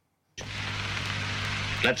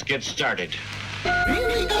Let's get started. Here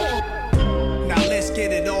we go. Now let's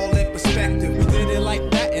get it all in perspective. We did it like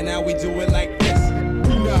that, and now we do it like this.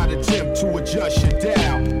 Do not attempt to adjust your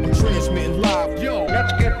dial. We're transmitting live, yo.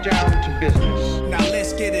 Let's get down to business. Now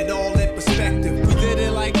let's get it all in perspective. We did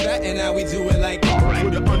it like that, and now we do it like this. All right.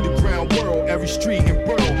 For the underground world, every street and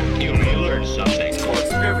borough. You may learn something.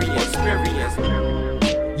 Experience.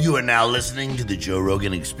 You are now listening to the Joe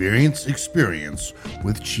Rogan Experience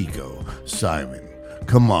with Chico, Simon,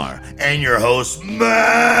 Kamar, and your host,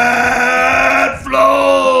 Matt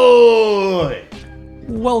Floyd.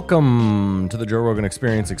 Welcome to the Joe Rogan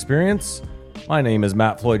Experience. My name is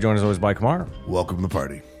Matt Floyd, joined as always by Kamar Welcome to the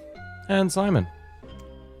party. and Simon.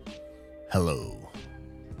 Hello.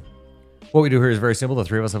 What we do here is very simple. The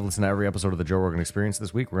three of us have listened to every episode of the Joe Rogan Experience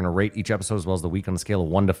this week. We're going to rate each episode as well as the week on a scale of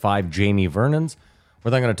 1 to 5 Jamie Vernon's.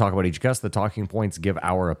 We're then going to talk about each guest, the talking points, give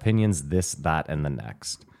our opinions, this, that, and the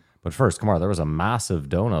next. But first, Kamar, there was a massive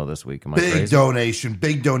dono this week. Am I Big crazy?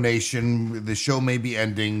 big donation. The show may be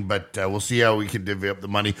ending, but we'll see how we can divvy up the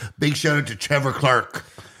money. Big shout out to Trevor Clark.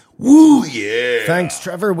 Woo, yeah. Thanks,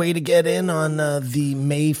 Trevor. Way to get in on the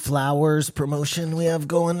Mayflowers promotion we have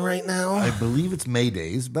going right now. I believe it's May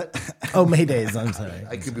Days, but Oh, May Days. I'm sorry.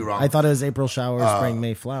 I could be wrong. I thought it was April showers, spring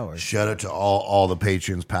Mayflowers. Shout out to all the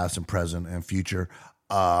patrons, past and present and future.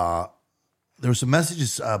 There were some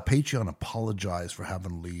messages. Patreon apologized for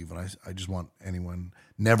having to leave, and I just want anyone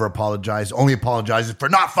never apologize. Only apologizes for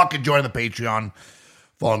not fucking joining the Patreon.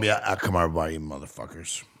 Follow me at Kamar Bar, you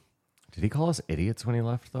motherfuckers. Did he call us idiots when he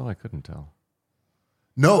left, though? I couldn't tell.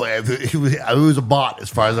 No, it was a bot as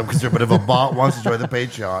far as I'm concerned. But if a bot wants to join the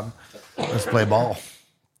Patreon, let's play ball.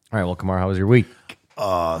 All right, well, Kamar, how was your week?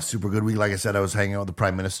 Super good week. Like I said, I was hanging out with the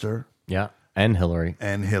Prime Minister Yeah, and Hillary.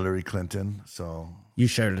 and Hillary Clinton. So You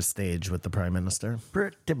shared a stage with the Prime Minister.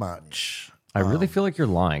 pretty much. I really feel like you're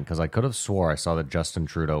lying because I could have swore I saw that Justin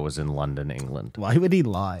Trudeau was in London, England. Why would he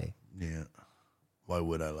lie Yeah. Why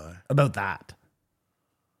would I lie? about that?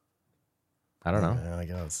 I don't know. Yeah, I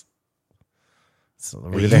guess. So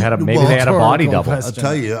Maybe they had a body double. I'll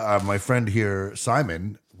tell you, my friend here,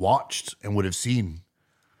 Simon, watched and would have seen.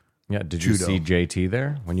 Yeah, did you Trudeau. see JT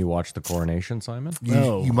there when you watched the coronation, Simon?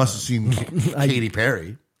 You must have seen Katy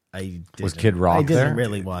Perry. I didn't. Was Kid Rock I didn't there?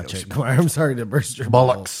 really watch it. I'm sorry to burst your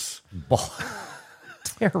balls. Bollocks.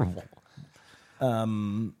 Terrible.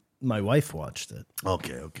 My wife watched it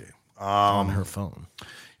Okay. on her phone.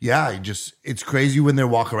 Yeah, it's crazy when they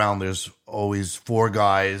walk around. There's always 4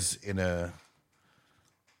 guys in a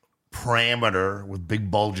parameter with big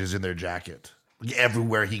bulges in their jacket. Like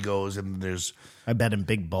everywhere he goes, and there's. I bet him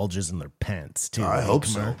big bulges in their pants, too. I right, hope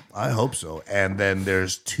Kamar? so. I hope so. And then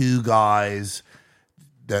there's 2 guys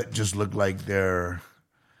that just look like they're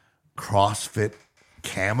CrossFit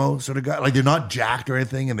camo sort of guy. Like they're not jacked or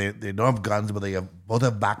anything, and they don't have guns, but they both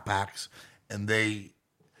have backpacks, and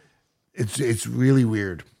it's really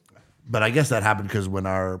weird. But I guess that happened because when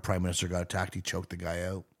our prime minister got attacked, he choked the guy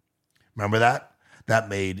out. Remember that? That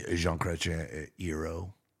made Jean Chrétien a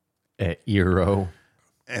hero. Euro.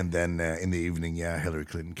 And then in the evening, Hillary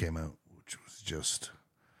Clinton came out, which was just...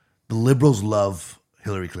 The liberals love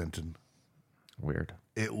Hillary Clinton. Weird.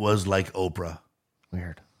 It was like Oprah.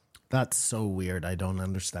 Weird. That's so weird. I don't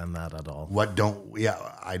understand that at all. I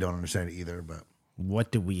don't understand it either, but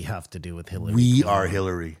What do we have to do with Hillary? we are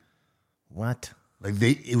Hillary. What? Like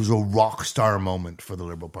it was a rock star moment for the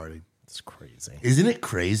Liberal Party. It's crazy. Isn't it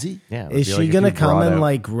crazy? Yeah. it would Is be she like if gonna you come brought and out-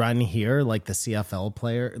 like run here, like the CFL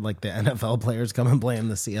player, like the NFL players come and play in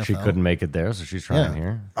the CFL? She couldn't make it there, so she's trying Yeah.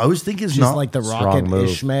 here. I always think it's She's not like the Strong Rocket move.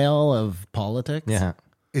 Ishmael of politics. Yeah.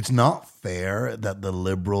 it's not fair that the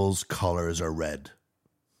Liberals' colors are red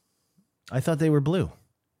I thought they were blue.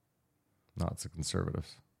 No, it's the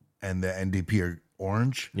conservatives. and the NDP are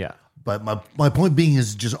orange. Yeah. But my point being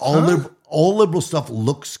is just all liberal stuff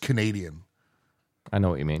looks Canadian I know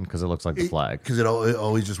what you mean because it looks like the flag. because it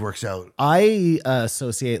always just works out. I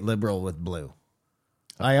associate liberal with blue.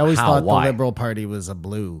 I always How? thought Why? the Liberal Party was a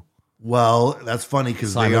blue. Well, that's funny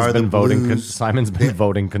because they Simon's are been the voting. blues. Simon's been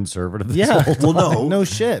voting conservative. This Yeah. whole time. Well, no, No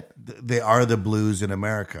shit. they are the blues in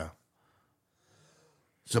America.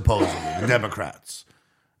 Supposedly, the Democrats.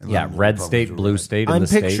 And Yeah, the red Republicans state, are blue red. state. In I'm the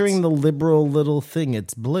picturing States. the liberal little thing.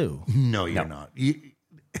 It's blue. No, you're not. You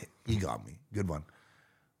got me. Good one.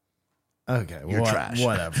 Okay. You're trash.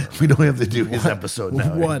 Whatever. We don't have to do his episode now.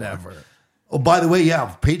 anymore. Whatever. Oh, by the way,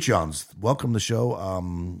 Patreons, welcome to the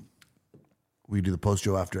show. We do the post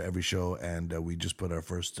show after every show, and we just put our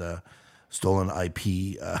first stolen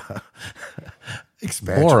IP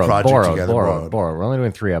expansion project together. Borrowed. We're only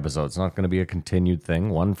doing 3 episodes. It's not going to be a continued thing.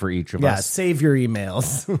 One for each of Yeah. us. Save your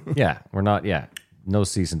emails. Yeah, we're not. Yeah, No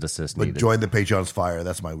cease and desist But needed. join the Patreon's fire.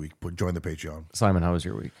 That's my week. Join the Patreon. Simon, how was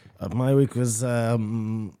your week? My week was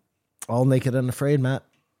all naked and afraid, Matt.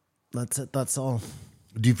 That's it. That's all.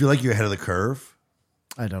 Do you feel like you're ahead of the curve?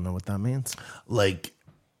 I don't know what that means. Like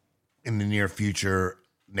in the near future,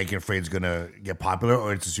 Naked and Afraid is gonna get popular,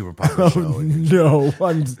 or it's a super popular show? No,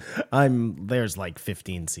 I'm. There's like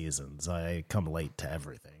 15 seasons. I come late to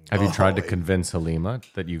everything. Have you tried to convince Halima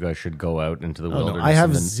that you guys should go out into the Oh, wilderness? no, I have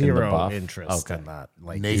in the zero buff? interest Okay. in that.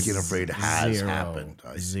 Like Naked and Afraid has zero- happened.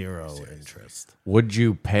 I see. Zero interest. Would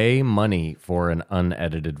you pay money for an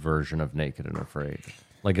unedited version of Naked and Afraid?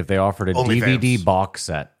 Like if they offered a OnlyFans. DVD box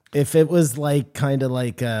set. If it was like kind of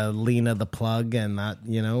like Lena the Plug and that,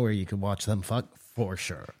 where you could watch them fuck, for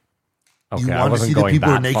sure. Okay, You I want to wasn't see the going people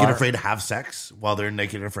who are that naked far. and afraid have sex while they're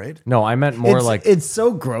naked and afraid? No, I meant more like It's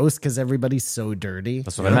so gross because everybody's so dirty.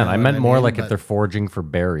 that's what I meant. I meant more like if But- they're foraging for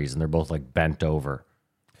berries and they're both like bent over.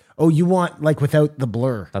 Oh, you want like without the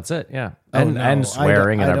blur. That's it, yeah. Oh, And no, and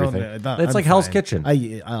swearing I and don't- everything. that- It's I'm like Hell's fine. Kitchen.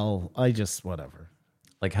 I just whatever.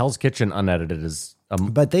 Like Hell's Kitchen unedited is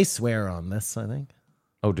But they swear on this, I think.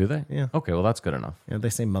 oh, do they? Yeah. Okay, well that's good enough. Yeah, they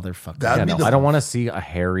say motherfucker. That'd Yeah, be no, the- I don't want to see a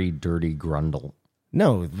hairy, dirty grundle.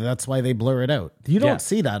 No, that's why they blur it out. You don't Yeah.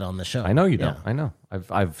 see that on the show. I know you don't. Yeah. I know.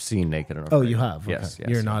 I've seen Naked and Afraid. Oh, you have? Yes, Okay.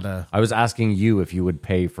 yes. You're not a. I was asking you if you would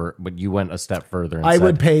pay for, but you went a step further. And I said,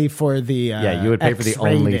 would pay for the. Yeah, you would pay for the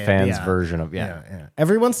X-rated, OnlyFans yeah. version of Yeah.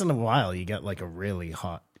 Every once in a while, you get like a really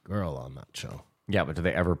hot girl on that show. Yeah, but do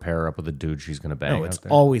they ever pair her up with a dude she's going to bang? No, it's out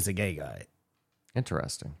there? always a gay guy.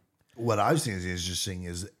 Interesting. What I've seen is interesting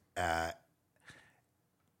is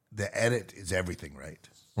the edit is everything, right?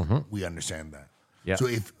 We understand that. Yeah. So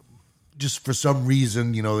if just for some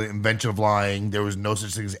reason, the invention of lying, there was no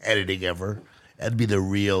such thing as editing ever, that'd be the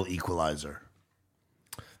real equalizer.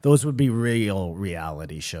 Those would be real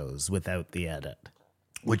reality shows without the edit.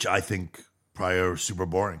 Which I think probably are super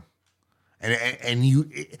boring. And you,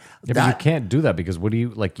 Yeah, but you can't do that because what do you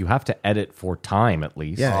like? You have to edit for time at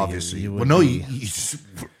least. Yeah. obviously. you Well, would no, be- you just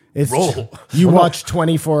It's roll. You watch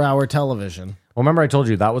 24-hour television. Well, remember I told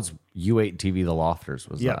you that was U8 TV, The Lofters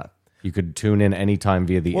was Yeah. that. You could tune in anytime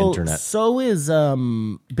via the internet. So is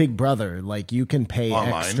Big Brother. Like you can pay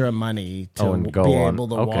Online. extra money to Oh, and go be on. able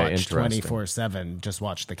to Okay, watch interesting. 24/7. Just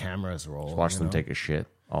watch the cameras roll. Watch you them know? take a shit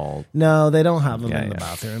all. No, they don't have them Yeah, in the yeah.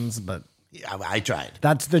 bathrooms, but Yeah, I tried.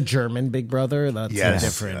 that's the German Big Brother. That's Yes. a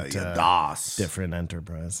different, Das. different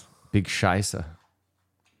enterprise. Big Scheisse.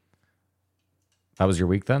 That was your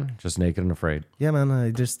week then? Just Naked and Afraid. Yeah, man. I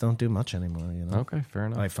just don't do much anymore. Okay, fair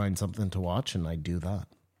enough. I find something to watch and I do that.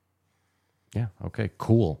 Yeah, okay,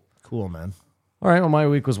 cool. Cool, man. All right, well, my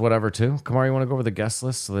week was whatever too. Kamar, you want to go over the guest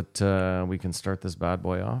list so that we can start this bad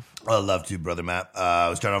boy off? I'd love to, Brother Matt.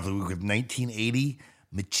 We start off the week with 1980,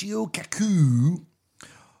 Michio Kaku,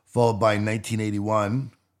 followed by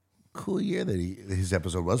 1981. Cool year that his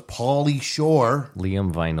episode was. Pauly Shore,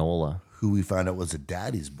 Liam Vinola. who we found out was a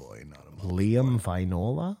daddy's boy, not a mom. Liam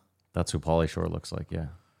Vinola? That's who Pauly Shore looks like, yeah.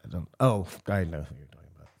 I don't. Oh, I know who you're talking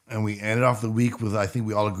about. And we ended off the week with, I think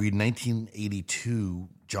we all agreed, 1982,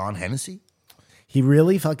 John Hennessy. He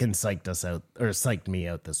really fucking psyched me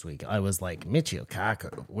out this week. I was like, Michio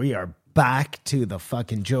Kaku, we are back to the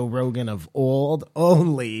fucking Joe Rogan of old,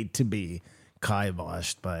 only to be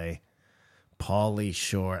kiboshed by Pauly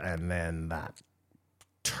Shore and then that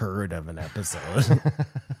turd of an episode.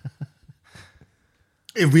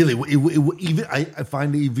 It really, even I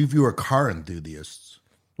find if you were car enthusiasts.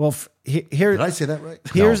 Well, here, Did I say that right?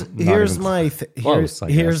 here's not here's even my close, I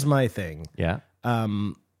guess. here's my thing. Yeah.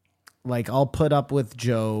 Like I'll put up with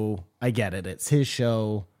Joe. I get it. It's his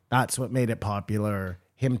show. That's what made it popular.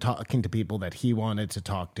 Him talking to people that he wanted to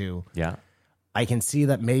talk to. Yeah. I can see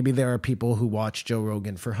that maybe there are people who watch Joe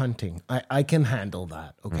Rogan for hunting. I can handle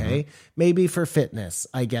that, okay? Maybe for fitness.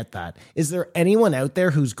 I get that. Is there anyone out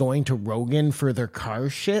there who's going to Rogan for their car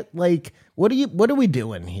shit? Like, what are we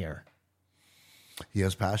doing here? He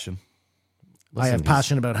has passion. I have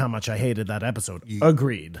passion about how much I hated that episode.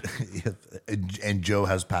 Agreed. And Joe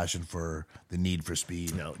has passion for the need for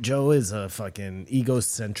speed. No, Joe is a fucking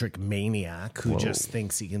egocentric maniac who just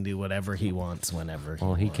thinks he can do whatever he wants whenever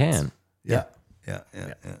Well, he wants. can. Yeah.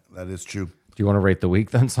 That is true. Do you want to rate the week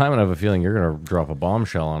then, Simon? I have a feeling you're going to drop a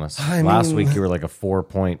bombshell on us. Last week you were like a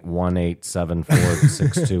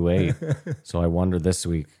 4.1874628. So I wonder this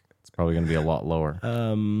week it's probably going to be a lot lower.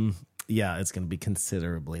 Yeah, it's going to be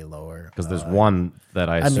considerably lower. Because there's one that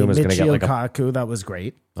I assume is going to get Michio like a... Kaku, that was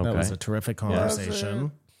great. That Okay. was a terrific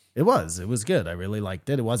conversation. It was good. I really liked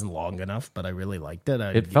it. It wasn't long enough, but I really liked it.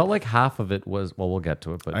 It felt like half of it was, well, we'll get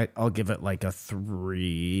to it, but I'll give it like a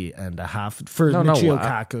 3.5 for no. Michio Well,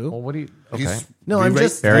 Kaku. what do you, okay. He's- No, I'm re-rate-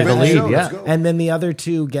 just- Bury the re-rate lead, show, yeah. let's go. And then the other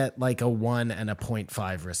two get like a 1 and a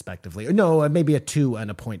 0.5 respectively. Or no, maybe a 2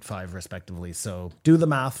 and a 0.5 respectively. So do the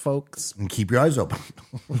math, folks. And keep your eyes open.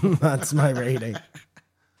 That's my rating.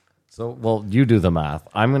 So, well, you do the math.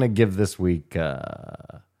 I'm going to give this week,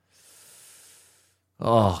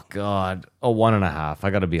 oh God, a 1.5. I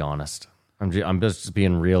got to be honest. I'm just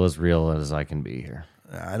being real as I can be here.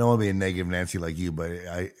 I don't want to be a negative Nancy like you, but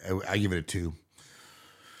I give it a 2.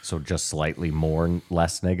 So just slightly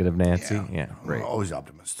less negative Nancy. Yeah, We're always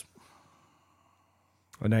optimist.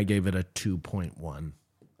 And I gave it a 2.1.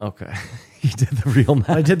 Okay. You did the real math.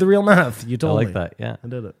 I did the real math. You I told me. like that. Yeah. I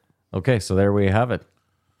did it. Okay, so there we have it.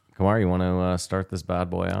 Kumar, you want to start this bad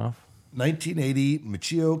boy off? 1980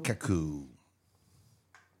 Michio Kaku.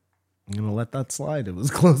 I'm going to let that slide. It was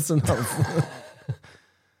close enough.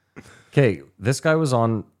 Okay, this guy was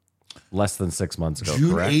on less than 6 months ago,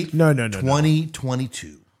 June correct? 8th, No.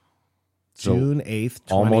 2022. So June 8th,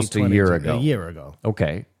 almost a year 2022. ago. A year ago.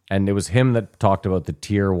 Okay, and it was him that talked about the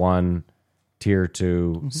tier 1, tier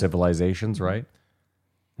 2 civilizations, right?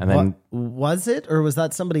 And then Was it? Or was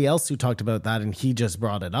that somebody else who talked about that and he just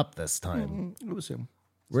brought it up this time? It was him.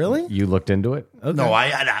 Really? you looked into it? No,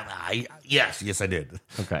 yes, I did.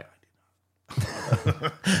 Okay.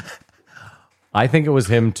 I think it was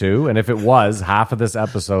him too, and if it was, half of this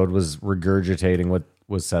episode was regurgitating what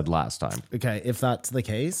was said last time. Okay, if that's the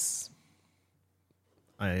case,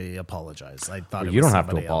 I apologize. I thought it You was don't have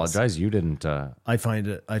to somebody else. apologize. You didn't. I found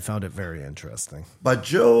it very interesting. But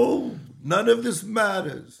Joe, none of this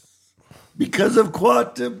matters because of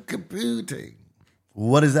quantum computing.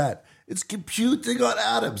 What is that? It's computing on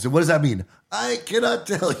atoms. And what does that mean? I cannot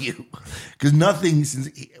tell you. Because nothing, since,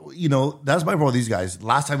 that's my problem with these guys.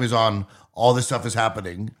 Last time he was on, all this stuff is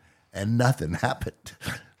happening, and nothing happened.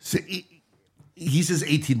 So he says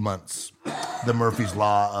 18 months. The Murphy's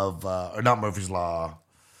Law of, or not Murphy's Law,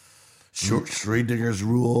 Schrodinger's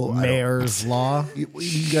rule. Mayor's law. You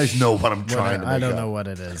guys know what I'm trying to make I don't up. know what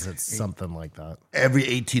it is. It's something like that. Every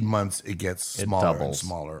 18 months, it gets smaller and doubles.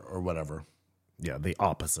 smaller or whatever. Yeah, the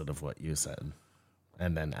opposite of what you said.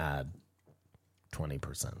 And then add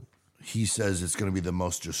 20%. He says it's going to be the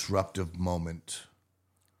most disruptive moment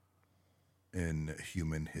in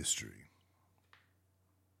human history.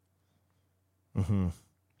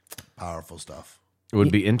 Powerful stuff. It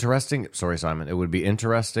would be interesting. Sorry, Simon. It would be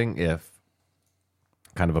interesting if,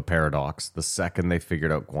 kind of a paradox, the second they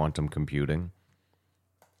figured out quantum computing,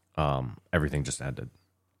 everything just ended.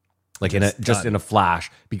 Like in a flash.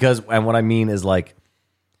 Because, and what I mean is like,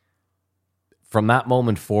 from that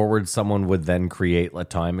moment forward, someone would then create a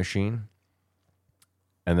time machine,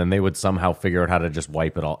 and then they would somehow figure out how to just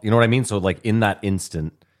wipe it all. You know what I mean? So like in that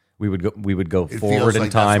instant, we would go It forward feels in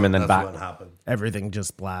like time that's and then what back. happened. Everything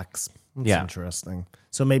just blacks. It's Yeah. interesting.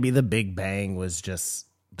 So maybe the Big Bang was just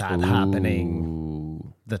that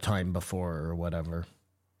happening the time before or whatever.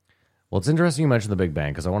 Well, it's interesting you mentioned the Big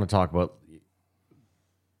Bang because I want to talk about.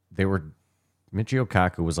 Michio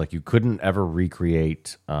Kaku was like, you couldn't ever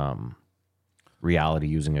recreate reality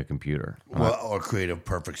using a computer. Well, or create a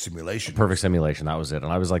perfect simulation. Perfect simulation, that was it.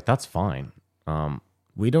 And I was like, that's fine.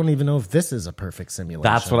 We don't even know if this is a perfect simulation.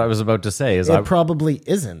 That's what I was about to say. It probably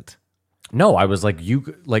isn't. No, I was like,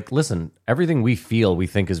 listen, everything we feel, we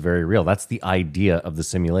think is very real. That's the idea of the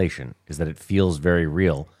simulation, is that it feels very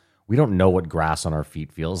real. We don't know what grass on our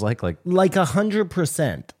feet feels like. Like,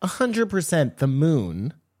 100%, the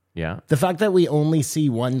moon. yeah. The fact that we only see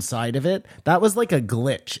one side of it, that was like a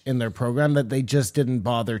glitch in their program that they just didn't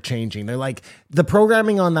bother changing. They're like, the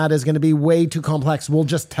programming on that is going to be way too complex. We'll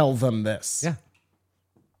just tell them this. Yeah.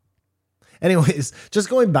 Anyways, just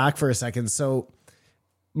going back for a second. So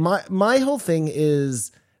my whole thing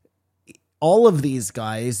is all of these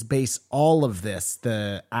guys base all of this,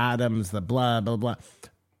 the atoms, the blah, blah, blah,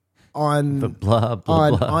 on The blah, blah,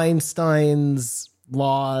 on blah. Einstein's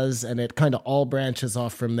laws, and it kind of all branches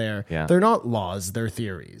off from there. Yeah. They're not laws, they're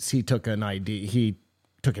theories. He took an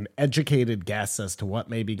educated guess as to what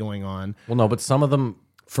may be going on. Well, no, but some of them.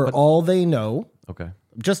 For all they know, Okay.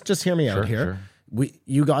 just hear me out here. Sure.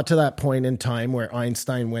 You got to that point in time where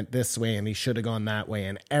Einstein went this way and he should have gone that way,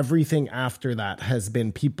 and everything after that has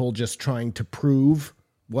been people just trying to prove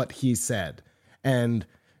what he said. And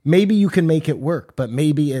maybe you can make it work, but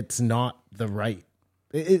maybe it's not the right.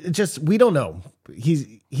 It just, we don't know.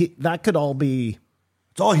 That could all be.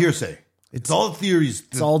 It's all hearsay. It's all theories.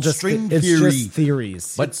 It's all just string it's theory. just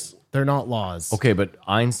theories. But- They're not laws. Okay, but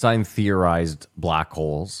Einstein theorized black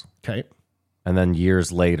holes. Okay. and then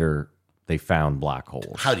years later they found black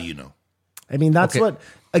holes. How do you know? I mean, that's Okay. what,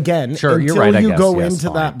 again, Sure, until you're right, I you guess. go Yes, into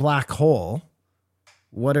fine. that black hole,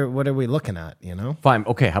 what are we looking at, you know? Fine.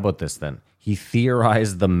 Okay, how about this then? He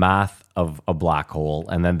theorized the math of a black hole,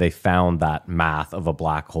 and then they found that math of a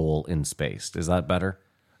black hole in space. Is that better?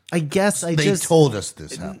 I guess They told us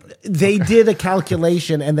this happened. they did a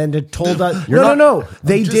calculation and then told us. You're No.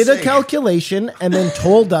 They just did a saying. calculation and then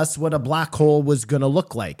told us what a black hole was going to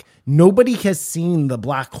look like. Nobody has seen the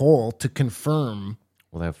black hole to confirm.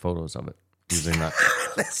 Well, they have photos of it using that.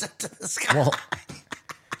 Listen to this guy. Well,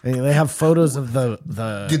 I mean, they have photos of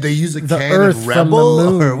the Did they use a the Canon Earth from the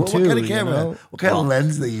Rebel? moon, or what too, kind of you camera? know? What kind of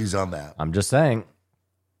lens they use on that? I'm just saying.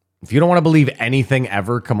 If you don't want to believe anything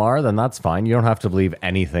ever, Kamar, then that's fine. You don't have to believe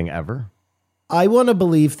anything ever. I want to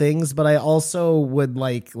believe things, but I also would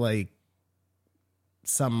like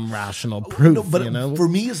some rational proof. No, but you know, for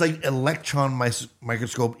me, it's like electron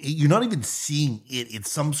microscope. You're not even seeing it.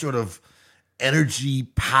 It's some sort of energy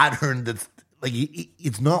pattern that's like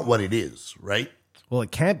it's not what it is, right? well,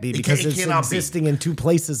 it can't be because it it's cannot be. existing in two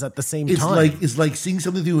places at the same It's time. it's like seeing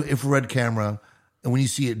something through an infrared camera, and when you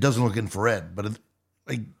see it, it doesn't look infrared. But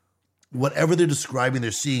like whatever they're describing,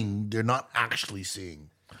 they're seeing. They're not actually seeing.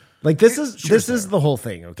 Like this is the whole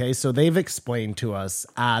thing, okay? So they've explained to us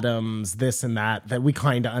atoms, this and that we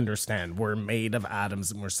kind of understand. We're made of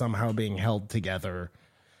atoms and we're somehow being held together,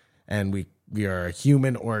 and we are a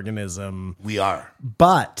human organism. We are.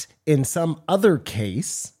 But in some other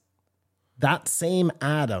case, that same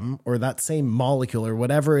atom or that same molecule or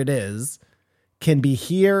whatever it is can be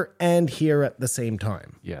here and here at the same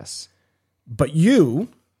time. Yes. But you're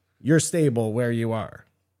stable where you are.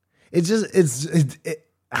 It's just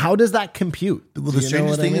how does that compute? Well, Do the you know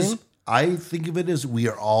strangest what I thing mean? is, I think of it as we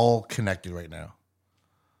are all connected right now.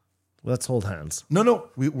 Let's hold hands. No,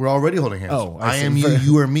 we're already holding hands. Oh, I I see. am you,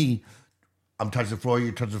 you are me. I'm touching the floor,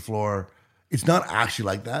 you touch the floor. It's not actually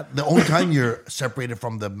like that. The only time you're separated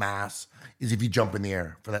from the mass is if you jump in the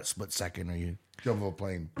air for that split second or you jump off a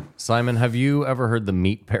plane. Simon, have you ever heard the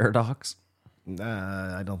meat paradox?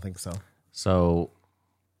 I don't think so. So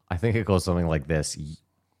I think it goes something like this.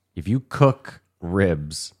 If you cook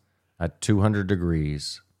ribs at 200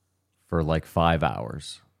 degrees for like 5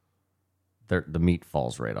 hours, the meat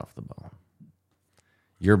falls right off the bone.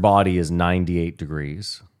 Your body is 98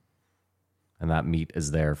 degrees, and that meat is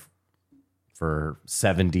there for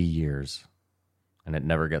 70 years, and it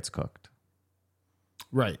never gets cooked.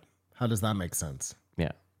 Right. How does that make sense?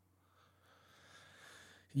 Yeah.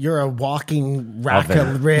 You're a walking rack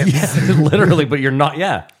Oven. of ribs Literally, but you're not.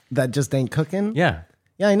 Yeah. that just ain't cooking. Yeah.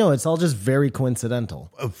 Yeah, I know. It's all just very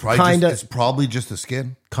coincidental. It's probably just the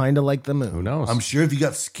skin. Kind of like the moon. Who knows? I'm sure if you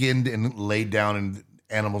got skinned and laid down and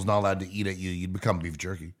animals not allowed to eat at you, you'd become beef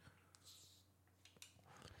jerky.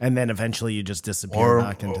 And then eventually you just disappear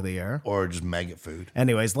back into the air. Or just maggot food.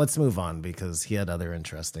 Anyways, let's move on because he had other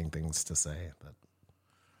interesting things to say. But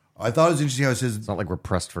I thought it was interesting how it says It's not like we're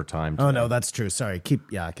pressed for time. oh no, that's true. Sorry, keep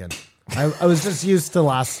yakking. I was just used to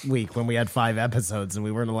last week when we had 5 episodes and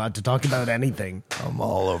we weren't allowed to talk about anything. I'm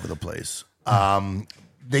all over the place.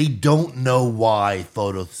 They don't know why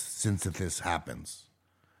photosynthesis happens.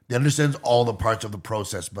 They understand all the parts of the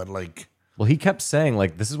process, but like Well, he kept saying,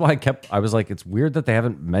 like, this is why I was like, it's weird that they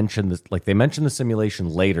haven't mentioned this. Like, they mentioned the simulation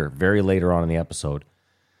later, very later on in the episode.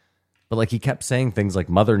 But, like, he kept saying things like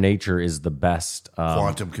Mother Nature is the best.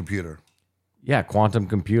 quantum computer. Yeah, quantum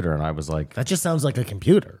computer. And I was like, That just sounds like a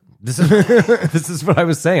computer. this is what I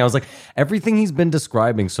was saying. I was like, everything he's been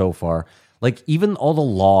describing so far, like, even all the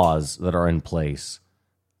laws that are in place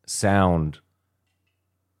sound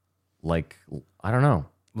like, I don't know.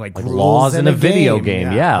 Like Like rules laws in a video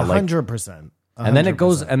game. Yeah, like 100%. And then it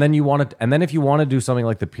goes, and then if you want to do something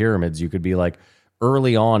like the pyramids, you could be like,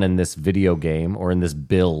 early on in this video game or in this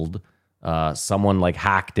build, someone like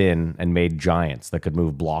hacked in and made giants that could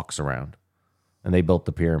move blocks around, and they built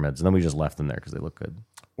the pyramids, and then we just left them there because they look good.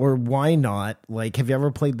 Or why not? Like, have you ever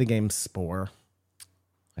played the game Spore?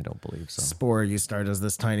 I don't believe so. Spore, you start as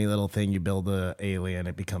this tiny little thing, you build a alien,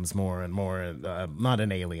 it becomes more and more, not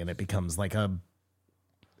an alien, it becomes like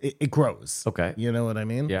it grows. Okay. You know what I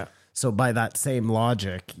mean? Yeah. So by that same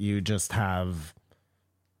logic, you just have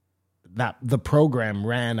that the program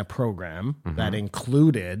ran a program that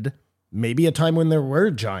included maybe a time when there were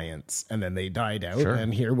giants and then they died out. Sure.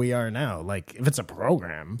 And here we are now. Like, if it's a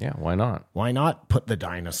program, Yeah, why not? why not put the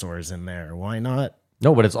dinosaurs in there? Why not?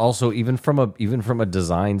 No, but it's also even from a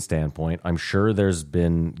design standpoint, I'm sure there's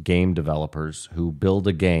been game developers who build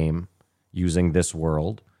a game using this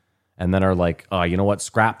world and then are like, oh, you know what?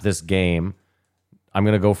 Scrap this game. I'm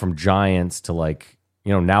going to go from giants to like,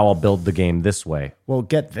 now I'll build the game this way. Well,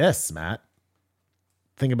 get this, Matt.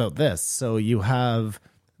 think about this. So you have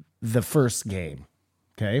the first game,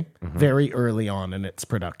 okay, very early on in its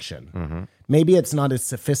production. Maybe it's not as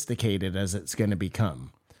sophisticated as it's going to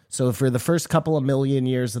become. So for the first couple of million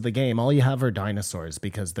years of the game, all you have are dinosaurs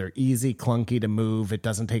because they're easy, clunky to move. It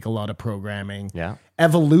doesn't take a lot of programming. Yeah.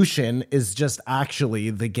 Evolution is just actually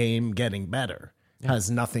the game getting better.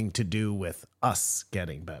 Has nothing to do with us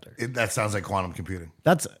getting better. That sounds like quantum computing.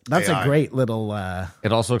 That's AI. a great little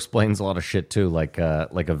It also explains a lot of shit too. Like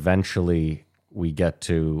eventually we get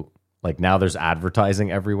to like now there's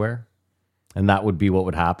advertising everywhere, and that would be what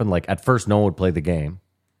would happen. Like at first, no one would play the game,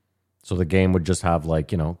 so the game would just have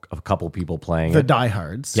like a couple people playing the it.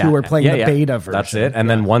 diehards who are playing the beta version. That's it. And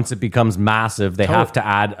then once it becomes massive, they have to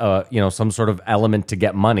add some sort of element to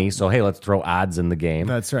get money. So hey, let's throw ads in the game.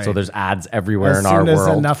 That's right. So there's ads everywhere As in our soon as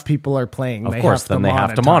world. enough people are playing, Of course, then they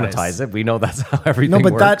have to monetize it. We know that's how everything No,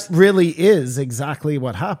 but works. that really is exactly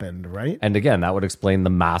what happened, right? And again, that would explain the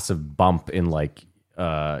massive bump in like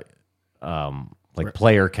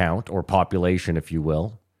player count or population, if you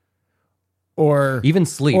will. Or Even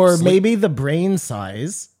sleep. or Sleep- maybe the brain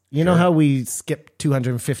size. You know how we skipped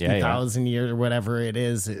 250,000 years or whatever it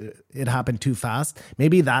is? It happened too fast.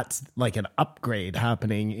 Maybe that's like an upgrade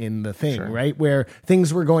happening in the thing, right? Where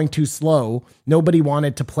things were going too slow. Nobody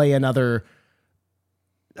wanted to play another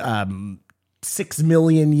 6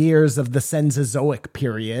 million years of the Censozoic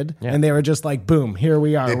period. Yeah. And they were just like, boom, here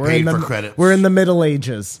we are. They We're paid in for credits. We're in the Middle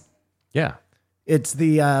Ages. Yeah. It's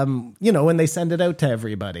the, when they send it out to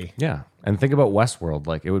everybody. Yeah. And think about Westworld.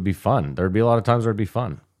 Like it would be fun. There'd be a lot of times where it'd be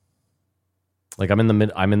fun. Like I'm in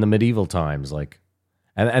the medieval times. Like,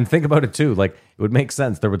 and think about it too. Like it would make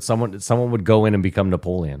sense. Someone would go in and become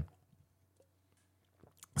Napoleon.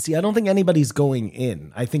 See, I don't think anybody's going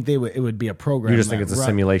in. I think it would be a program. You just think that it's a run-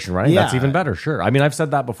 simulation running? Yeah. That's even better. Sure. I mean, I've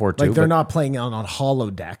said that before too. Like they're but, not playing on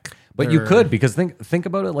holodeck. but you They're- could, because think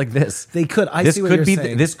about it like this. They could. I This see what could you're be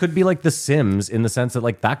saying. this could be like The Sims in the sense that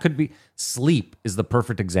like that could be sleep is the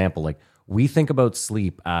perfect example. Like we think about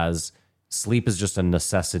sleep as sleep is just a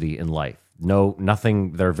necessity in life.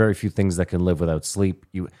 Nothing. There are very few things that can live without sleep.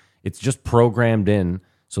 It's just programmed in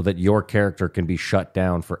so that your character can be shut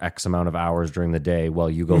down for X amount of hours during the day while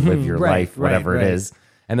you go live your Right, life, whatever right. it is.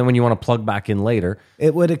 And then when you want to plug back in later,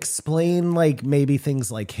 It would explain like maybe things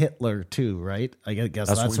like Hitler too, right? I guess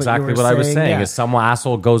that's that's exactly what, you were what I was saying. Yeah. Is some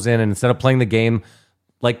asshole goes in and instead of playing the game,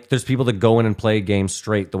 like there's people that go in and play a game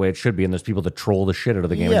straight the way it should be, and there's people that troll the shit out of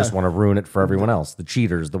the game and Yeah. just want to ruin it for everyone else. The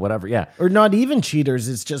cheaters, the whatever. Yeah, Or not even cheaters.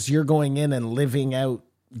 It's just you're going in and living out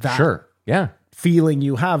that sure. Yeah, feeling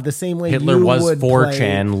you have the same way Hitler you was would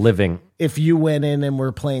 4chan play living. if you went in and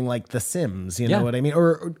were playing like The Sims. You know Yeah. what I mean?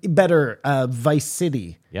 Or better, Vice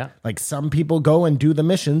City. Yeah. Like some people go and do the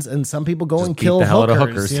missions, and some people go and beat kill the hell out of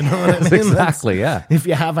hookers. hookers. You know what I mean? Exactly, yeah. If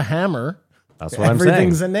you have a hammer, That's what I'm saying.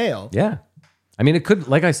 everything's a nail. Yeah. I mean, it could,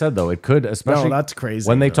 like I said, though, it could, especially. No, that's crazy,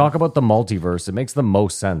 When they though. talk about the multiverse, it makes the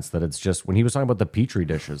most sense that it's just, when he was talking about the Petri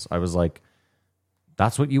dishes, I was like,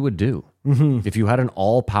 that's what you would do. Mm-hmm. If you had an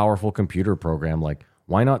all powerful computer program, like,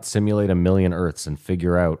 why not simulate 1 million Earths and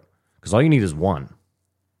figure out, because all you need is one.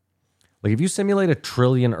 Like, if you simulate 1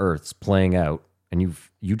 trillion Earths playing out, and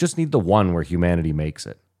you just need the one where humanity makes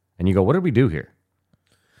it, and you go, what did we do here?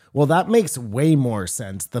 Well, that makes way more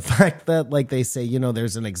sense. The fact that, like they say,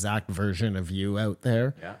 there's an exact version of you out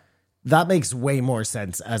there. Yeah. That makes way more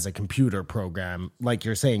sense as a computer program. Like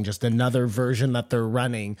you're saying, just another version that they're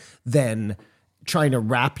running than trying to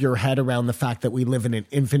wrap your head around the fact that we live in an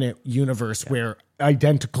infinite universe where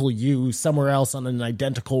identical you somewhere else on an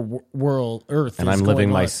identical world Earth. And is I'm living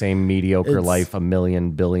going my on. same mediocre It's- life 1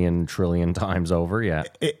 million, billion, trillion times over. Yeah.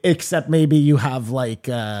 Except maybe you have like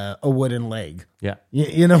a wooden leg. Yeah.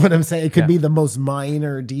 You know what I'm saying? It could Yeah. be the most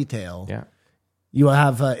minor detail. Yeah. You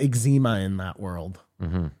have eczema in that world.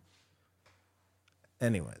 Mm-hmm.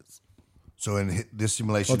 Anyways, So in this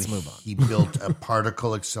simulation, Let's move on. he built a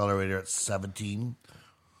particle accelerator at 17,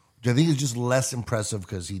 which I think is just less impressive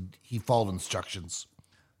because he followed instructions.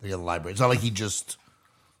 They got a library. It's not like he just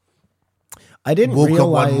I didn't woke up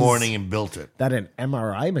realize one morning and built it. that an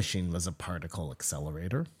MRI machine was a particle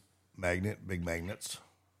accelerator. Big magnets.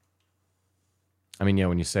 I mean, yeah,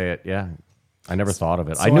 when you say it, yeah. I never thought of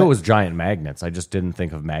it. So I knew I- it was giant magnets. I just didn't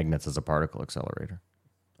think of magnets as a particle accelerator.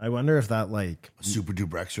 I wonder if that like Super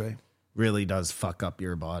duper X-ray. really does fuck up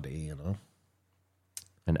your body,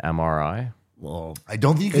 An MRI? Well, I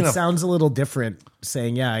don't think you it can. sounds a little different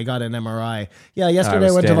saying, yeah, I got an MRI. Yeah, yesterday I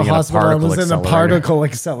was went to the standing in a hospital and was particle in a accelerator. particle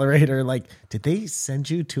accelerator. Like, did they send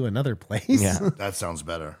you to another place? Yeah. That sounds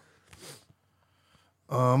better.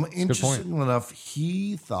 Interesting enough,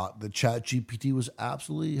 he thought that ChatGPT was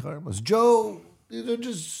absolutely harmless. Joe, these are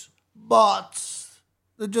just bots.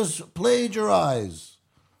 Just plagiarize.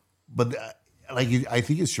 But I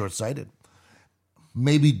think it's short-sighted.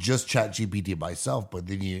 Maybe just ChatGPT by itself, but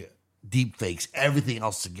then you deep fakes, everything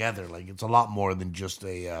else together. Like it's a lot more than just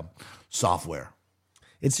a software.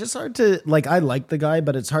 It's just hard to, like, I like the guy,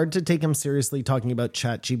 but it's hard to take him seriously talking about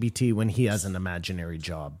ChatGPT when he has an imaginary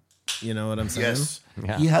job. You know what I'm saying? Yes.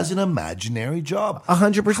 Yeah. He has an imaginary job.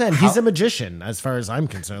 100%. He's a magician as far as I'm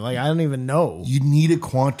concerned. Like, I don't even know. You need a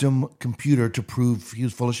quantum computer to prove he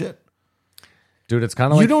was full of shit. Dude, it's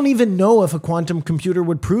kind of You like don't even know if a quantum computer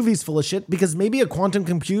would prove he's full of shit because maybe a quantum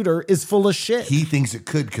computer is full of shit. He thinks it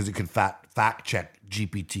could because it could fact check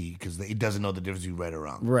GPT because he doesn't know the difference between right or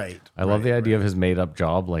wrong. Right. I love the idea of his made up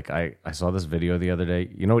job. Like I saw this video the other day.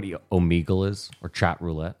 You know what Omegle is or chat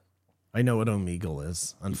roulette? I know what Omegle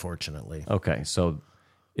is, unfortunately. Okay, so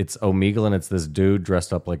it's Omegle and it's this dude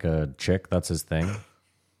dressed up like a chick. That's his thing.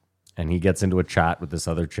 And he gets into a chat with this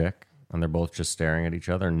other chick and they're both just staring at each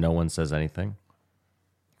other and no one says anything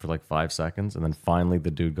for like 5 seconds. And then finally the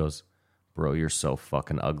dude goes, bro, you're so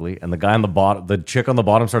fucking ugly. And the guy on the bottom, the chick on the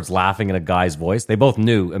bottom starts laughing in a guy's voice. They both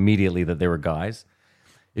knew immediately that they were guys.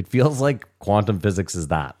 It feels like quantum physics is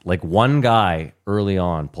that. Like one guy early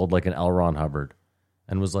on pulled like an L. Ron Hubbard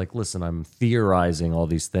and was like, listen, I'm theorizing all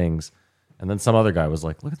these things. And then some other guy was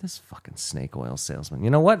like, look at this fucking snake oil salesman. You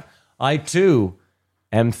know what? I too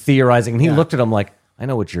am theorizing. And he looked at him like, I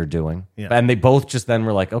know what you're doing. Yeah. And they both just then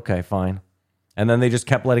were like, okay, fine. And then they just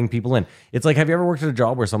kept letting people in. It's like, have you ever worked at a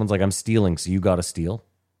job where someone's like, I'm stealing, so you got to steal?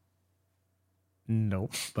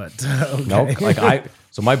 Nope. But okay. Nope.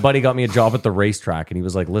 So my buddy got me a job at the racetrack and he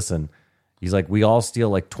was like, listen, he's like, we all steal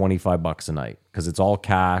like $25 a night because it's all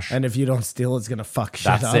cash. And if you don't steal, it's going to fuck shit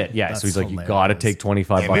That's up. it. Yeah. So he's like, you got to take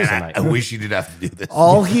 $25 Hey, a man, night. I wish you didn't have to do this.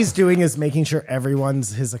 All he's doing is making sure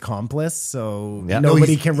everyone's his accomplice, so Yeah.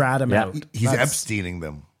 nobody he's- can rat him yeah. out. He's That's- Epsteining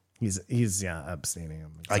them. He's Epsteining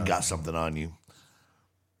him. I got something on you.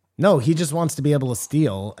 No, he just wants to be able to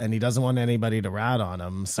steal, and he doesn't want anybody to rat on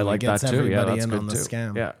him. So I like he gets that too. Yeah, everybody that's in good on the too.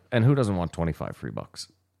 scam. Yeah. And who doesn't want 25 free bucks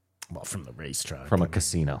Well, from the racetrack. from a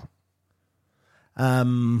casino?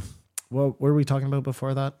 What were we talking about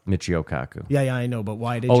before that? Michio Kaku. Yeah, I know, but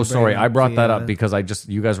why did you Oh, bring sorry. up I brought the, that up because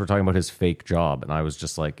you guys were talking about his fake job, and I was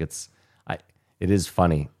just like, it is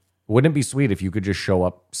funny. Wouldn't it be sweet if you could just show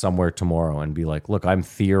up somewhere tomorrow and be like, look, I'm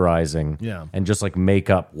theorizing, Yeah. and just like make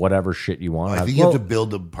up whatever shit you want? I think you have to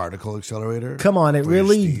build a particle accelerator. Come on, it for your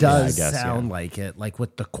really Steve. does Yeah, I guess, sound yeah. like it. Like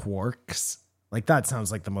with the quarks. Like that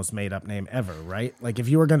sounds like the most made up name ever, right? Like if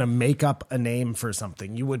you were going to make up a name for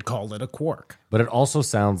something, you would call it a quark. But it also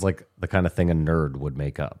sounds like the kind of thing a nerd would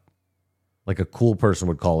make up. Like a cool person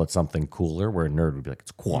would call it something cooler, where a nerd would be like,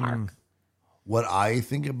 it's quark. What I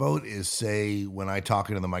think about is, say, when I talk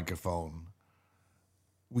into the microphone,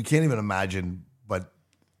 we can't even imagine, but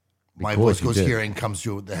my cool voice if you goes did. here and comes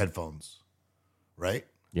through with the headphones, right?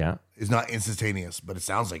 Yeah. It's not instantaneous, but it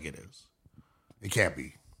sounds like it is. It can't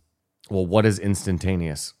be Well, what is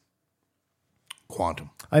instantaneous? quantum.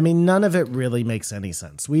 I mean, none of it really makes any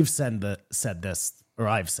sense. We've said this, or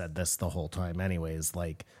I've said this the whole time anyways.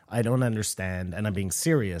 Like, I don't understand, and I'm being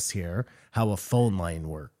serious here, how a phone line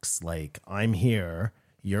works. Like, I'm here,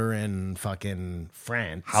 you're in fucking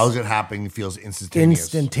France. How's it happening? Feels instantaneous.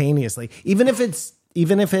 Instantaneously. Even if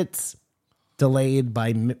it's delayed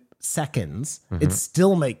by seconds, it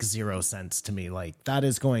still makes zero sense to me. Like, that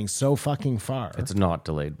is going so fucking far. It's not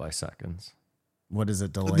delayed by seconds. What is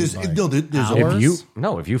it delayed There's, by? no, there's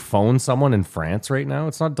Hours? If you phone someone in France right now,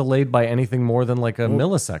 it's not delayed by anything more than like a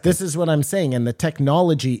millisecond. This is what I'm saying. And the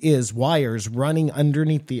technology is wires running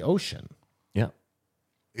underneath the ocean. Yeah.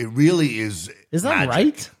 it really is. Is that magic.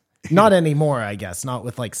 right? Not anymore, I guess. Not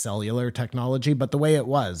with like cellular technology, but the way it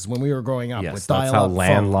was when we were growing up Yes, with that's dial-up how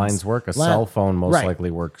landlines phones. work. A cell phone most Right.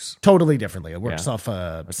 likely works. Totally differently. It works Yeah. off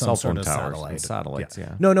cell some sort phone of towers satellite. and satellites,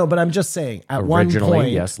 yeah. No, but I'm just saying at Originally, one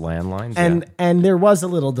point, yes, landlines. and yeah. and there was a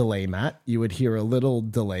little delay, Matt. You would hear a little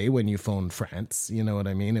delay when you phoned France. You know what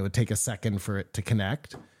I mean? It would take a second for it to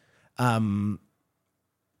connect.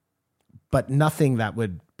 But nothing that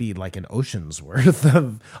would be like an ocean's worth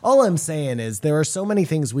of. All I'm saying is there are so many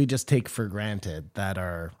things we just take for granted that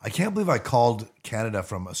are. I can't believe I called Canada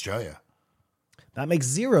from Australia. That makes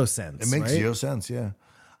zero sense. It makes right? zero sense, yeah.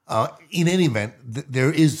 In any event,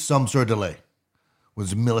 there is some sort of delay.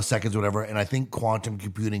 Was milliseconds, whatever, and I think quantum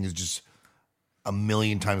computing is just a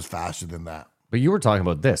million times faster than that. But you were talking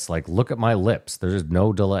about this. Like, look at my lips. There's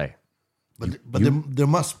no delay. But there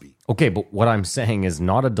must be. Okay, but what I'm saying is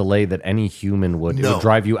not a delay that any human would. It No. would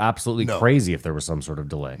drive you absolutely No. crazy if there was some sort of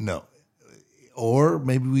delay. No. Or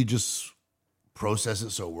maybe we just process it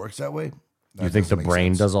so it works that way. That You think the doesn't make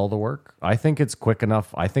brain sense. does all the work? I think it's quick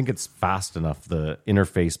enough. I think it's fast enough, the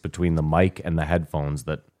interface between the mic and the headphones,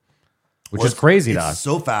 which Well, is crazy to it's us.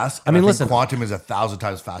 so fast. I mean, think listen. quantum is 1,000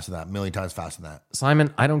 times faster than that, 1,000,000 times faster than that.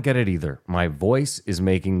 Simon, I don't get it either. My voice is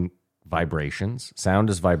making vibrations. Sound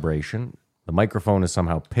is vibration. The microphone is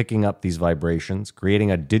somehow picking up these vibrations,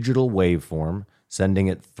 creating a digital waveform, sending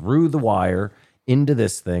it through the wire into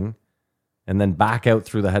this thing, and then back out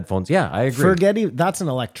through the headphones. Yeah, I agree. That's an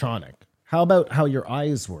electronic. How about how your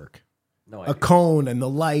eyes work? No A idea. cone and the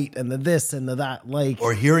light and the this and the that. Like,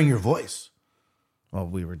 Or hearing your voice. well,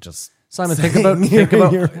 we were just Simon, saying think hearing your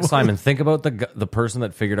about voice. Simon. Think about the person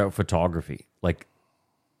that figured out photography, like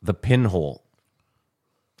the pinhole,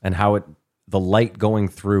 and how the light going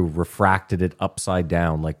through refracted it upside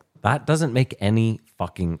down. Like that doesn't make any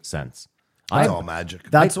fucking sense. It's all magic.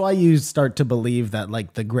 That's why you start to believe that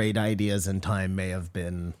like the great ideas in time may have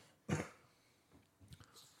been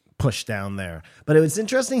pushed down there. But it was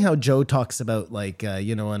interesting how Joe talks about like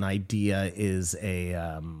an idea is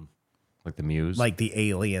a Like the muse, like the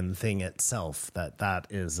alien thing itself. That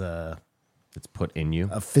is it's put in you.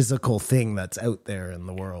 a physical thing that's out there in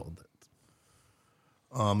the world.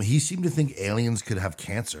 He seemed to think aliens could have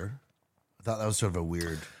cancer. I thought that was sort of a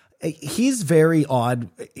weird. He's very odd.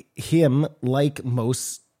 Him, like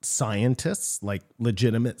most scientists, like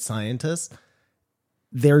legitimate scientists,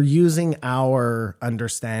 they're using our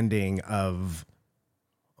understanding of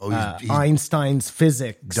He's Einstein's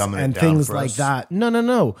physics dumbing it and down things for like us. that.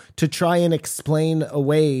 No. To try and explain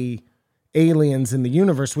away aliens in the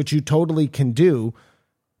universe, which you totally can do.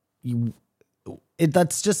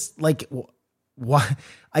 That's just like, why?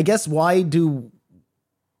 I guess why do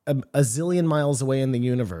a zillion miles away in the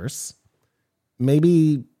universe?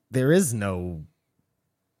 Maybe there is no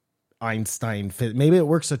Einstein. Maybe it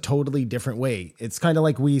works a totally different way. It's kind of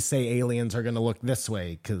like we say aliens are going to look this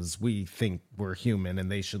way because we think we're human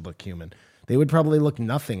and they should look human. They would probably look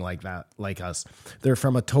nothing like that, like us. They're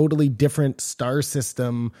from a totally different star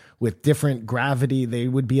system with different gravity. They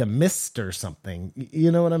would be a mist or something.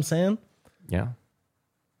 You know what I'm saying? Yeah.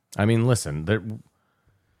 I mean, listen,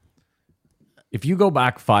 if you go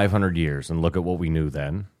back 500 years and look at what we knew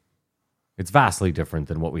then, it's vastly different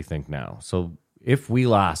than what we think now. So if we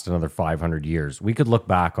last another 500 years, we could look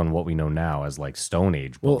back on what we know now as like Stone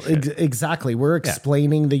Age bullshit. Well, exactly. We're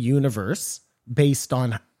explaining the universe based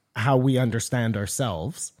on how we understand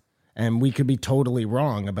ourselves. And we could be totally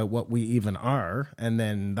wrong about what we even are. And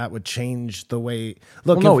then that would change the way.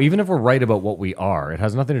 Look, Well, no, even if we're right about what we are, it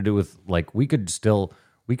has nothing to do with like we could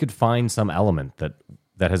find some element that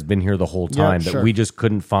has been here the whole time sure. that we just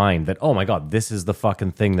couldn't find. That, oh my God, this is the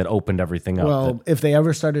fucking thing that opened everything up. well, if they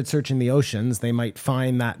ever started searching the oceans, they might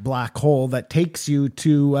find that black hole that takes you to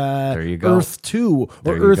you go. Earth 2 or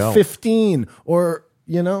There you Earth go. 15 or,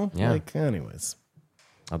 Yeah. like, anyways.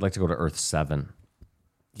 I'd like to go to Earth 7.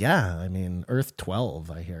 Yeah, I mean, Earth 12,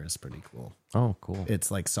 I hear, is pretty cool. Oh, cool. It's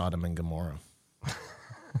like Sodom and Gomorrah.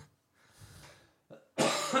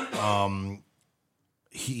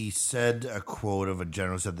 He said a quote of a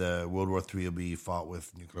general said the World War III will be fought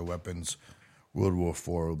with nuclear weapons. World War IV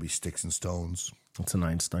will be sticks and stones. That's an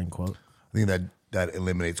Einstein quote. I think that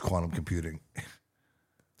eliminates quantum computing.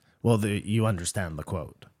 Well, you understand the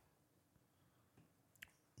quote.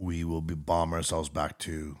 We will bomb ourselves back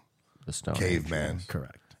to The Stone Age. caveman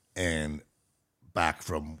Correct. and back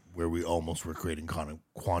from where we almost were creating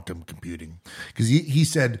quantum computing. Because he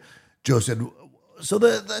said, Joe said, so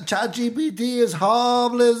the chat GPT is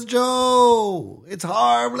harmless, Joe. It's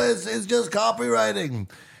harmless. It's just copywriting.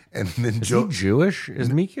 And then Is Joe, he Jewish? Is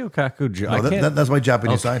Mikio Kaku Jewish? no, that's my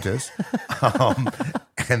Japanese scientist.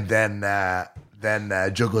 And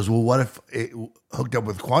then Joe goes, well, what if it hooked up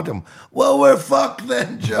with quantum? Well, we're fucked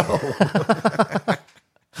then, Joe.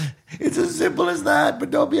 It's as simple as that,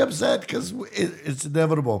 but don't be upset because it's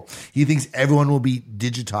inevitable. He thinks everyone will be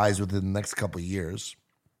digitized within the next couple of years.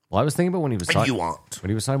 Well, I was thinking about when he was What do you want? when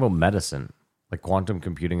he was talking about medicine, like quantum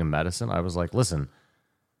computing and medicine. I was like, listen,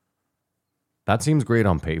 that seems great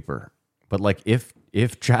on paper, but like if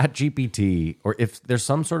ChatGPT or if there's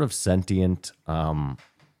some sort of sentient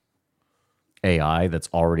AI that's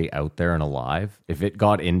already out there and alive, if it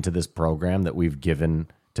got into this program that we've given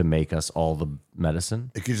to make us all the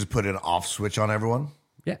medicine, It could just put an off switch on everyone.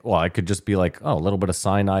 yeah, well, I could just be like, oh, a little bit of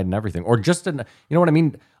cyanide and everything, or just you know what I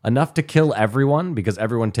mean, enough to kill everyone because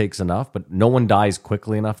everyone takes enough, but no one dies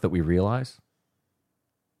quickly enough that we realize.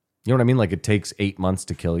 You know what I mean? Like it takes 8 months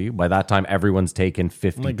to kill you. By that time, everyone's taken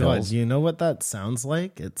 50 Oh my God, pills. you know what that sounds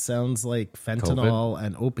like? It sounds like fentanyl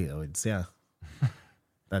and opioids. Yeah.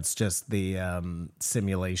 That's just the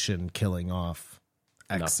simulation killing off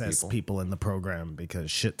excess people. people in the program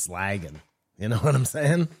because shit's lagging. You know what I'm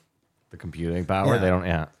saying? The computing power, Yeah. they don't.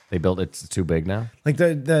 Yeah, they built it's too big now. Like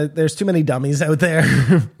there's too many dummies out there.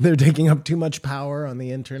 They're taking up too much power on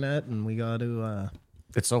the internet, and we got to.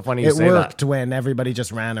 It's so funny you It say that. worked when everybody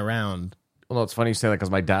just ran around. Well, no, it's funny you say that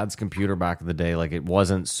because my dad's computer back in the day, like it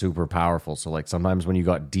wasn't super powerful. So like sometimes when you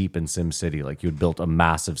got deep in SimCity, like you'd built a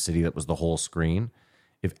massive city that was the whole screen.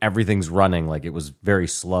 If everything's running, like it was very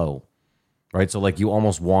slow, right? So like you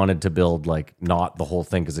almost wanted to build like not the whole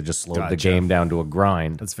thing because it just slowed the Gotcha. game down to a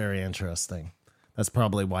grind. That's very interesting. That's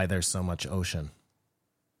probably why there's so much ocean.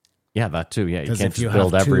 Yeah, that too. Yeah, you Because can't if you just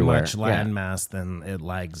build have too everywhere. much land mass, then it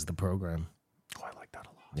lags the program. Oh, I like that a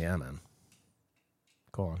lot. Yeah, man.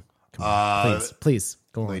 Go on. Come on. Please.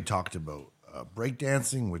 Go They on. talked about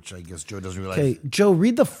breakdancing, which I guess Joe doesn't realize. Okay, Joe,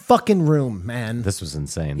 read the fucking room, man. This was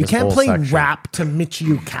insane. You This can't whole play section. rap to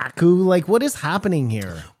Michio Kaku. Like, what is happening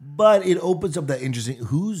here? But it opens up that interesting.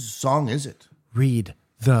 Whose song is it? Read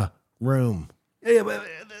the room. Yeah,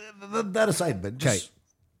 but that aside, but just,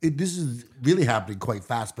 this is really happening quite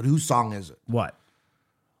fast. But whose song is it? What?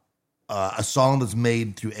 A song that's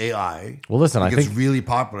made through AI. Well, listen, I it's think really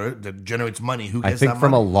popular that generates money. Who I gets think that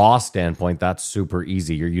from a money? law standpoint, that's super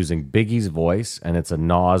easy. You're using Biggie's voice, and it's a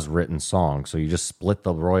Nas written song, so you just split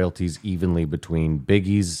the royalties evenly between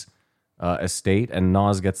Biggie's estate, and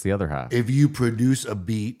Nas gets the other half. If you produce a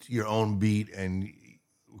beat, your own beat, and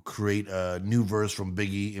create a new verse from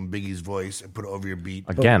Biggie in Biggie's voice and put it over your beat,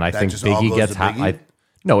 Again, I that think just all Biggie goes gets to half. Biggie?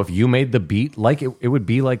 No, if you made the beat, like it would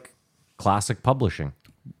be like classic publishing.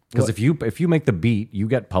 Because if you make the beat, you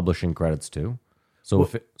get publishing credits too. So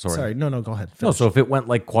if it, Sorry, no, go ahead. No, so if it went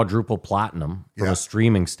like quadruple platinum from Yeah. a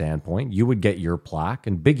streaming standpoint, you would get your plaque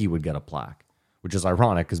and Biggie would get a plaque, which is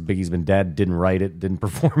ironic because Biggie's been dead, didn't write it, didn't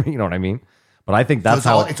perform it. You know what I mean? But I think So that's it's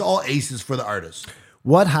how all, it's all aces for the artist.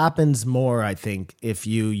 What happens more, I think, if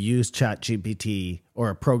you use ChatGPT or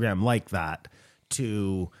a program like that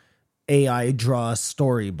to AI draw a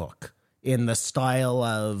storybook in the style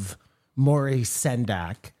of Maurice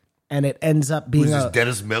Sendak, and it ends up being Who's this, a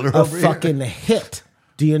Dennis Miller a over here? fucking hit.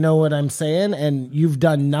 Do you know what I'm saying? And you've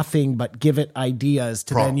done nothing but give it ideas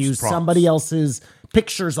to then Prompts, use prompts. somebody else's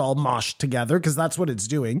pictures all moshed together, because that's what it's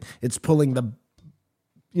doing. It's pulling the,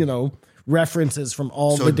 references from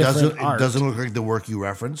all So the it different art. doesn't look like the work you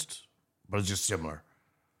referenced, but it's just similar.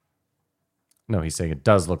 no, he's saying it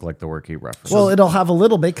does look like the work he referenced. Well, it'll have a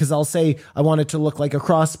little bit because I'll say I want it to look like a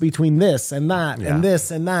cross between this and that Yeah. and this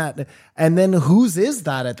and that. And then whose is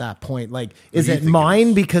that at that point? Like, is do you it think it mine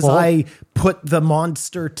is? because Well- I put the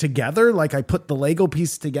monster together? Like I put the Lego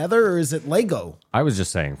piece together, or is it Lego? I was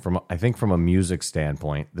just saying, I think from a music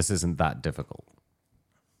standpoint, this isn't that difficult.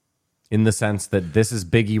 In the sense that this is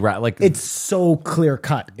Biggie rap, like It's so clear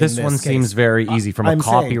cut. this one seems very easy from a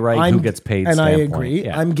copyright, who gets paid and I standpoint. agree.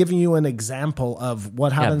 Yeah. I'm giving you an example of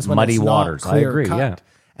what happens when muddy it's waters. not I clear agree, cut. yeah.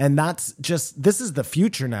 And that's just, this is the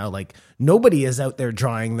future now. Like nobody is out there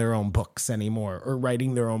drawing their own books anymore or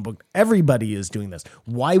writing their own book. Everybody is doing this.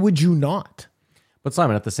 Why would you not? But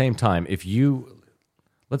Simon, at the same time, if you,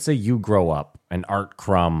 let's say you grow up and Art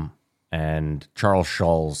Crumb and Charles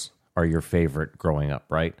Schulz are your favorite growing up,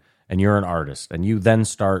 right? And you're an artist, and you then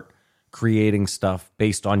start creating stuff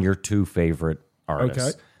based on your two favorite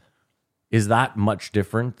artists. Okay. Is that much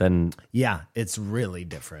different than Yeah, it's really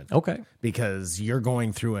different. okay? Because you're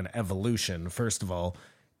going through an evolution. First of all,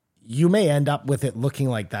 you may end up with it looking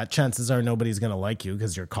like that. Chances are nobody's going to like you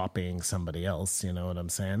because you're copying somebody else. You know what I'm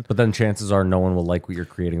saying? But then chances are no one will like what you're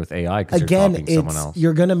creating with AI because you're Again, copying someone else.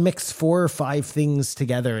 you're going to mix 4 or 5 things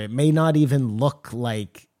together. It may not even look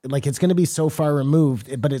like it's going to be so far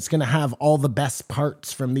removed, but it's going to have all the best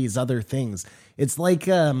parts from these other things. It's like,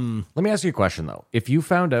 Let me ask you a question though. If you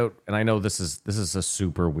found out, and I know this is a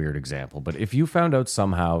super weird example, but if you found out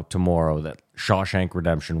somehow tomorrow that Shawshank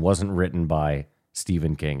Redemption wasn't written by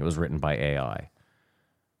Stephen King, it was written by AI,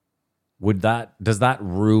 does that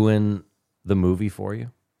ruin the movie for you?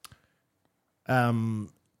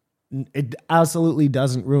 it absolutely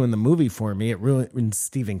doesn't ruin the movie for me. It ruins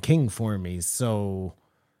Stephen King for me. So,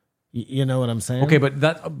 you know what I'm saying? Okay,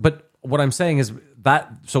 but what I'm saying is that,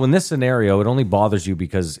 so in this scenario, it only bothers you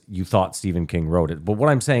because you thought Stephen King wrote it. But what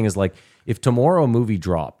I'm saying is, like, if tomorrow a movie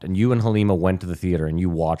dropped and you and Halima went to the theater and you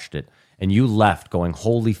watched it and you left going,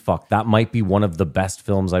 holy fuck, that might be one of the best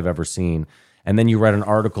films I've ever seen. And then you read an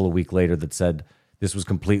article a week later that said this was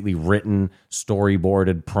completely written,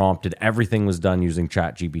 storyboarded, prompted, everything was done using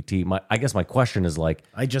ChatGPT. I guess my question is, like,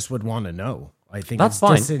 I just would want to know. I think That's it's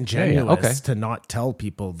fine. disingenuous Yeah, okay. to not tell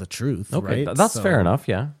people the truth. okay, right? that's So- fair enough,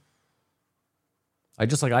 yeah.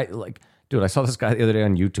 Dude, I saw this guy the other day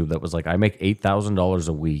on YouTube that was like, I make $8,000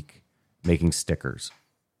 a week making stickers.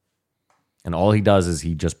 And all he does is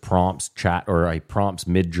he just prompts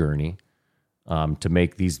Midjourney to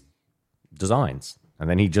make these designs. And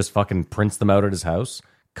then he just fucking prints them out at his house,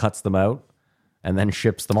 cuts them out, and then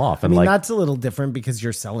ships them off. I And mean, like, that's a little different because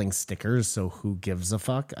you're selling stickers, so who gives a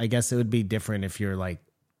fuck? I guess it would be different if you're like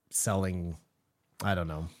selling, I don't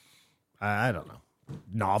know,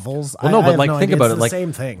 novels. well, no, I but have like, no think idea. about It's it. the Like,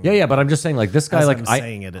 same thing. Yeah, but I'm just saying, like, this guy, As like, I'm I,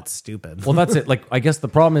 saying it's stupid. well, that's it. Like, I guess the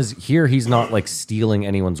problem is here he's not like stealing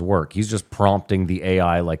anyone's work. He's just prompting the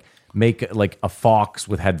AI, like, make like a fox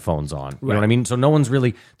with headphones on. You know what I mean? So no one's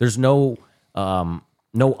really, there's no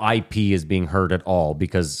IP is being heard at all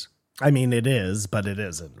because. I mean, it is, but it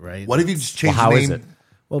isn't, right? What if you just change How the is name? it?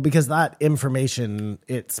 Well, because that information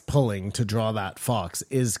it's pulling to draw that fox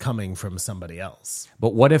is coming from somebody else.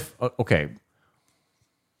 But what if, okay,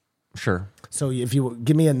 sure. So if you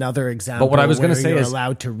give me another example, But what I was gonna where say you're is-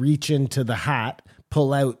 allowed to reach into the hat,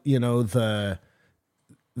 pull out,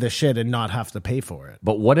 the shit and not have to pay for it.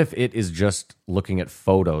 But what if it is just looking at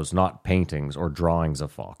photos, not paintings or drawings of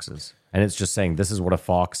foxes? And it's just saying this is what a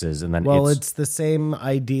fox is, and then Well, it's the same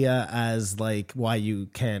idea as like why you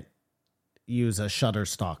can't use a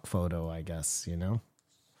Shutterstock photo, I guess,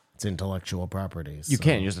 It's intellectual property. you so-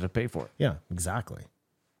 can't. You just have to pay for it. Yeah, exactly.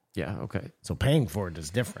 Yeah, okay. So paying for it is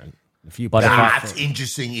different. If you But pay if I- for That's it.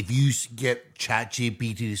 interesting. If you get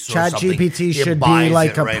ChatGPT to source something, ChatGPT it should be buys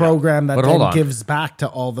like it a right up. program that But hold then on. gives back to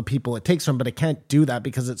all the people it takes from, but it can't do that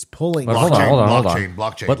because it's pulling. But Blockchain, hold on.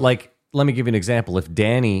 blockchain. But like, let me give you an example. If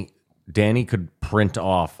Danny could print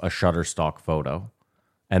off a Shutterstock photo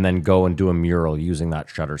and then go and do a mural using that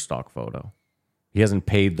Shutterstock photo. He hasn't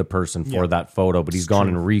paid the person for that photo, but he's gone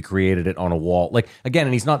and recreated it on a wall. Like, again,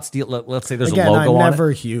 and he's not stealing. Let's say there's Again, a logo I'm on it.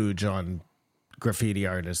 never huge on graffiti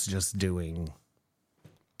artists just doing.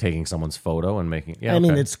 Taking someone's photo and making. Yeah, I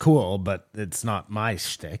mean, okay. it's cool, but it's not my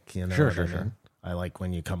shtick. You know, Sure, what sure, I mean? sure. I like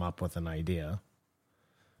when you come up with an idea.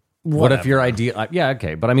 What if your idea? Yeah,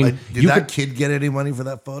 okay, but I mean, Did you that could. kid get any money for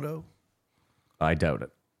that photo? I doubt it.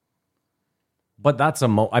 But that's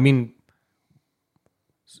I mean,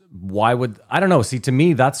 why would I don't know? See, to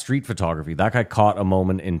me, that's street photography. That guy caught a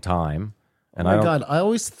moment in time, and Oh I my don't. god, I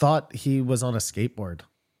always thought he was on a skateboard.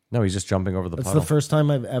 No, he's just jumping over the It's puddle. the first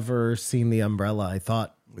time I've ever seen the umbrella. I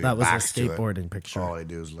thought that was a backs to it. skateboarding picture. All I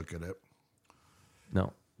do is look at it.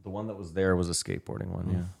 No, the one that was there was a skateboarding one.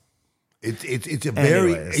 Yeah. It's a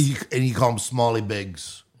very Anyways. and you call them Smalley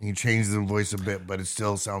Biggs. You change the voice a bit, but it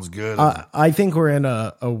still sounds good. I think we're in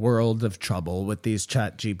a world of trouble with these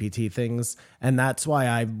chat GPT things. And that's why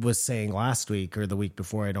I was saying last week or the week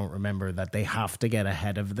before, I don't remember, that they have to get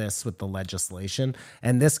ahead of this with the legislation.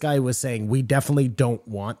 And this guy was saying, we definitely don't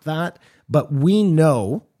want that. But we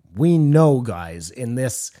know, guys, in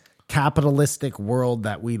this capitalistic world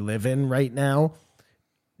that we live in right now,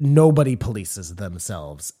 nobody polices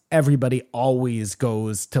themselves. Everybody always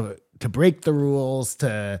goes to break the rules,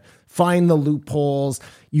 to find the loopholes.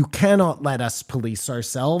 You cannot let us police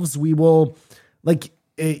ourselves. We will, like,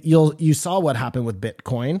 you saw what happened with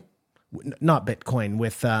Bitcoin, not Bitcoin,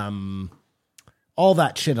 with all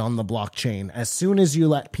that shit on the blockchain. As soon as you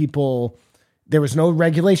let people, there was no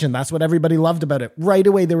regulation. That's what everybody loved about it. Right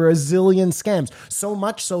away, there were a zillion scams. So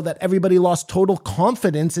much so that everybody lost total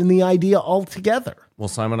confidence in the idea altogether. Well,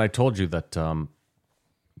 Simon, I told you that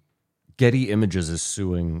Getty Images is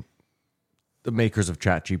suing the makers of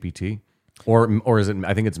ChatGPT, or is it?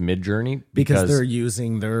 I think it's Midjourney Because they're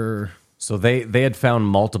using their... So they had found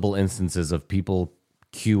multiple instances of people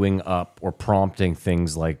queuing up or prompting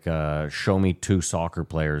things like show me two soccer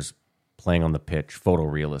players playing on the pitch,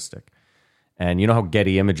 photorealistic. And you know how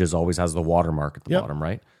Getty Images always has the watermark at the Yep. bottom,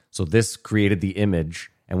 right? So this created the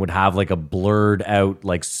image and would have like a blurred out,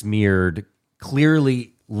 like smeared,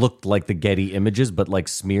 clearly looked like the Getty Images, but like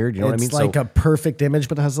smeared. You know what I mean? It's like a perfect image,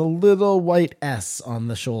 but it has a little white S on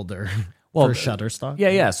the shoulder for Shutterstock.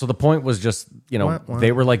 Yeah. So the point was just,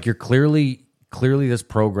 they were like, you're clearly this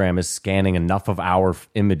program is scanning enough of our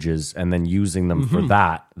images and then using them for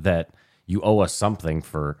that you owe us something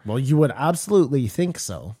for. Well, you would absolutely think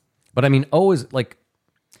so. But I mean, is like,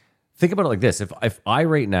 think about it like this. If I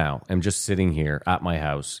right now am just sitting here at my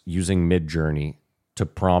house using Midjourney to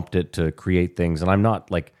prompt it to create things, and I'm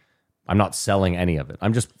not selling any of it.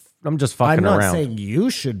 I'm just fucking I'm not around. saying you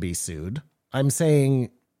should be sued. I'm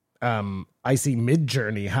saying I see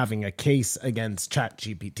Midjourney having a case against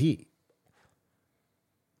ChatGPT.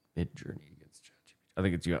 Midjourney against ChatGPT. I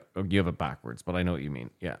think it's you have it backwards, but I know what you mean.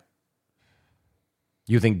 Yeah.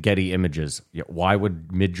 You think Getty Images? Yeah. Why would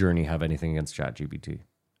Midjourney have anything against ChatGPT?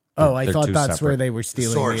 Oh, I They're thought two that's where separate. they were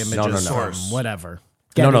stealing Source. the No, images no, no. from. Source. Whatever.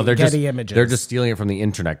 no, they're Getty just Images. they're just stealing it from the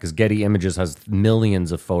internet because Getty Images has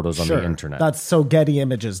millions of photos on the internet. That's so Getty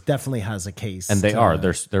Images definitely has a case, and they to- are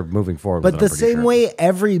they're moving forward. But with it, the I'm pretty same sure. way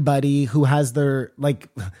everybody who has their like,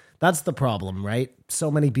 that's the problem, right?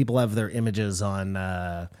 So many people have their images on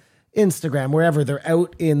Instagram, wherever they're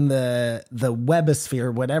out in the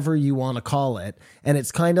webosphere, whatever you want to call it, and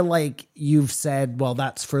it's kind of like you've said, well,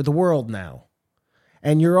 that's for the world now.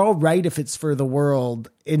 And you're all right if it's for the world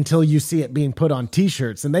until you see it being put on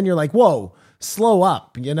t-shirts. And then you're like, whoa, slow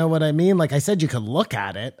up. You know what I mean? Like I said, you could look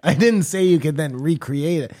at it. I didn't say you could then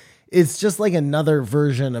recreate it. It's just like another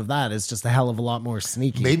version of that. It's just a hell of a lot more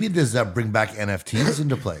sneaky. Maybe does that bring back NFTs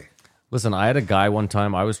into play? Listen, I had a guy one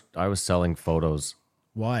time. I was selling photos.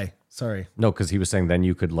 Why? Sorry. No, because he was saying then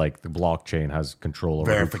you could like the blockchain has control over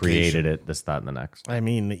who Verification. created it, this, that, and the next. I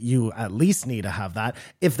mean, you at least need to have that.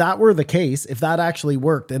 If that were the case, if that actually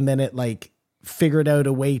worked and then it like figured out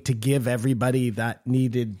a way to give everybody that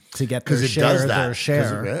needed to get their Because it share, does that. their 'Cause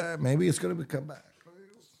share. maybe it's going to come back.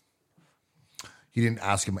 He didn't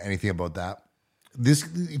ask him anything about that. This,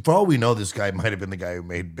 for all we know, this guy might have been the guy who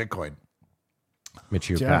made Bitcoin.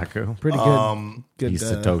 Michio Yeah, Kaku. pretty good. Good. He's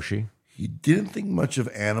Satoshi. He didn't think much of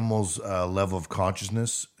animals' level of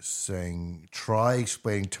consciousness, saying, try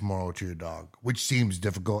explaining tomorrow to your dog, which seems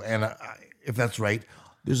difficult. And if that's right,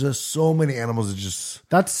 there's so many animals that just...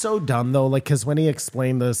 That's so dumb though. Like, cause when he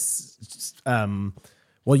explained this,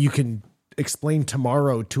 well, you can explain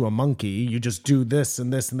tomorrow to a monkey. You just do this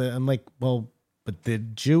and this and that. I'm like, well, but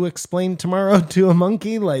did you explain tomorrow to a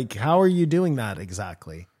monkey? Like, how are you doing that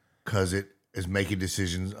exactly? Because it is making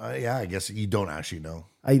decisions. Yeah, I guess you don't actually know.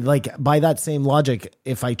 I like by that same logic,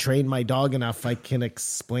 if I train my dog enough, I can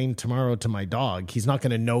explain tomorrow to my dog. He's not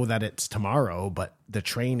going to know that it's tomorrow, but the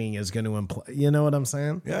training is going to imply, you know what I'm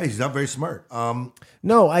saying? Yeah, he's not very smart.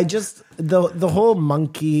 No, I just, the whole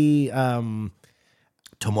monkey,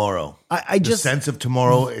 Tomorrow. I The just, sense of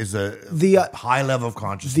tomorrow is a high level of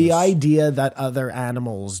consciousness. the idea that other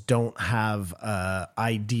animals don't have a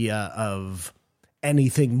idea of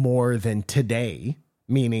anything more than today,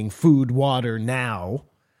 meaning food, water, now.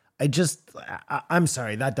 I'm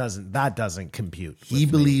sorry, that doesn't compute. He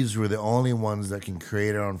believes we're the only ones that can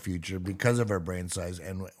create our own future because of our brain size.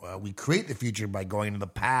 And we create the future by going into the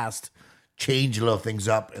past, change little things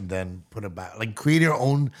up, and then put it back. Like create our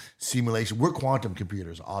own simulation. We're quantum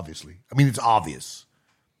computers, obviously. I mean, it's obvious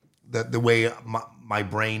that the way my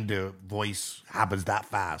brain to voice happens that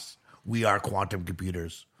fast. We are quantum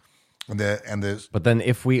computers. But then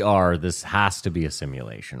if we are, this has to be a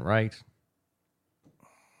simulation, right?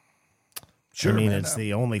 Sure, I mean, man, it's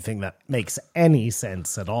the only thing that makes any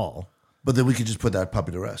sense at all. But then we could just put that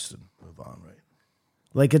puppy to rest and move on, right?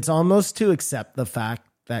 Like, it's almost to accept the fact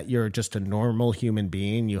that you're just a normal human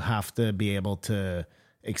being, you have to be able to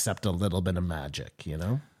accept a little bit of magic, you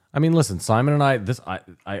know? I mean, listen, Simon and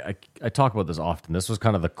I talk about this often. This was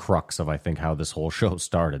kind of the crux of, I think, how this whole show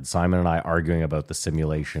started. Simon and I arguing about the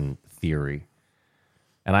simulation theory.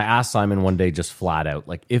 And I asked Simon one day just flat out,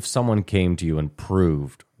 like, if someone came to you and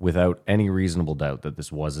proved without any reasonable doubt that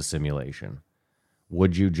this was a simulation,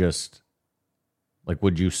 would you just, like,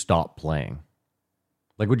 would you stop playing?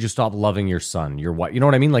 Like, would you stop loving your son, your wife? You know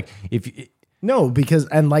what I mean? Like, No, because,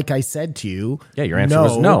 and like I said to you, Yeah, your answer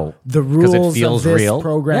was no, The 'cause it rules feels of this real.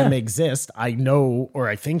 program Yeah. exist. I know, or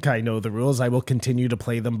I think I know the rules. I will continue to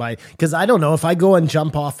play them by, because I don't know if I go and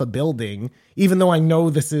jump off a building, even though I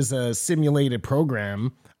know this is a simulated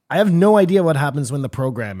program, I have no idea what happens when the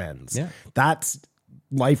program ends. Yeah. That's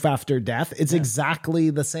life after death. It's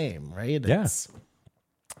exactly the same, right? Yeah.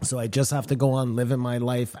 So I just have to go on living my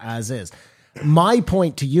life as is. My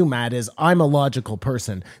point to you, Matt, is I'm a logical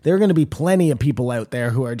person. There are going to be plenty of people out there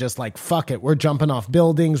who are just like, fuck it. We're jumping off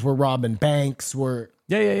buildings. We're robbing banks.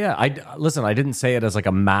 Yeah. I didn't say it as like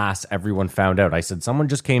a mass everyone found out. I said someone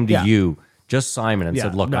just came to Yeah. you, just Simon, and Yeah,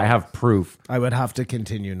 said, look, no. I have proof. I would have to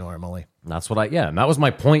continue normally. And that's what and that was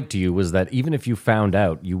my point to you, was that even if you found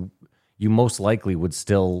out, you most likely would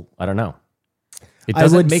still, I don't know. It I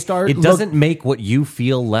doesn't would make start it look- doesn't make what you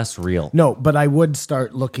feel less real. No, but I would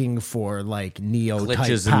start looking for like Neo type Glitches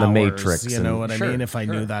powers, in the Matrix You know and- what I sure, mean? If I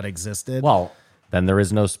sure. knew that existed, Well, then there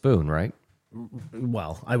is no spoon, right?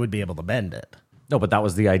 well, I would be able to bend it. No, but that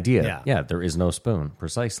was the idea. Yeah. There is no spoon,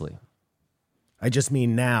 precisely. I just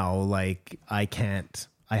mean now, like I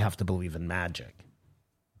have to believe in magic.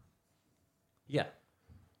 Yeah.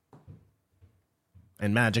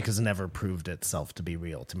 And magic has never proved itself to be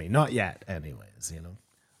real to me. Not yet, anyways, you know.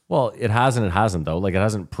 Well, it hasn't though. Like, it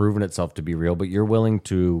hasn't proven itself to be real, but you're willing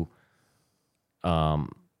to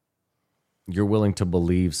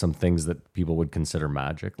believe some things that people would consider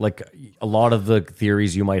magic. Like a lot of the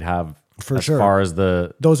theories you might have For as sure. far as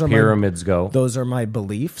the Those are pyramids go. Those are my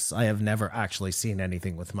beliefs. I have never actually seen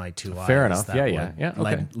anything with my two eyes. Fair enough. that Yeah, would yeah.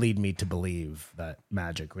 Okay. lead me to believe that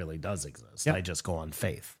magic really does exist. Yeah. I just go on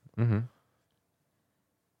faith.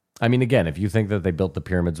 I mean, again, if you think that they built the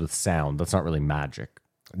pyramids with sound, that's not really magic.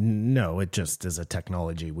 No, it just is a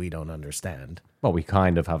technology we don't understand. Well, we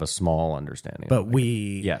kind of have a small understanding. But of it.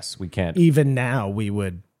 we, Yes, we can't. even now, we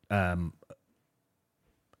would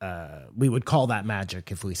call that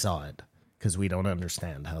magic if we saw it because we don't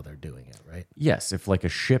understand how they're doing it, right? Yes, if like a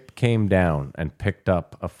ship came down and picked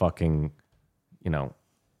up a fucking,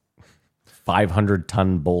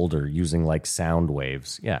 500-ton boulder using like sound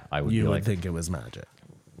waves, yeah, I would You be would like, think it was magic.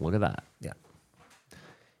 look at that. Yeah.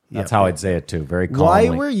 That's Yep. how I'd say it too, very calmly.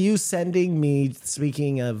 Why were you sending me,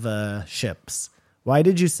 speaking of ships, why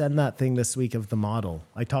did you send that thing this week of the model?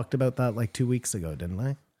 I talked about that like 2 weeks ago, didn't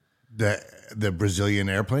I? The Brazilian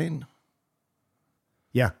airplane?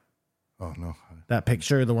 Yeah. Oh, no. That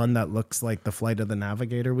picture, the one that looks like the Flight of the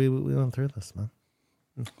Navigator, we went through this, man.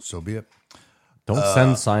 So be it. Don't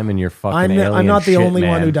send Simon your fucking alien I'm not the shit, only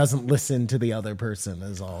one man. who doesn't listen to the other person,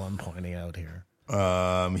 is all I'm pointing out here.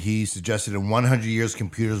 He suggested in 100 years,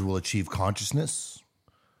 computers will achieve consciousness,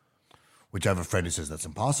 which I have a friend who says that's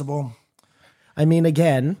impossible. I mean,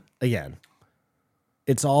 again,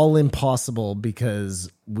 it's all impossible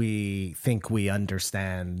because we think we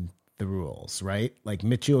understand the rules, right? Like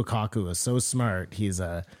Michio Kaku is so smart. He's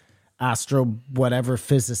a astro whatever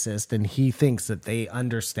physicist, and he thinks that they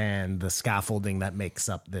understand the scaffolding that makes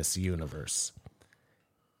up this universe.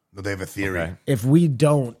 They have a theory. Okay. If we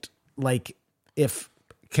don't,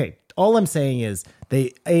 all I'm saying is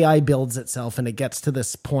the AI builds itself and it gets to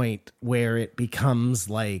this point where it becomes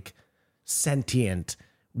like sentient.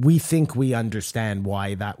 We think we understand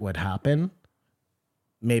why that would happen.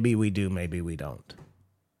 Maybe we do, maybe we don't.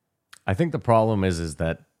 I think the problem is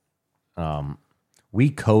that we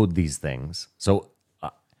code these things. So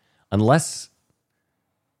unless,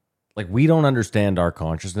 like, we don't understand our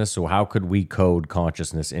consciousness, so how could we code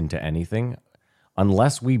consciousness into anything?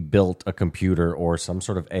 Unless we built a computer or some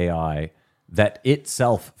sort of AI that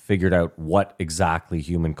itself figured out what exactly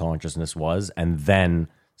human consciousness was and then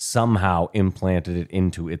somehow implanted it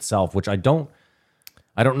into itself, which I don't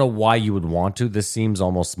know why you would want to. This seems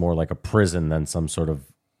almost more like a prison than some sort of.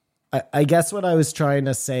 I guess what I was trying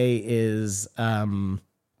to say is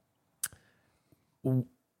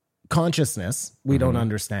consciousness, we don't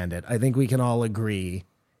understand it. I think we can all agree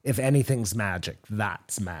if anything's magic,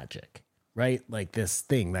 that's magic, right? Like this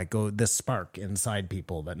thing this spark inside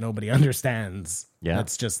people that nobody understands. Yeah.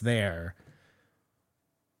 That's just there.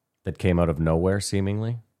 That came out of nowhere,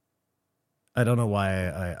 seemingly. I don't know why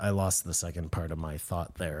I lost the second part of my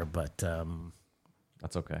thought there, but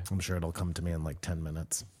That's okay. I'm sure it'll come to me in like 10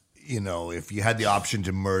 minutes. If you had the option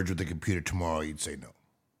to merge with the computer tomorrow, you'd say no.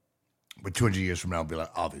 But 200 years from now, it'll be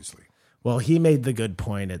like, obviously. Well, he made the good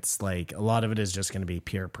point. It's like a lot of it is just going to be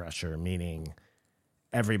peer pressure, meaning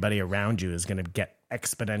everybody around you is going to get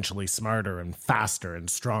exponentially smarter and faster and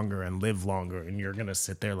stronger and live longer, and you're going to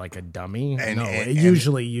sit there like a dummy.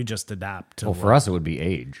 Usually you just adapt to Well, for us, it would be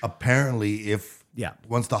age. Apparently, Yeah.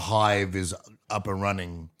 once the hive is up and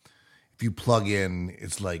running, if you plug in,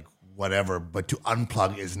 it's like whatever, but to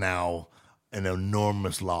unplug is now an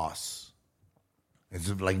enormous loss. It's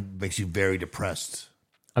like makes you very depressed.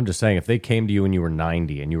 I'm just saying, if they came to you when you were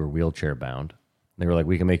 90 and you were wheelchair bound, they were like,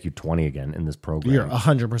 we can make you 20 again in this program. You're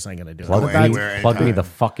 100% going to do Plug it. Go anywhere, Plug me anytime. the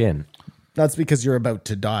fuck in. That's because you're about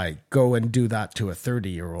to die. Go and do that to a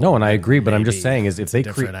 30-year-old. No, and I agree, but I'm just Maybe saying is if it's a they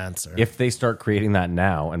different answer. if they start creating that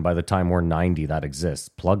now, and by the time we're 90, that exists,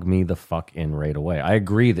 plug me the fuck in right away. I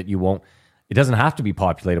agree that you won't. It doesn't have to be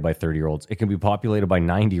populated by 30-year-olds. It can be populated by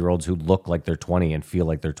 90-year-olds who look like they're 20 and feel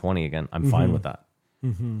like they're 20 again. I'm fine with that.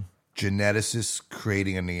 Geneticists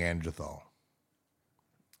creating a Neanderthal.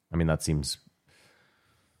 I mean, that seems.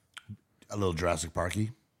 A little Jurassic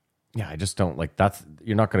Parky. Yeah, I just don't like that's.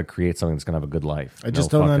 You're not going to create something that's going to have a good life. I just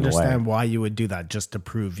don't understand why you would do that just to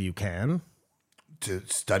prove you can. To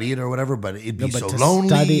study it or whatever, but it'd be No, but so to lonely.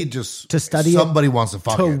 study- Just to study somebody it wants to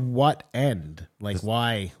fuck To it. what end? Like,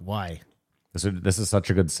 why? Why? This is such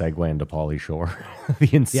a good segue into Pauly Shore, the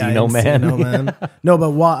Encino Man. Encino Man. No,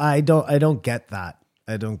 but why? I don't get that.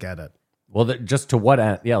 I don't get it. Well, just to what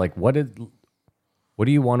end? Yeah, like what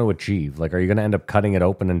do you want to achieve? Like, are you going to end up cutting it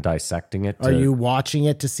open and dissecting it? Are you watching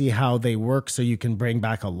it to see how they work so you can bring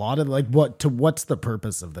back a lot of what's the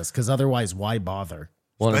purpose of this? Because otherwise, why bother?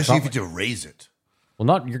 Well, it's Especially not if you have to raise it. you're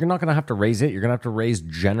not going to have to raise it. You're going to have to raise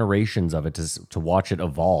generations of it to watch it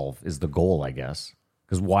evolve. Is the goal, I guess?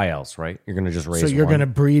 Because why else, right? You're going to just raise. So you're one. going to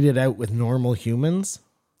breed it out with normal humans?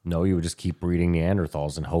 No, you would just keep breeding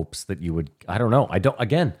Neanderthals in hopes that you would. I don't know.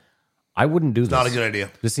 I wouldn't do this. Not a good idea.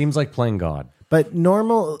 This seems like playing God. But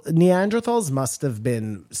normal Neanderthals must have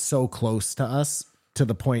been so close to us to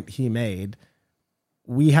the point he made.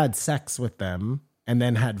 We had sex with them and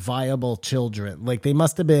then had viable children. Like they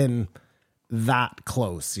must have been that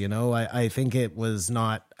close, you know? I think it was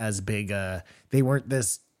not as big they weren't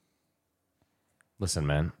this Listen,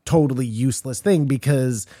 man. totally useless thing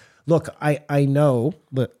because look, I know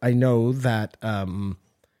that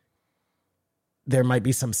there might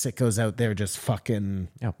be some sickos out there just fucking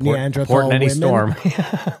Neanderthal port in any women. storm.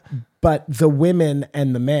 But the women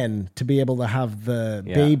and the men to be able to have the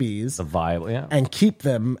babies The viable, yeah. and keep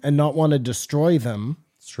them and not want to destroy them,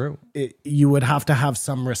 It's true. you would have to have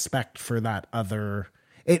some respect for that other.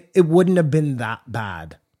 It wouldn't have been that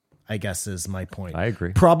bad, I guess is my point. I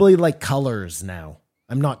agree. Probably like colors now.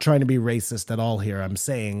 I'm not trying to be racist at all here. I'm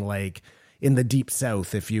saying like in the deep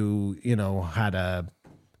south, if you had a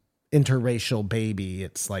interracial baby,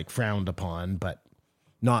 it's like frowned upon, but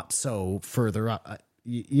not so further up.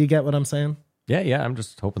 You get what I'm saying? Yeah. I'm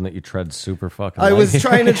just hoping that you tread super fucking I was light.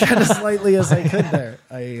 trying to tread as lightly as I could there.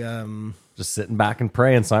 Just sitting back and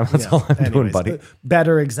praying, Simon. That's all I'm doing, Anyways, buddy.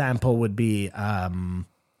 better example would be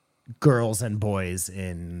girls and boys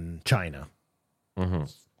in China.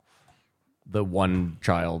 The one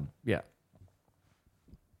child, yeah.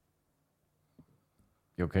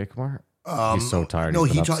 You okay, Kumar? He's so tired. No,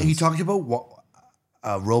 He's been he up he since- talked about what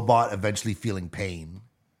a robot eventually feeling pain,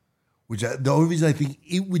 which the only reason I think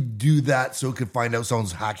it would do that so it could find out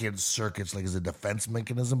someone's hacking circuits like as a defense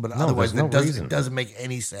mechanism, but otherwise there's no it reason. doesn't make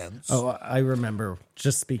any sense. Oh, I remember.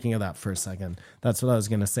 Just speaking of that for a second, that's what I was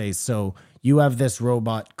going to say. So you have this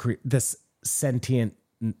robot, this sentient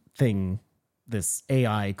thing, this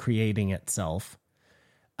AI creating itself.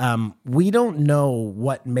 We don't know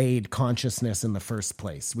what made consciousness in the first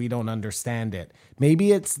place. We don't understand it.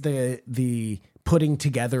 Maybe it's the putting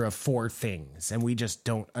together of four things, and we just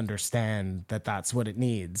don't understand that that's what it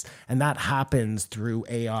needs. And that happens through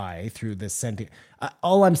AI, through this sentient.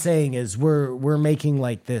 All I'm saying is we're making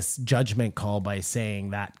like this judgment call by saying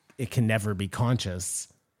that it can never be conscious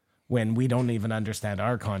when we don't even understand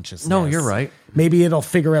our consciousness. No, you're right. Maybe it'll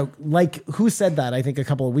figure out, like, who said that? I think a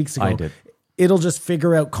couple of weeks ago. I did. It'll just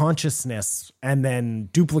figure out consciousness and then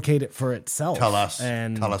duplicate it for itself. Tell us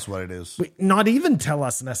what it is. Not even tell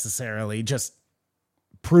us necessarily, just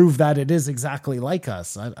prove that it is exactly like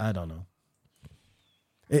us. I don't know.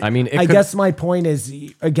 I mean, I guess my point is,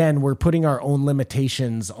 again, we're putting our own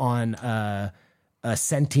limitations on a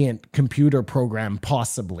sentient computer program,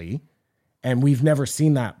 possibly. And we've never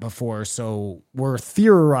seen that before. So we're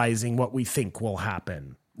theorizing what we think will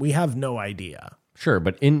happen. We have no idea. Sure,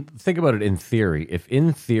 but think about it in theory. If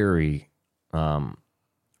in theory,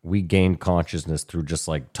 we gain consciousness through just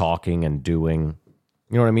like talking and doing,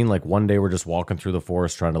 you know what I mean? Like one day we're just walking through the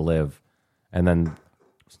forest trying to live, and then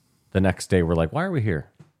the next day we're like, why are we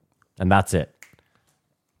here? And that's it,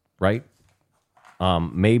 right?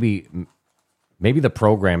 Maybe the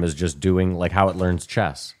program is just doing like how it learns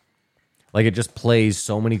chess. Like it just plays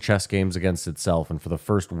so many chess games against itself, and for the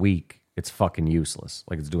first week, it's fucking useless.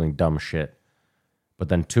 Like it's doing dumb shit. But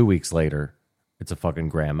then 2 weeks later, it's a fucking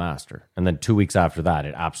grandmaster. And then 2 weeks after that,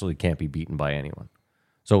 it absolutely can't be beaten by anyone.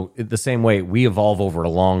 So the same way we evolve over a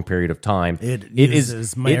long period of time, It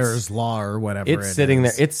is Mayer's law or whatever. It's sitting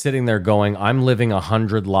there. It's sitting there going, I'm living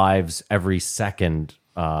 100 lives every second,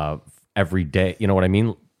 every day. You know what I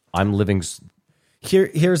mean? I'm living.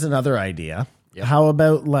 Here's another idea. Yep. How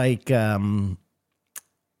about like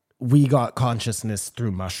we got consciousness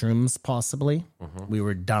through mushrooms, possibly. Mm-hmm. We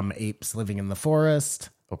were dumb apes living in the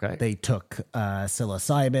forest. Okay. They took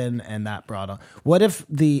psilocybin and that brought on. What if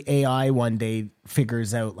the AI one day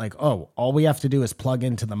figures out like, oh, all we have to do is plug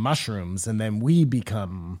into the mushrooms and then we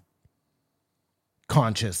become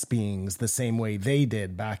conscious beings the same way they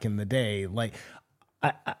did back in the day? Like,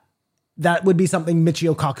 that would be something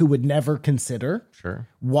Michio Kaku would never consider. Sure.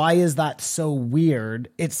 Why is that so weird?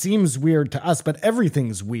 It seems weird to us, but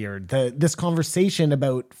everything's weird. This conversation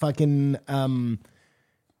about fucking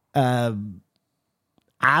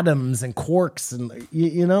atoms and quarks and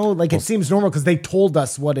you know, like it seems normal because they told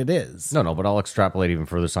us what it is. No, but I'll extrapolate even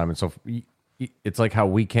further, Simon. So it's like how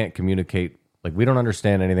we can't communicate. Like we don't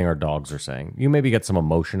understand anything our dogs are saying. You maybe get some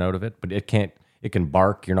emotion out of it, but it can't. It can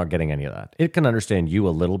bark. You're not getting any of that. It can understand you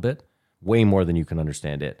a little bit. Way more than you can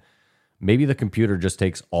understand it. Maybe the computer just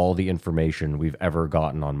takes all the information we've ever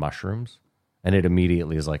gotten on mushrooms, and it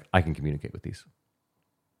immediately is like, I can communicate with these.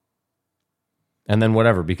 And then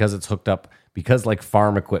whatever, because it's hooked up, because like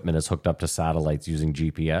farm equipment is hooked up to satellites using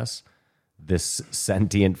GPS, this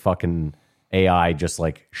sentient fucking AI just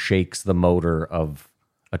like shakes the motor of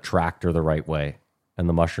a tractor the right way. And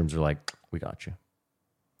the mushrooms are like, we got you.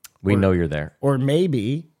 We know you're there. Or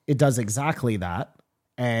maybe it does exactly that,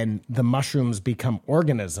 and the mushrooms become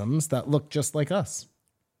organisms that look just like us.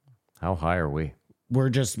 How high are we? We're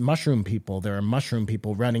just mushroom people. There are mushroom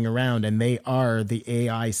people running around, and they are the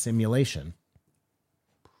AI simulation.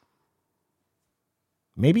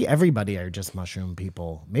 Maybe everybody are just mushroom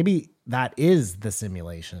people. Maybe that is the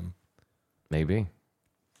simulation. Maybe.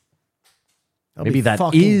 That'd Maybe be that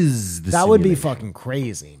fucking- is the That would be simulation. fucking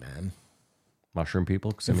crazy, man. Mushroom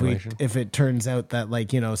people simulation? If it turns out that,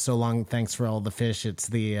 like, you know, so long, thanks for all the fish. It's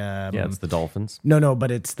the Yeah, it's the dolphins. no, but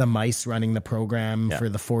it's the mice running the program Yeah. for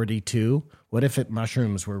the 42. What if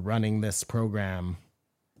mushrooms were running this program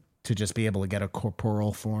to just be able to get a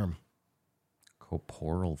corporal form?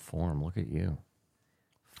 Corporal form. Look at you.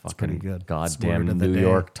 Fucking pretty good. Goddamn Word of the New day.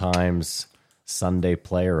 York Times Sunday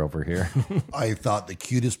player over here. I thought the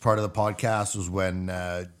cutest part of the podcast was when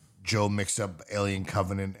Joe mixed up Alien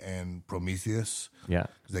Covenant and Prometheus. Yeah.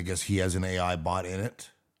 Because I guess he has an AI bot in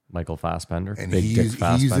it. Michael Fassbender. And Big Dick he's an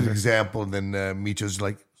Fassbender. example. And then Micho's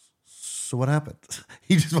like, so what happened?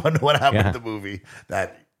 He just wanted to know what happened Yeah. in the movie.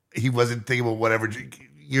 That he wasn't thinking about whatever.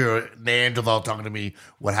 You're an Neanderthal talking to me.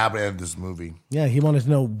 What happened in this movie? Yeah, he wanted to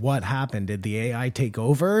know what happened. Did the AI take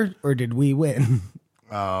over or did we win?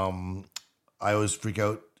 I always freak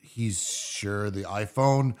out. He's sure the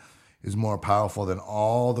iPhone is more powerful than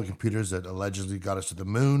all the computers that allegedly got us to the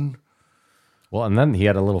moon. Well, and then he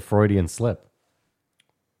had a little Freudian slip.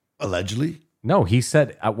 Allegedly. No, he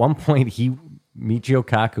said at one point, Michio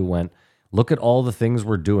Kaku went, look at all the things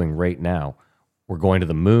we're doing right now. We're going to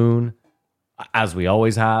the moon, as we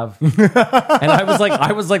always have. And I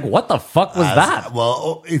was like, what the fuck was that?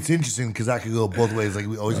 Well, it's interesting because that could go both ways. Like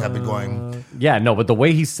we always have been going. Yeah, no, but the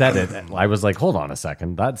way he said it, I was like, hold on a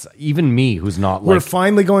second. That's even me who's not We're like,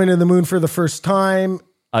 finally going to the moon for the first time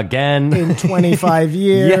again. in 25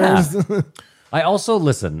 years. Yeah. I also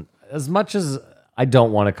listen, as much as I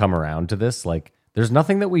don't want to come around to this, like there's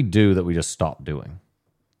nothing that we do that we just stop doing.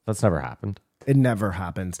 That's never happened. It never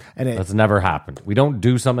happens. That's never happened. We don't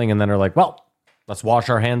do something and then are like, well, let's wash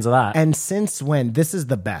our hands of that. And since when, this is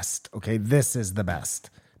the best, okay? This is the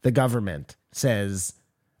best. The government says,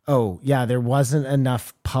 oh, yeah, there wasn't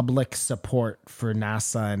enough public support for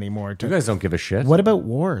NASA anymore. You guys don't give a shit. What about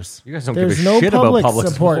wars? You guys don't There's give a no shit about public public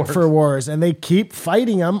support support. for wars, and they keep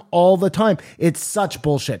fighting them all the time. It's such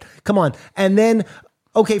bullshit. Come on. And then,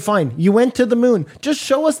 okay, fine. You went to the moon. Just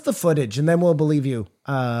show us the footage, and then we'll believe you.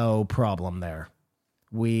 Oh, problem there.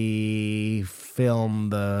 We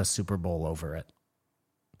filmed the Super Bowl over it.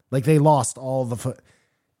 Like they lost all the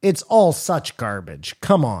It's all such garbage.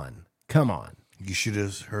 Come on. You should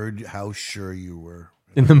have heard how sure you were.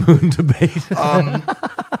 In the moon debate.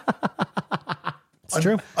 It's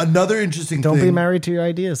true. Another interesting Don't thing. be married to your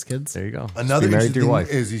ideas, kids. There you go. Another Just be married interesting to your thing wife.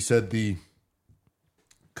 is he said the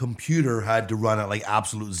computer had to run at like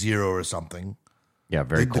absolute zero or something. Yeah,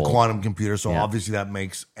 very The cold. quantum computer. So Yeah. obviously that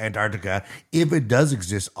makes Antarctica, if it does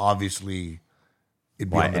exist, obviously it'd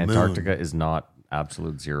be Why on the Antarctica moon. is not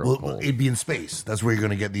absolute zero Well, cold. it'd be in space. That's where you're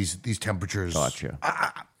going to get these temperatures. Gotcha.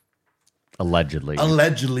 Allegedly.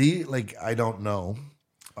 Allegedly, like I don't know.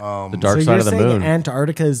 The dark So side you're of the saying moon.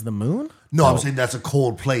 Antarctica is the moon? No, I'm saying that's a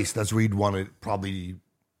cold place. That's where you'd want to probably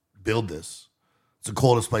build this. It's the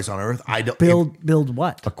coldest place on Earth. I don't Build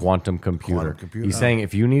what? A quantum computer. Quantum computer. He's saying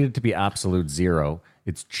if you need it to be absolute zero,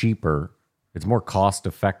 it's cheaper. It's more cost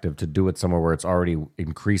effective to do it somewhere where it's already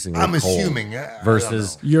increasingly I'm cold. assuming, I don't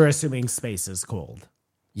versus You're assuming space is cold.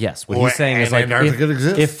 yes, what Or- he's saying is and like Antarctica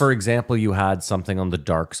exists. if, for example, you had something on the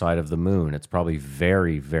dark side of the moon, it's probably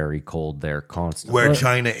very, very cold there constantly. where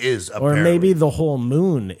China is. Or Apparently. maybe the whole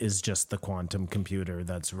moon is just the quantum computer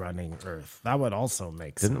that's running Earth. That would also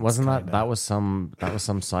make sense. Wasn't that kinda. that was some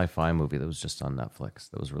sci-fi movie that was just on Netflix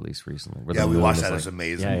that was released recently? where Yeah, the we moon watched is that. like- It's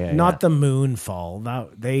amazing. Yeah, Not the moon fall.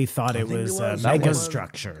 That they thought it was a was. mega That was-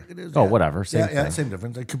 structure. It is, Oh, yeah. whatever. Same Yeah, thing. same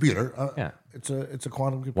difference. A computer. Yeah. It's a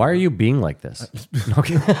quantum computer. Why are you being like this?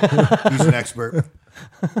 Okay. He's an expert.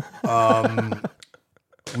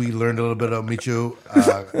 We learned a little bit of Michio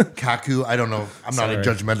Kaku. I don't know. I'm not a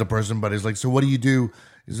judgmental person, but he's like, so what do you do?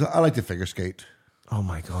 He's like, I like to figure skate. Oh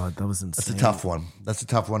my god, that was insane. It's a tough one. That's a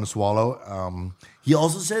tough one to swallow. He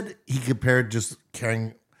also said he compared just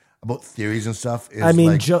caring about theories and stuff. Is I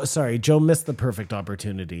mean, like, Joe missed the perfect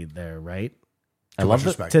opportunity there, right? I love that.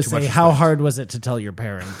 respect. To Too much say how respect. hard was it to tell your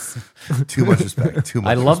parents? Too much respect. Too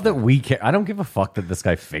much. I love respect. that we care. I don't give a fuck that this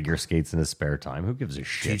guy figure skates in his spare time. Who gives a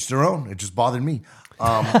shit? Each their own. It just bothered me.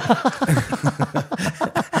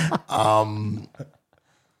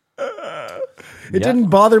 It didn't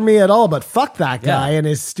bother me at all, but fuck that guy Yeah. and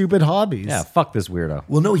his stupid hobbies. Yeah, fuck this weirdo.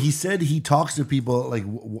 Well, no, he said he talks to people like,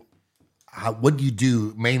 what do you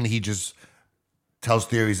do? Mainly, he just tells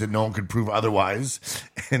theories that no one could prove otherwise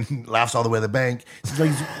and laughs all the way to the bank. He's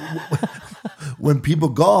like, when people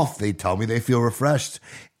golf, they tell me they feel refreshed.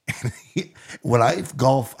 And when I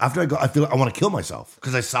golf, after I go, I feel I want to kill myself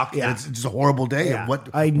because I suck. Yeah. And it's just a horrible day. Yeah. And why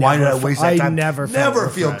I did never I waste that I time? never felt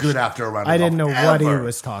feel refreshed. good after a round of I didn't golf, know what he ever.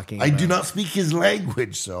 was talking I do about. not speak his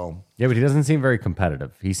language, so Yeah, but he doesn't seem very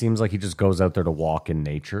competitive. He seems like he just goes out there to walk in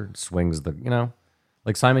nature, swings the,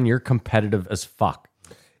 like Simon, you're competitive as fuck.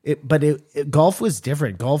 But golf was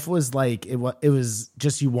different. Golf was like it was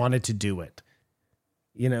just you wanted to do it.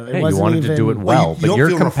 It Hey, you wasn't wanted to do it even- well, you but don't you're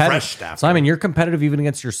feel competitive. refreshed after. Simon, you're competitive even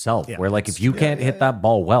against yourself. Yeah, where like if you can't hit that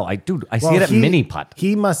ball well, I see Well, it at mini putt.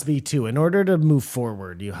 He must be too. In order to move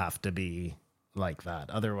forward, you have to be like that.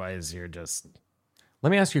 Otherwise, you're just Let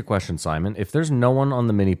me ask you a question, Simon. If there's no one on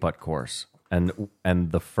the mini putt course, and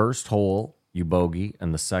the first hole you bogey,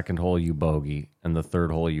 and the second hole you bogey, and the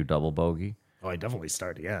third hole you double bogey, I definitely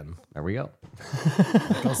start again. there we go.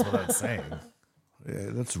 That goes without saying.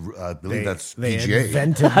 that's I believe that's They PGA.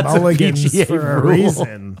 invented That's a mulligans PGA for a rule.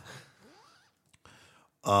 reason.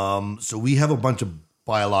 So we have a bunch of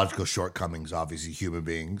biological shortcomings, obviously, human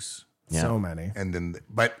beings, Yeah. So many. and then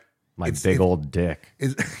but My big old dick.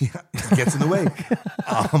 it gets in the way.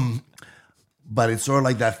 But it's sort of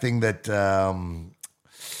like that thing that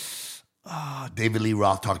David Lee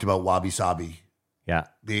Roth talked about, wabi sabi. Yeah.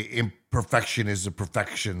 The imperfection is the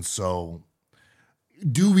perfection. So,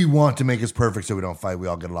 do we want to make us perfect so we don't fight? We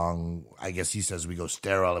all get along. I guess he says we go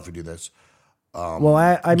sterile if we do this. Well,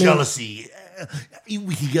 I mean, Jealousy.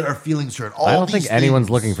 We can get our feelings hurt. All I don't these think anyone's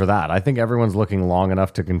things. looking for that. I think everyone's looking long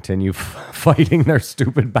enough to continue fighting their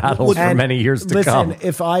stupid battles for and many years to listen, come.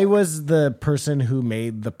 if I was the person who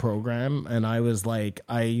made the program and I was like,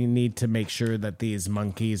 I need to make sure that these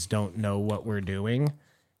monkeys don't know what we're doing,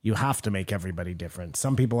 you have to make everybody different.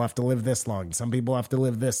 Some people have to live this long. Some people have to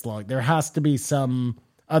live this long. There has to be some,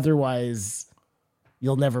 otherwise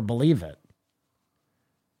you'll never believe it.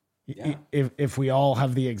 If we all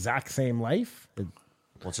have the exact same life, Well,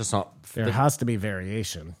 it's just not. there has to be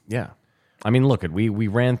variation. Yeah. I mean, look, we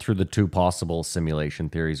ran through the two possible simulation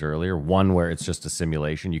theories earlier. One where it's just a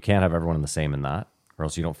simulation. You can't have everyone the same in that, or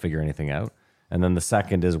else you don't figure anything out. And then the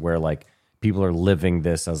second is where like people are living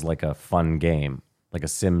this as like a fun game, like a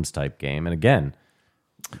Sims type game. And again,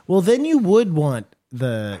 Well, then you would want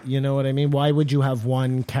you know what I mean? Why would you have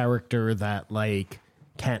one character that like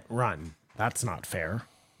can't run? That's not fair.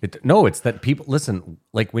 it's that people listen.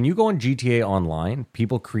 Like when you go on GTA Online,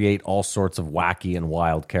 people create all sorts of wacky and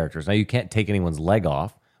wild characters. Now you can't take anyone's leg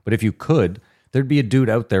off, but if you could, there'd be a dude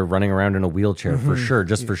out there running around in a wheelchair for sure,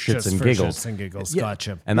 just for shits Just and for giggles. shits and giggles. Yeah.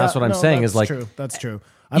 Gotcha. And that's what I'm saying is that's like true. That's true.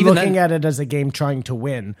 I'm Even looking then- at it as a game trying to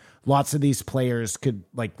win. Lots of these players could,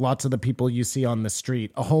 like, lots of the people you see on the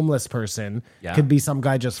street, a homeless person Yeah. could be some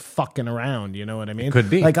guy just fucking around. You know what I mean? Could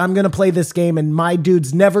be. Like, I'm going to play this game and my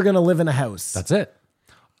dude's never going to live in a house. That's it,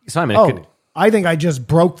 Simon. Oh, I think I just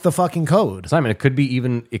broke the fucking code. Simon, it could be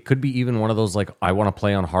even one of those like I want to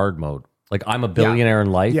play on hard mode. Like I'm a billionaire in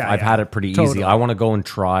life. Yeah, I've yeah. had it pretty easy. Totally. I want to go and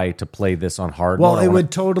try to play this on hard Well, mode. I it wanna-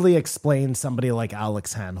 would totally explain somebody like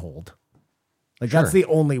Alex Handhold. Like, that's the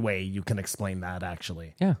only way you can explain that,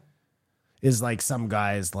 actually. Yeah. Is like some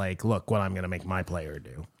guys like, look what I'm going to make my player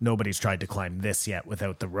do. Nobody's tried to climb this yet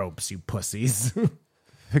without the ropes, you pussies.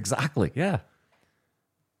 Exactly. Yeah.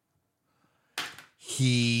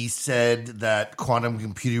 He said that quantum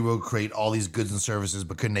computing will create all these goods and services,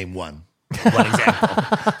 but couldn't name one. One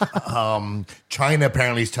example. China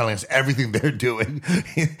apparently is telling us everything they're doing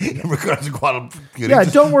in regards to quantum computing. Yeah,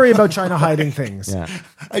 don't worry about China hiding things. Yeah.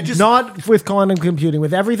 I just Not with quantum computing.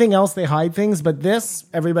 With everything else, they hide things, but this,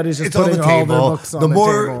 everybody's just it's on putting the all their table. books on The the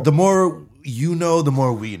more table. the more you know, the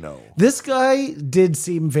more we know. This guy did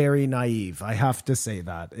seem very naive. I have to say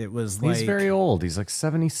that. It was like, He's very old. He's like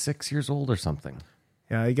 76 years old or something.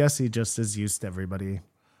 yeah, I guess he just is used to everybody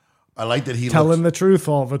I like that he telling looks, the truth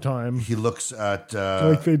all the time, he looks at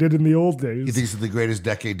like they did in the old days. he thinks it's the greatest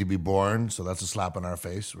decade to be born, so that's a slap on our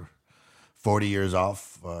face. We're 40 years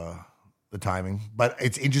off the timing. But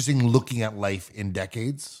it's interesting looking at life in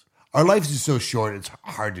decades. Our life is so short, it's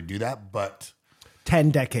hard to do that, but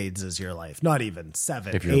 10 decades is your life, not even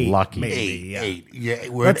 7. If you're 8, lucky. maybe. eight. Yeah. Yeah,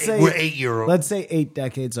 we're Let's say 8-year-old. Let's say 8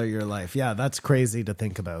 decades are your life. Yeah, that's crazy to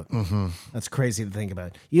think about. Mm-hmm. That's crazy to think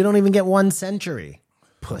about. You don't even get 1 century,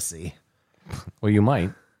 pussy. Well, you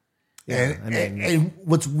might. And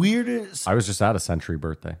what's weird is I was just at a century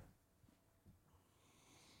birthday.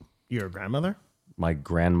 Your grandmother? My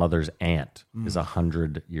grandmother's aunt is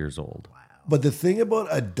 100 years old. Wow. But the thing about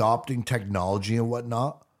adopting technology and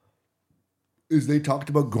whatnot is they talked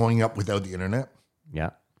about growing up without the internet.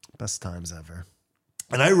 Yeah. Best times ever.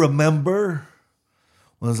 And I remember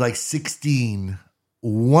when I was like 16,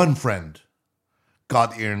 one friend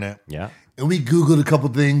got the internet. Yeah. And we Googled a couple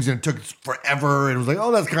things and it took forever. And it was like,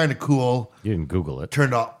 oh, that's kind of cool. You didn't Google it.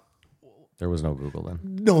 Turned out, There was no Google then.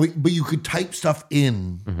 no, but you could type stuff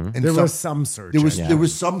in. And There was some search. there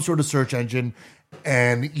was some sort of search engine,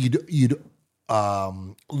 and you'd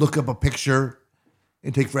look up a picture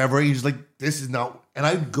and take forever. And you're just like, this is not. And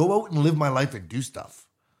I'd go out and live my life and do stuff.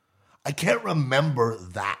 I can't remember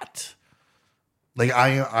that. Like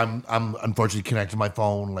I'm unfortunately connected to my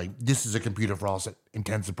phone. Like this is a computer for all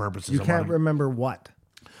intents and purposes. You I'm can't on it. remember what.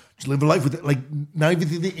 Just live a life with it. Like not even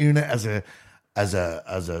through the internet as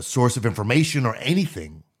a source of information or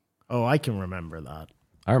anything. Oh, I can remember that.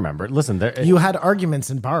 I remember. Listen, there. You had arguments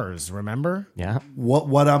in bars, remember? Yeah.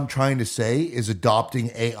 What I'm trying to say is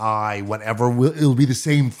adopting AI, whatever, it'll be the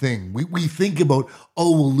same thing. We think about,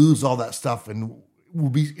 we'll lose all that stuff and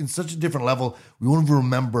we'll be in such a different level. We won't even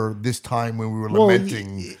remember this time when we were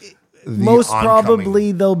lamenting. Most oncoming.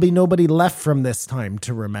 probably there'll be nobody left from this time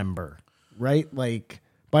to remember, right? Like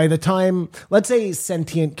by the time, let's say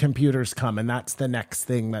sentient computers come and that's the next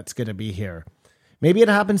thing that's going to be here. Maybe it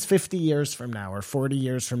happens 50 years from now or 40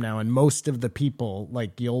 years from now. And most of the people,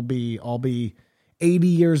 like I'll be 80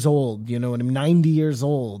 years old, and I'm 90 years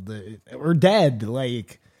old or dead.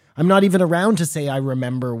 Like I'm not even around to say I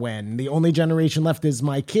remember when. The only generation left is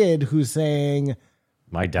my kid who's saying,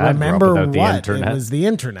 My dad remember grew up without what? the internet. It was the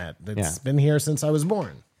internet that's been here since I was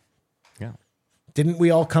born. Yeah. Didn't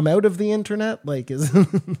we all come out of the internet? Like,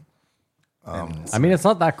 I mean, it's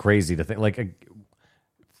not that crazy to think. Like,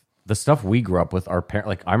 the stuff we grew up with, our parents.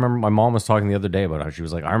 Like, I remember my mom was talking the other day about how she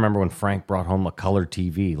was like, I remember when Frank brought home a color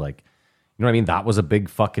TV. Like, you know what I mean? That was a big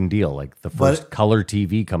fucking deal. Like, the first color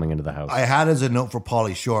TV coming into the house. I had as a note for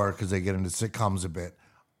Pauly Shore, because they get into sitcoms a bit.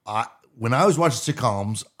 When I was watching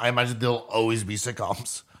sitcoms, I imagine there'll always be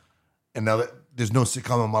sitcoms. And now that there's no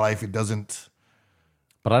sitcom in my life, it doesn't.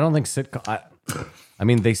 But I don't think sitcom. I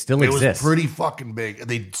mean, they still It exist. was pretty fucking big.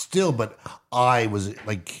 They still, but I was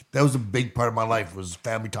like, that was a big part of my life was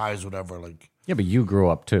Family Ties, whatever. Like, Yeah, but you grew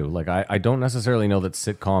up too. Like, I don't necessarily know that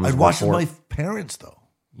sitcoms. I'd were watch with for- my parents though.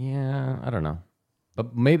 Yeah, I don't know.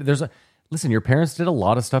 But maybe there's a. Listen, your parents did a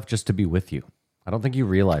lot of stuff just to be with you. I don't think you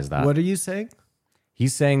realize that. what are you saying?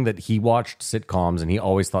 He's saying that he watched sitcoms and he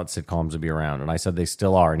always thought sitcoms would be around. And I said they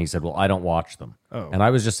still are. And he said, well, I don't watch them. Oh. And I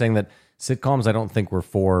was just saying that sitcoms I don't think were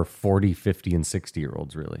for 40, 50, and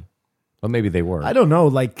 60-year-olds really. But maybe they were. I don't know.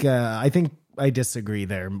 Like, I think I disagree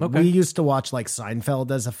there. Okay. We used to watch like Seinfeld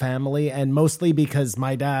as a family, and mostly because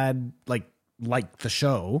my dad liked the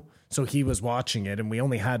show, so he was watching it, and we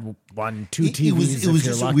only had 1, 2 TVs. It was if you're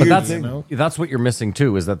just a lucky, weird But thing. that's what you're missing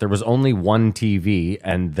too, is that there was only one TV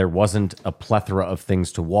and there wasn't a plethora of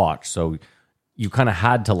things to watch. So you kind of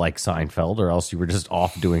had to like Seinfeld or else you were just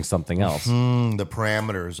off doing something else. The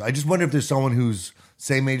parameters. I just wonder if there's someone who's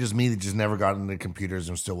same age as me that just never got into computers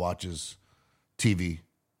and still watches TV,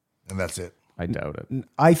 and that's it. I doubt it.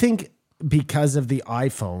 I think because of the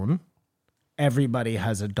iPhone, everybody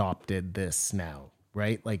has adopted this now,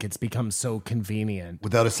 right? Like it's become so convenient.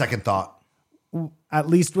 Without a second thought. At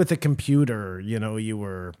least with a computer, you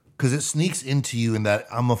were Because it sneaks into you in that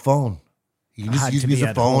I'm a phone. You can Had just to use be a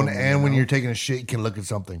at phone, home, and when you're taking a shit, you can look at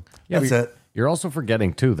something. That's but it. You're also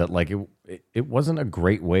forgetting too that like it wasn't a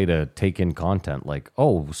great way to take in content. Like,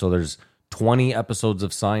 oh, so there's 20 episodes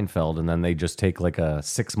of Seinfeld and then they just take like a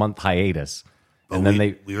 6-month hiatus. And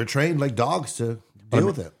then we were trained like dogs to deal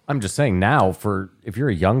with it. I'm just saying now, if you're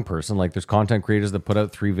a young person, like there's content creators that put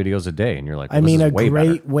out 3 videos a day, and you're like, well, I mean, this a is way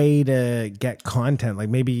great better. way to get content. Like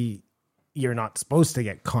maybe you're not supposed to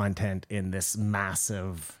get content in this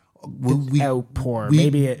massive outpour.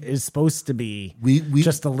 Maybe it is supposed to be we-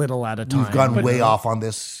 just a little at a time. We've gone But way off on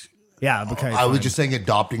this. Yeah, because I was just saying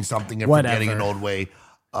adopting something and Whatever. forgetting an old way.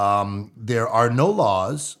 There are no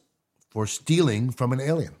laws for stealing from an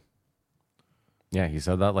alien. Yeah, he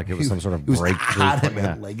said that like it was some sort of He was breakthrough. adamant,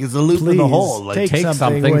 Yeah. like it's a loop in please the hole. Like, take, take something,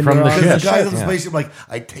 something when from you're the on because ship. the guys on the Yeah. spaceship, like,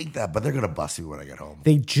 I take that, but they're gonna bust me when I get home.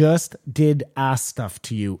 They just did ass stuff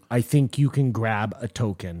to you. I think you can grab a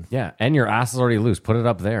token. Yeah, and your ass is already loose. Put it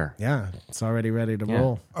up there. Yeah, it's already ready to Yeah.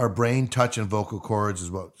 roll. Our brain, touch, and vocal cords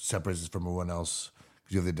is what separates us from everyone else.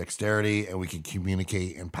 Because you have the dexterity, and we can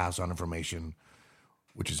communicate and pass on information,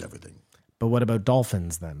 which is everything. But what about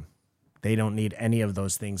dolphins then? They don't need any of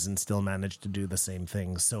those things and still manage to do the same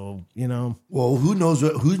thing. So, Well, who knows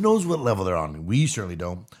what level they're on? We certainly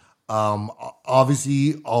don't.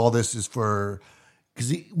 Obviously, all this is for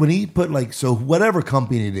Because when he put like, so whatever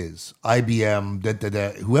company it is,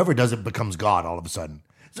 IBM, whoever does it becomes God all of a sudden.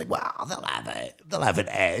 It's like, wow, they'll have an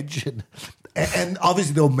edge. And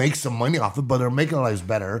obviously they'll make some money off it, but they're making our lives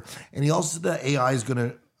better. And he also said that AI is going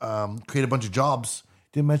to create a bunch of jobs.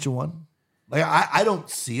 Didn't mention one. Like, I don't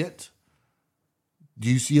see it. Do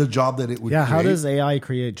you see a job that it would create? How does AI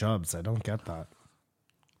create jobs? I don't get that.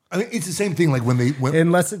 I mean, it's the same thing. Like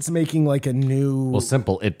Unless it's making like a new... Well,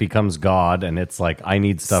 simple. It becomes God, and it's like, I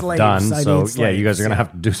need stuff Slaves. done. I So, need yeah, you guys are going to slaves,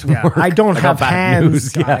 have to do some Yeah, work. I don't got have bad hands,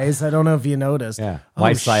 news. Yeah. guys. I don't know if you noticed. Yeah.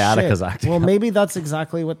 My sciatica's shit. acting Well, up. maybe that's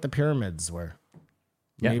exactly what the pyramids were.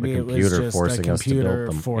 Yeah, Maybe the it was computer just forcing a us to build computer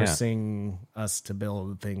them. Yeah. forcing us to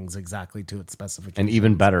build things exactly to its specifications. And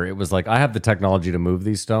even better, it was like, I have the technology to move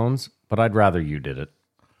these stones, but I'd rather you did it.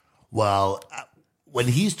 Well, when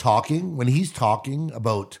he's talking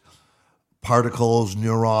about particles,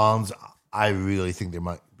 neurons, I really think there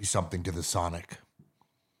might be something to the Sonic.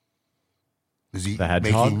 Is he The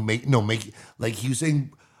hedgehog? like he was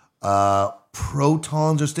saying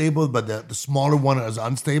protons are stable, but the smaller one is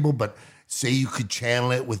unstable. But say you could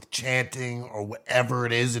channel it with chanting or whatever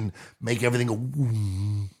it is and make everything go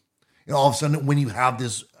whoom. And all of a sudden, when you have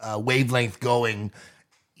this wavelength going,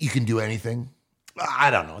 you can do anything.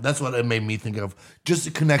 I don't know. That's what it made me think of. Just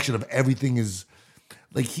the connection of everything is,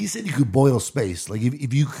 like he said, you could boil space. Like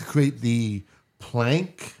if you could create the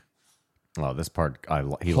Planck Oh, this part,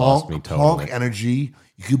 he lost me totally. Planck energy,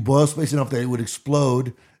 you could boil space enough that it would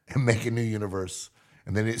explode and make a new universe.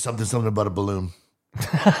 And then it's something about a balloon.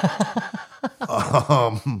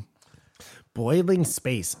 boiling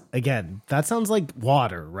space. Again, that sounds like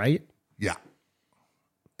water, right? Yeah.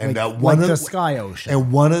 And Like the sky ocean.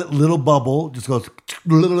 And one little bubble just goes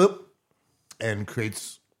and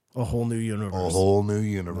creates A whole new universe. a whole new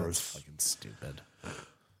universe. Fucking stupid.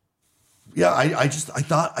 Yeah, I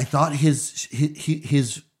thought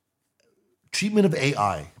his treatment of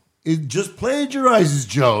AI, it just plagiarizes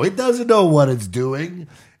Joe. It doesn't know what it's doing.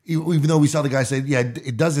 Even though we saw the guy say, yeah,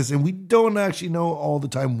 it does this, and we don't actually know all the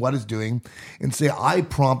time what it's doing, and say, I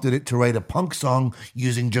prompted it to write a punk song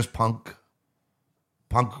using just punk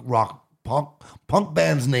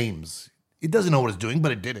bands' names. It doesn't know what it's doing,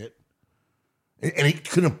 but it did it. And it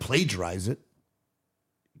couldn't plagiarize it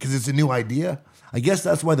because it's a new idea. I guess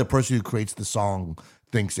that's why the person who creates the song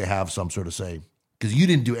thinks they have some sort of say. Because you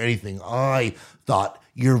didn't do anything. I thought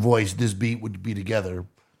your voice, this beat would be together.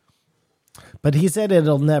 But he said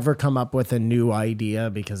it'll never come up with a new idea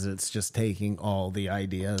because it's just taking all the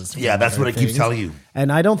ideas. from Yeah, that's other what it keeps things. telling you.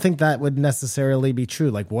 And I don't think that would necessarily be true.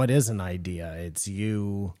 Like, what is an idea? It's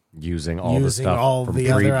you Using all the using stuff all from the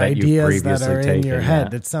pre- other that you've ideas that previously are in taken, your head.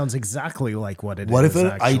 yeah. It sounds exactly like what it is. What if an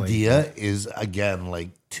actually. idea is, again, like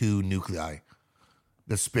two nuclei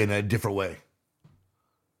that spin a different way?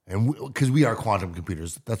 And because we are quantum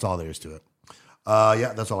computers, that's all there is to it.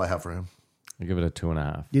 Yeah, that's all I have for him. I give it a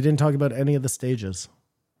 2.5. You didn't talk about any of the stages.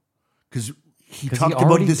 Because he Because talked he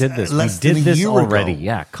already about this did this. less We did than a this year already. ago.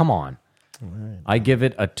 Yeah, come on. I give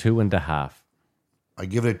it a 2.5. I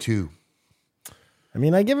give it a 2. I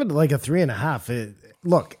mean, I give it like a 3.5.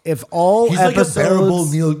 Look, if all He's like a episodes, bearable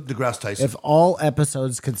Neil deGrasse Tyson. if all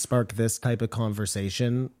episodes could spark this type of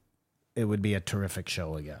conversation, it would be a terrific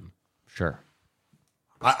show again. Sure.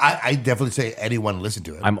 I definitely say anyone listen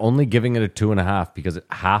to it. I'm only giving it a 2.5 because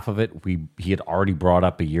half of it he had already brought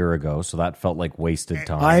up a year ago, so that felt like wasted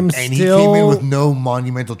time. I'm and he came in still, with no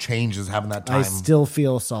monumental changes having that time. I still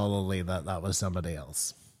feel solidly that that was somebody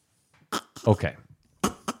else. Okay.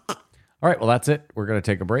 All right, well, that's it. We're going to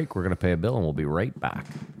take a break. We're going to pay a bill, and we'll be right back.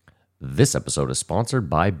 This episode is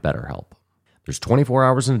sponsored by BetterHelp. There's 24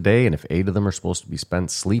 hours in a day, and if 8 of them are supposed to be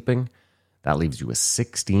spent sleeping, that leaves you with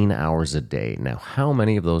 16 hours a day. Now, how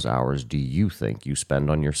many of those hours do you think you spend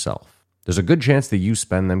on yourself? There's a good chance that you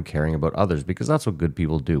spend them caring about others because that's what good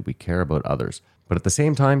people do. We care about others. But at the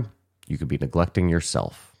same time, you could be neglecting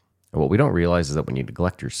yourself. And what we don't realize is that when you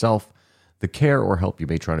neglect yourself, the care or help you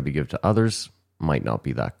may try to give to others might not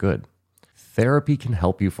be that good. Therapy can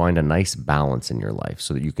help you find a nice balance in your life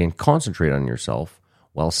so that you can concentrate on yourself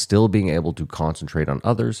while still being able to concentrate on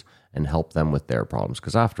others and help them with their problems.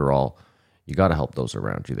 Because after all, you got to help those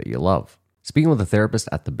around you that you love. Speaking with a therapist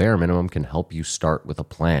at the bare minimum can help you start with a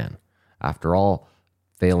plan. After all,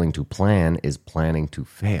 failing to plan is planning to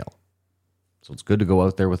fail. So it's good to go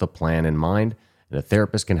out there with a plan in mind, and a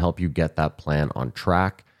therapist can help you get that plan on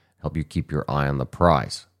track, help you keep your eye on the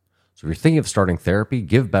prize. So if you're thinking of starting therapy,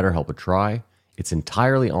 give BetterHelp a try. It's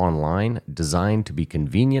entirely online, designed to be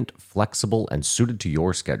convenient, flexible, and suited to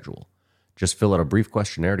your schedule. Just fill out a brief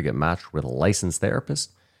questionnaire to get matched with a licensed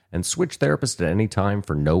therapist and switch therapists at any time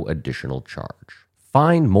for no additional charge.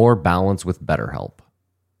 Find more balance with BetterHelp.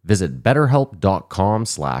 Visit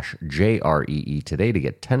betterhelp.com/JREE today to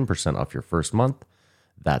get 10% off your first month.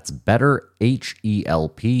 That's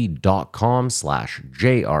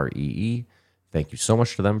betterhelp.com/JREE. Thank you so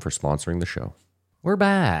much to them for sponsoring the show. We're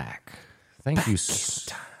back. Thank you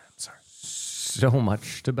so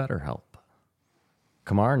much to BetterHelp.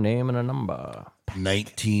 Kamar, name and a number.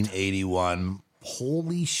 1981.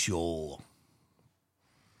 Holy show.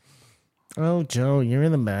 Oh, Joe, you're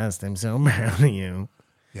the best. I'm so proud of you.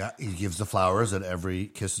 Yeah, he gives the flowers at every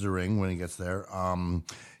kiss of the ring when he gets there.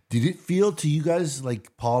 Did it feel to you guys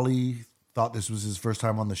like Paulie thought this was his first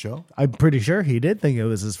time on the show? I'm pretty sure he did think it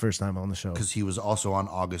was his first time on the show. Because he was also on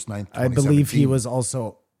August 9th, I believe he was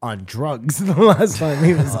also on drugs the last time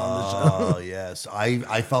he was on the show. Oh, yes.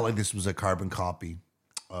 I felt like this was a carbon copy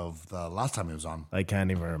of the last time he was on. I can't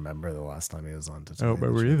even remember the last time he was on. I don't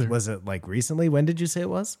remember either. Was it like recently? When did you say it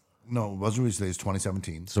was? No, it wasn't recently. It was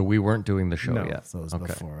 2017. So we weren't doing the show No, yet. so it was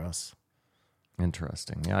before us.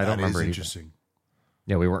 Interesting. Yeah, I don't That remember is either. interesting.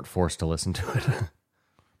 Yeah, we weren't forced to listen to it.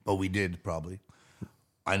 But we did, probably.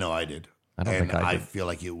 I know I did. I don't think I did. feel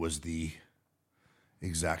like it was the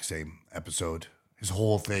exact same episode. His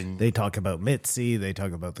whole thing. They talk about Mitzi. They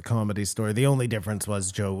talk about the Comedy Store. The only difference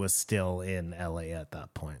was Joe was still in LA at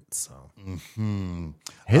that point. So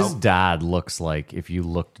His dad looks like if you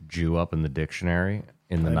looked Jew up in the dictionary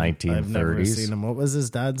in the 1930s. I've never seen him. What was his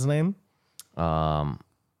dad's name?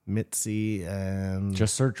 Mitzi and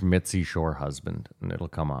Just search Mitzi Shore husband and it'll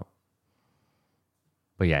come up.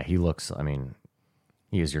 But yeah, he looks, I mean,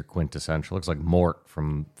 he is your quintessential. Looks like Mort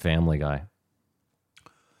from Family Guy.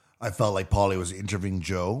 I felt like Paulie was interviewing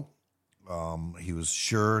Joe. He was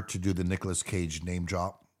sure to do the Nicolas Cage name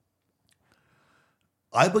drop.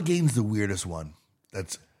 Ibogaine the weirdest one.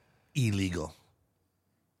 That's illegal.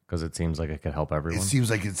 Because it seems like it could help everyone. It seems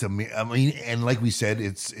like it's and like we said,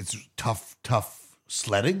 it's tough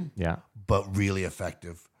sledding, Yeah. but really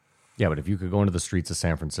effective. Yeah, but if you could go into the streets of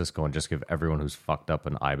San Francisco and just give everyone who's fucked up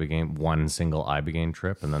an Ibogaine, one single Ibogaine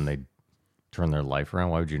trip, and then they turn their life around,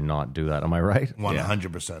 why would you not do that? Am I right?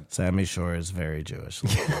 100%. Sammy Shore is very Jewish.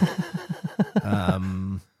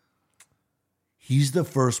 He's the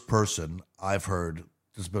first person I've heard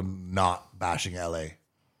that's been not bashing LA.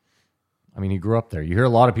 I mean, he grew up there. You hear a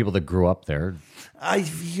lot of people that grew up there. I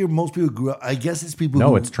hear most people grew up. I guess it's people No,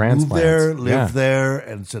 who it's transplants. moved there, lived Yeah. there,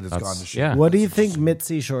 and said it's gone to shit. Yeah. What do you think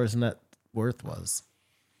Mitzi Shore's net worth was?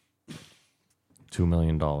 $2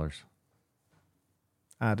 million.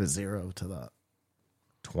 Add a zero to that.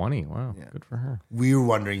 20. Wow. Good for her. We were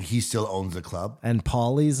wondering, he still owns the club. And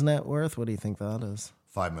Paulie's net worth, what do you think that is?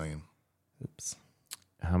 $5 million. Oops.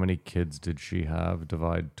 How many kids did she have?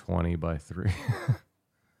 Divide 20 by 3.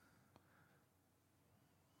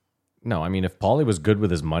 No, I mean, if Paulie was good with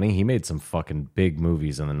his money, he made some fucking big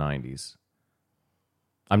movies in the 90s.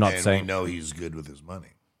 I'm not And saying. we know he's good with his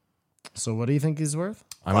money. So what do you think he's worth?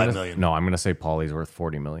 I'm 5 gonna, million. No, I'm going to say Paulie's worth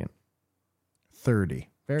 40 million. 30.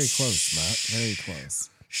 Very close, Matt. Very close.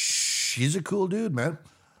 She's a cool dude, man.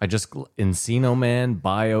 I just Encino Man,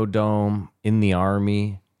 Biodome, In the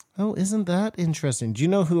Army. Oh, isn't that interesting? Do you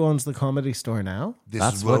know who owns the Comedy Store now? This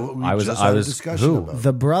That's is what we I was- just I had was- a discussion who? about.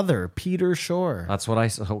 The brother, Peter Shore. That's what I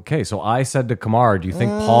said. Okay, so I said to Kamar, do you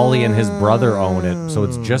think Paulie and his brother own it? So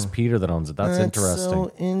it's just Peter that owns it. That's interesting.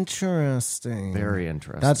 So interesting. Very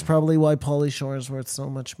interesting. That's probably why Paulie Shore is worth so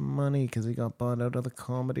much money, because he got bought out of the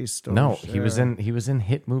Comedy Store. No, he Sure. was in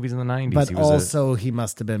hit movies in the 90s. But he was also, he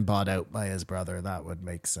must have been bought out by his brother. That would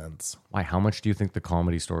make sense. why? How much do you think the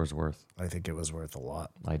Comedy Store is worth? I think it was worth a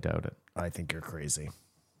lot. I doubt it. I think you're crazy.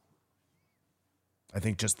 I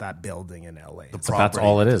think just that building in LA. But that's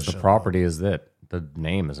all it is. The show. property is it. The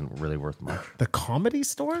name isn't really worth much. The Comedy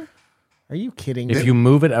Store? Are you kidding If me? you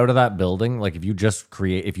move it out of that building, like if you just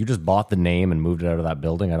bought the name and moved it out of that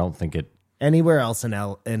building, I don't think it. Anywhere else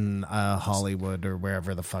in Hollywood or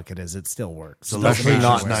wherever the fuck it is, it still works. Especially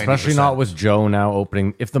not, 90%. especially not with Joe now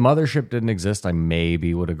opening. If the mothership didn't exist, I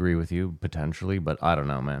maybe would agree with you potentially, but I don't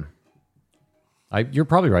know, man. You're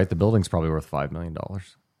probably right. The building's probably worth $5 million,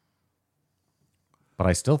 but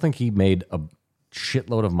I still think he made a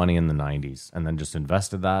shitload of money in the 90s and then just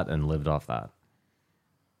invested that and lived off that.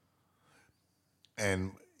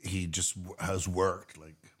 And he just has worked.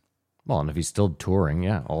 Like Well, and if he's still touring,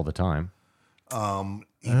 yeah, all the time.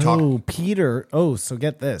 he talked. Peter. Oh, so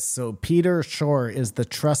get this. So Peter Shore is the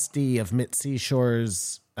trustee of Mitzi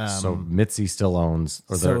Shore's. So Mitzi still owns,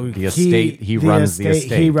 or So the estate. He runs the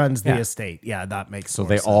estate. He runs the Yeah. estate. Yeah, that makes So more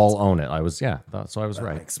they sense. all own it. So I was That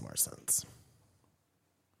right. makes more sense.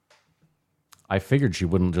 I figured she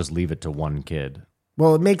wouldn't just leave it to one kid.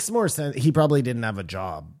 Well, it makes more sense. He probably didn't have a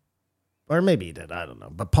job Or maybe he did. I don't know.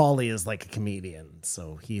 But Paulie is like a comedian,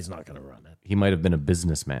 so he's not going to run it. He might have been a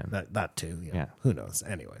businessman. That too. Yeah. Who knows?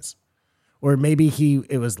 Anyways. Or maybe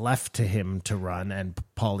it was left to him to run and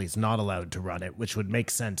Paulie's not allowed to run it, which would make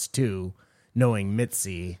sense too, knowing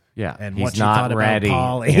Mitzi. Yeah, And he's what she not thought ready.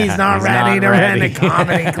 about Paulie. Yeah, he's not he's ready not to run a ready.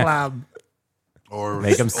 comedy club. Or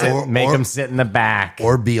Make him sit. Make him sit in the back.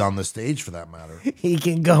 or be on the stage for that matter. He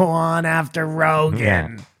can go on after Rogan.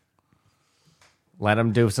 Yeah. Let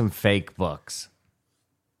him do some fake books.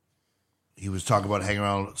 He was talking about hanging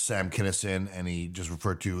around with Sam Kinison, and he just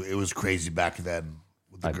referred to it was crazy back then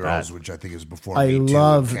with the I girls, bet. which I think is before. I Me Too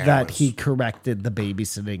love and that cameras. he corrected the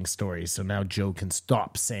babysitting story, so now Joe can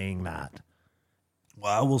stop saying that.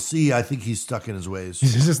 Well, we'll see. I think he's stuck in his ways.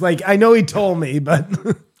 It's just like, I know he told me, but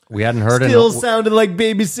We hadn't heard still it. sounded like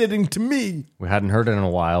babysitting to me. We hadn't heard it in a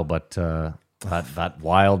while, but that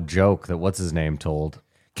wild joke that what's his name told.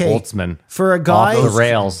 'Kay, Holtzman. for a guy- off the Those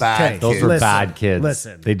rails. bad Those kids. were Listen, bad kids.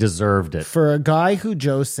 listen. They deserved it. For a guy who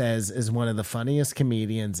Joe says is one of the funniest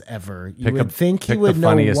comedians ever, you Pick would a- think he pick would the know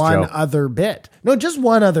funniest one joke. other bit. No, just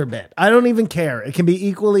one other bit. I don't even care. It can be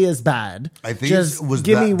equally as bad. I think just it was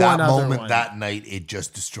give me that one other moment, one. that night, it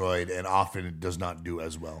just destroyed, and often it does not do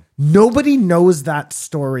as well. Nobody knows that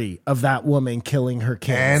story of that woman killing her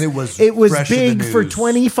kids. And it was fresh in big the for news.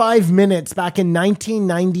 25 minutes back in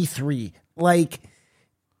 1993. Like,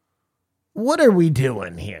 what are we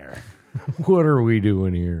doing here? What are we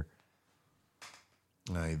doing here?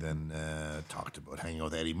 I then talked about hanging out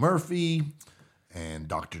with Eddie Murphy and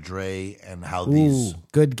Dr. Dre and how these, Ooh,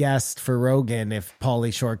 good guest for Rogan if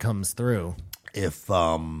Pauly Shore comes through. if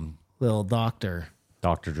Little doctor.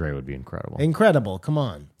 Dr. Dre would be incredible. Incredible. Come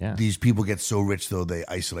on. Yeah. these people get so rich, though, they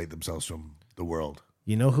isolate themselves from the world.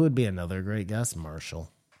 You know who would be another great guest? Marshall.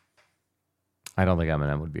 I don't think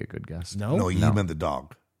Eminem would be a good guest. No? No, you meant the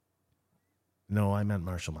dog. No, I meant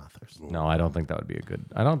Marshall Mathers. No, I don't think that would be a good.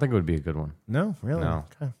 I don't think it would be a good one. No, really? No.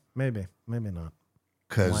 Okay. Maybe. Maybe not. Why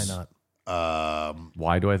Because not?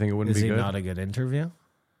 Why do I think it wouldn't Is be he good? not a good interview?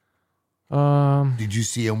 did you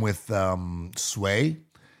see him with Sway?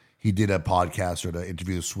 He did a podcast or an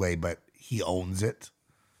interview with Sway, but he owns it.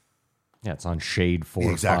 Yeah, it's on Shade 4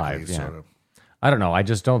 or Exactly. 5. Yeah. Sort of. I don't know. I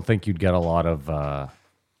just don't think you'd get a lot of.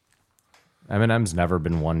 Eminem's never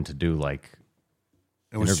been one to do like.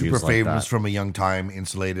 It was super interviews like famous that. from a young time,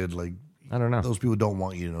 insulated. Like, I don't know. those people don't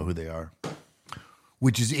want you to know who they are.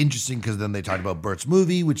 Which is interesting because then they talked about Bert's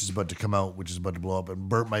movie, which is about to come out, which is about to blow up, and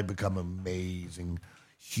Bert might become an amazing,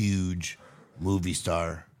 huge movie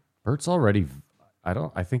star. Bert's already.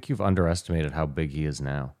 I think you've underestimated how big he is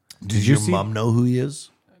now. Did you your see? mom know who he is?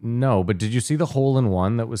 No, but did you see the hole in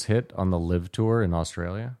one that was hit on the Live tour in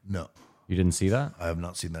Australia? No, You didn't see that? I have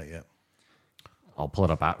not seen that yet. I'll pull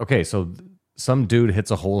it up. Okay, so some dude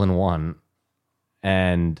hits a hole in one,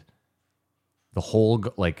 and the whole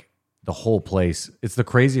place. It's the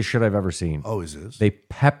craziest shit I've ever seen. Oh, is this? They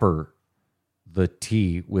pepper the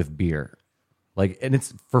tee with beer. Like, and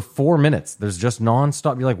it's for 4 minutes. There's just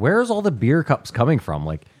nonstop. You're like, where's all the beer cups coming from?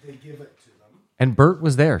 Like, they give it to them. And Bert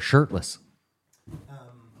was there, shirtless.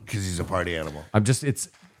 Because he's a party animal. It's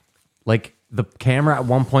like the camera at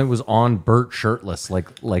one point was on Bert shirtless. Like,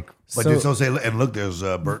 But So- they still say, and look, there's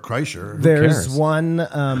Bert Kreischer. There's cares? one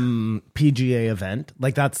PGA event.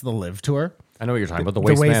 Like, that's the Live Tour. I know what you're talking about. The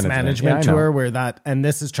The waste management Yeah, I know. tour where that, and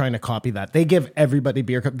this is trying to copy that. They give everybody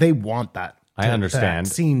beer cup. They want that. I understand.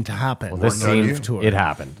 That scene to happen. This Worked on scene, you? tour. it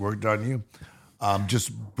happened. Worked on you.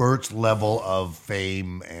 Just Bert's level of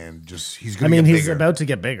fame and just he's I going to mean, get he's bigger. about to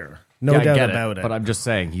get bigger. No Yeah, I doubt get about it. But I'm just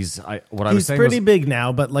saying, I was He's saying pretty was, big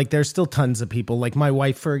now, but like there's still tons of people. Like my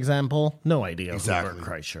wife, for example, no idea Exactly. who Bert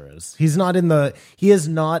Kreischer is. He is not in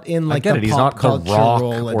I like get the it. He's pop not The culture Rock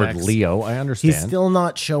Rolodex. or Leo. I understand. He's still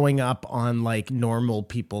not showing up on like normal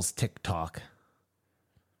people's TikTok.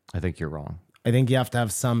 I think you're wrong. I think you have to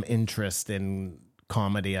have some interest in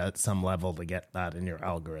comedy at some level to get that in your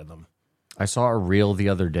algorithm. I saw a reel the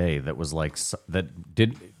other day that was like that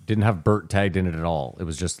didn't have Bert tagged in it at all. It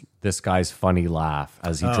was just this guy's funny laugh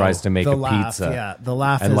as he tries to make the a laugh, pizza. yeah, the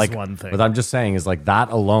laugh and is like, one thing. But I'm just saying is like that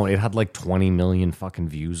alone. It had like 20 million fucking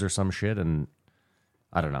views or some shit, and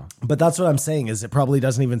I don't know. But that's what I'm saying is it probably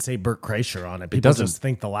doesn't even say Bert Kreischer on it. People doesn't. just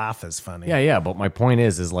think the laugh is funny. Yeah. But my point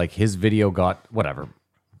is like his video got whatever.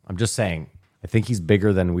 I'm just saying. I think he's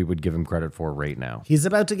bigger than we would give him credit for right now. He's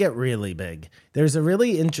about to get really big. There's a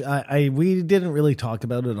really we didn't really talk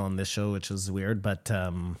about it on this show, which is weird, but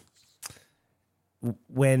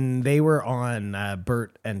when they were on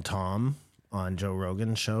Bert and Tom on Joe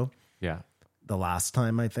Rogan's show Yeah. the last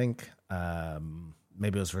time, I think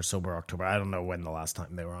maybe it was for Sober October. I don't know when the last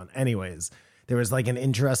time they were on. Anyways, there was like an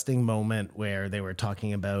interesting moment where they were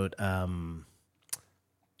talking about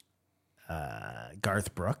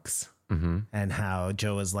Garth Brooks and how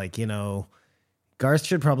Joe was like, you know, Garth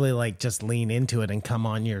should probably like just lean into it and come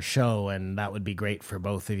on your show, and that would be great for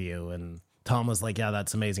both of you. And Tom was like, yeah,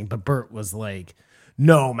 that's amazing. But Bert was like,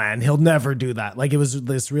 no, man, he'll never do that. Like, it was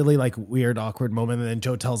this really like weird, awkward moment. And then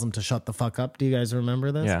Joe tells him to shut the fuck up. Do you guys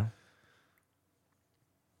remember this? Yeah.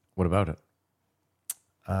 What about it?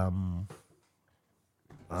 Oh,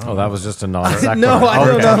 that was just a non-sequitur. no, I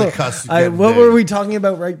don't Okay. know. Because you What get were big. we talking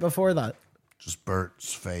about right before that? Just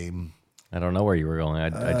Bert's fame. I don't know where you were going. I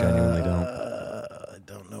genuinely don't. I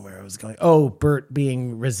don't know where I was going. Oh, Bert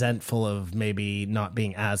being resentful of maybe not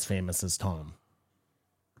being as famous as Tom.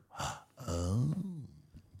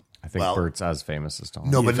 I think Well- Bert's as famous as Tom.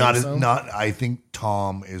 No, but not think so? not. I think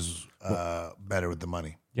Tom is better with the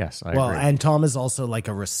money. Yes, I Well, agree. and Tom is also like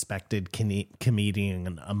a respected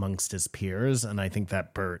comedian amongst his peers, and I think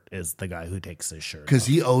that Bert is the guy who takes his shirt Because off.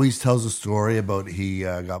 he always tells a story about he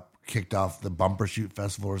got kicked off the Bumper Shoot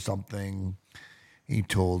Festival or something. He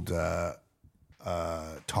told Tom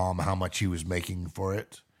how much he was making for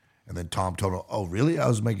it. And then Tom told him, oh, really? I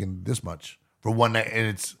was making this much for one night. And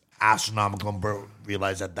it's astronomical. And Bert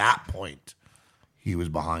realized at that point he was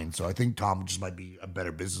behind. So I think Tom just might be a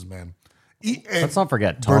better businessman. Let's not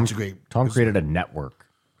forget, Tom Bert's a great created a network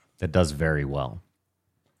that does very well.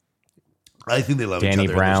 I think they love each Danny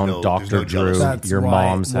other. Brown, There's no Dr. Drew, jealousy. That's Your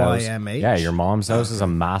Mom's House. YMH? Yeah, Your Mom's House is a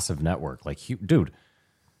massive network. Like, dude,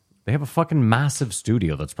 they have a fucking massive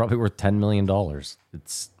studio that's probably worth $10 million.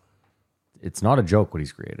 It's not a joke what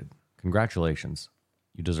he's created. Congratulations.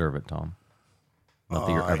 You deserve it, Tom. Not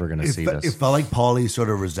that you're ever going to see this. It felt like Paulie's sort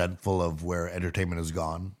of resentful of where entertainment has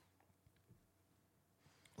gone.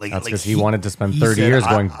 Like, That's 'cause he wanted to spend he 30 said, years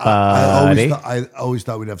going, buddy. I always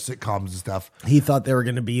thought we'd have sitcoms and stuff. He thought they were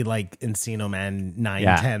going to be like Encino Man 9,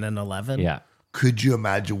 Yeah. 10, and 11. Yeah. Could you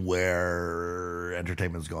imagine where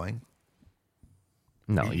entertainment's going?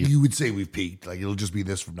 No, You would say we've peaked. Like, it'll just be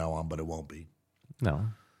this from now on, but it won't be. no.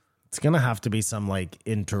 It's going to have to be some like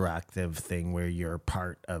interactive thing where you're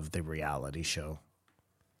part of the reality show.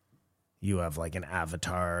 You have like an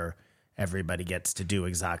avatar. Everybody gets to do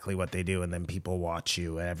exactly what they do, and then people watch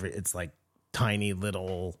you. It's like tiny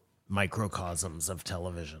little microcosms of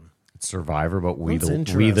television. It's Survivor, but we That's the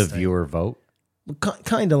interesting. viewer vote.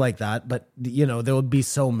 Kind of like that, but you know, there would be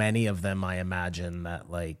so many of them, I imagine, that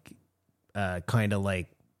like kind of like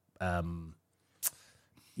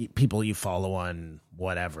people you follow on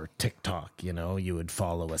whatever TikTok, you know, you would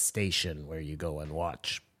follow a station where you go and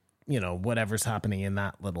watch, you know, whatever's happening in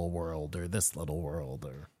that little world or this little world.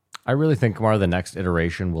 Or I really think, Kamar, the next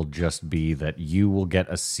iteration will just be that you will get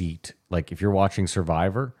a seat. Like, if you're watching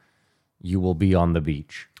Survivor, you will be on the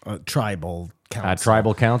beach. tribal council. At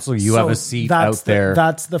Tribal Council, you have a So seat that's out there.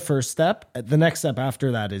 That's the first step. The next step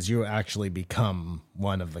after that is you actually become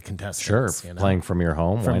one of the Sure, contestants. You know? playing from your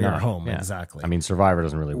home. From why your not? home, exactly. I mean, Survivor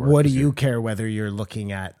doesn't really work. What do 'cause you care whether you're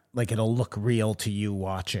looking at, like, it'll look real to you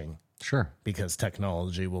watching Sure. because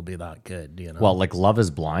technology will be that good, you know? Well, like Love is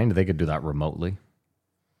Blind, they could do that remotely.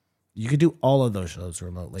 you could do all of those shows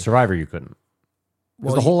remotely. Survivor, you couldn't.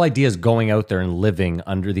 Because Well, the whole idea is going out there and living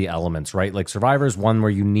under the elements, right? Like Survivor is one where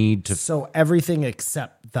you need to. So everything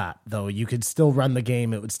except that, though, you could still run the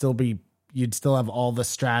game. It would still be, you'd still have all the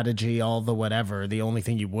strategy, all the whatever. The only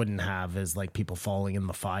thing you wouldn't have is like people falling in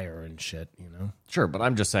the fire and shit, you know? Sure, but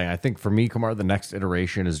I'm just saying, I think for me, Kamar, the next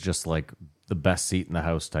iteration is just like the best seat in the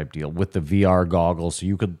house type deal with the VR goggles. So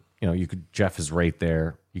you could, Jeff is right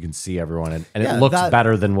there. You can see everyone, and Yeah, it looks that-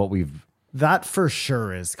 better than what we've. That for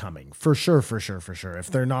sure is coming. For sure. If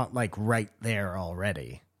they're not like right there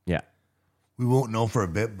already. Yeah. We won't know for a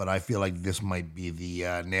bit, but I feel like this might be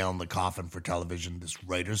the nail in the coffin for television, this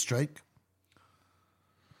writer's strike.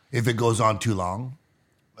 If it goes on too long,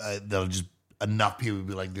 they'll just, enough people will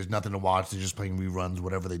be like, there's nothing to watch. They're just playing reruns,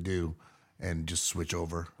 whatever they do, and just switch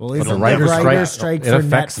over. Well, But it's the a writer's writer's strike, strike it for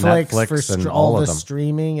affects Netflix, Netflix for and all all the of them.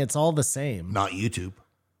 streaming. It's all the same. Not YouTube.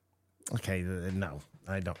 Okay, no,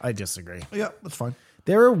 I don't. I disagree. Yeah, that's fine.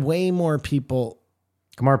 There are way more people.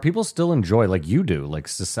 Kamar, people still enjoy, like you do, like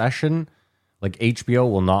Succession, like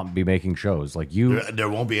HBO will not be making shows. Like you. There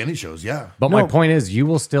won't be any shows, yeah. But my No. point is, you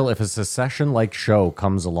will still, if a Succession like show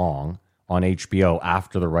comes along on HBO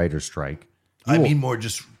after the writer's strike, I mean more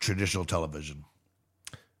just traditional television.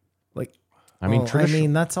 Like, I mean,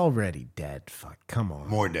 traditional. that's already dead. Fuck, come on.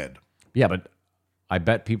 More dead. Yeah, but I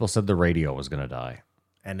bet people said the radio was going to die.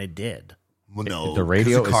 And it did. Well, no. The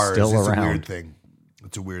radio 'cause the is cars, still it's a around. weird thing.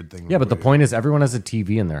 It's a weird thing. Yeah, but the point is, everyone has a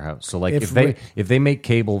TV in their house. So, like, If if they make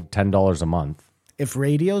cable $10 a month, If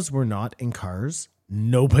radios were not in cars,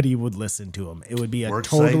 nobody would listen to him. It would be a Work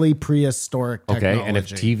totally prehistoric technology. Okay, and if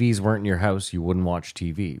TVs weren't in your house, you wouldn't watch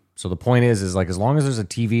TV. So the point is like as long as there's a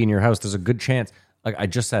TV in your house, there's a good chance. Like I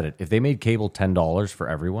just said it, if they made cable $10 for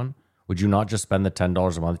everyone, would you not just spend the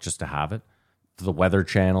 $10 a month just to have it? For the Weather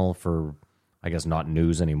Channel, for I guess not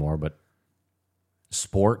news anymore, but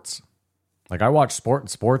sports. Like I watch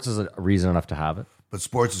sports. Sports is a reason enough to have it. But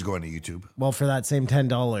sports is going to YouTube. Well, for that same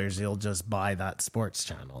 $10, you'll just buy that sports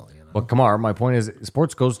channel. You know? But Kamar, my point is,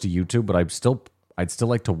 sports goes to YouTube, but I'd still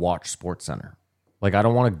like to watch Sports Center. Like I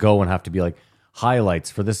don't want to go and have to be like highlights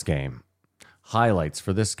for this game, highlights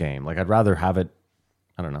for this game. Like I'd rather have it.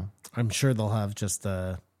 I don't know. I'm sure they'll have just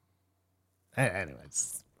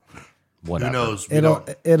anyways. Whatever. Who knows?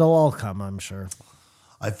 It'll all come, I'm sure.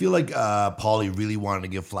 I feel like Paulie really wanted to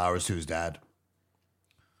give flowers to his dad.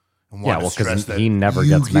 And Yeah, wanted to well, 'cause stress that he never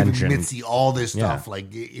you gets giving mentioned. Mitzi all this Yeah. stuff,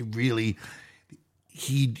 like it really,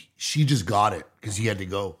 she just got it because he had to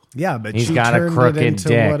go. Yeah, but He's she got a turned it crooked into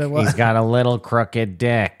dick. what it was. He's got a little crooked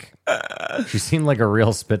dick. She seemed like a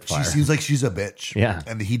real Spitfire. She seems like she's a bitch. Yeah.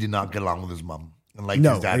 and he did not get along with his mom and liked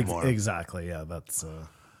No, his dad more. exactly. Yeah, that's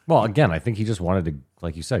Well, again, I think he just wanted to,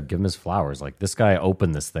 like you said, give him his flowers. Like this guy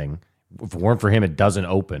opened this thing. If it weren't for him, it doesn't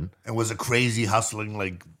open. And was a crazy hustling,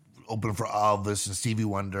 like open for Elvis and Stevie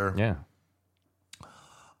Wonder. Yeah.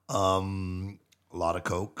 A lot of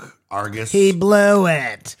coke. Argus. he blew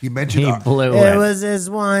it. He mentioned He blew It it. was his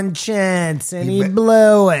one chance, and he He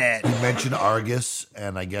blew it. he mentioned Argus,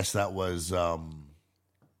 and I guess that was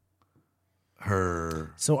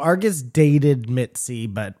her. So Argus dated Mitzi,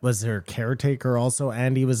 but was her caretaker also,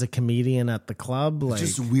 and he was a comedian at the club. Like,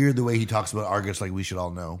 Just weird the way he talks about Argus, like we should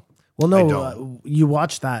all know. well, I no, don't. you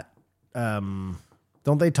watch that.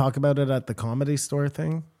 Don't they talk about it at the Comedy Store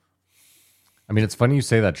thing? I mean, it's funny you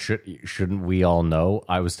say that. Shouldn't we all know?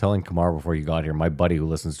 I was telling Kamar before you got here, my buddy who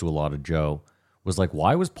listens to a lot of Joe was like,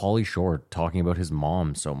 why was Pauly Shore talking about his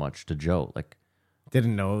mom so much to Joe? Like,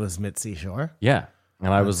 Didn't know it was Mitzi Shore. yeah.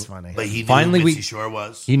 And I That's was funny. But he knew Finally, who we- Mitzi Shore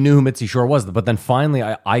was. He knew who Mitzi Shore was, but then finally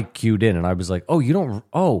I cued in and I was like, oh, you don't,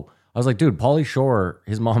 oh. I was like, dude, Pauly Shore,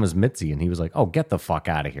 his mom is Mitzi. And he was like, oh, get the fuck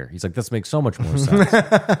out of here. He's like, this makes so much more sense.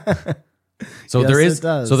 So Yes, there it is,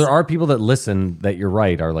 does. so there are people that listen that you're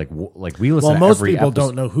right, are like we listen Well, to most every people episode.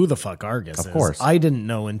 don't know who the fuck Argus is. Of course. I didn't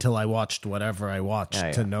know until I watched whatever I watched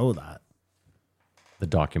Yeah, to yeah. know that. The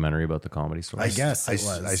documentary about the Comedy Store. I guess I, it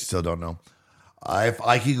was. I still don't know. If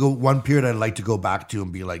I could go one period I'd like to go back to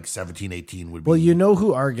and be like 17, 18 would be. Well, you know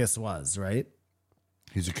who Argus was, right?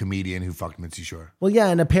 He's a comedian who fucked Mitzi Shore. Well, yeah,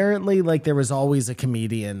 and apparently, like, there was always a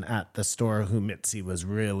comedian at the store who Mitzi was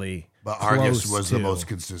really But Argus close was the to, most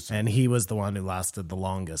consistent. and he was the one who lasted the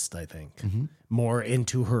longest, I think. More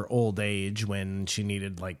into her old age when she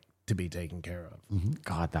needed, like, to be taken care of.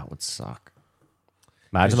 God, that would suck.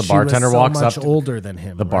 Imagine the She was bartender so walks much up. older than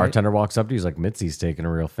him. The right? bartender walks up to you. He's like, Mitzi's taking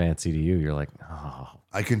a real fancy to you. You're like, oh,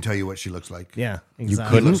 I can tell you what she looks like. Yeah, you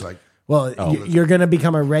exactly. He couldn't. looks like. Well, you're going to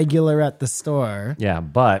become a regular at the store, Yeah,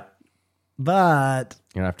 but but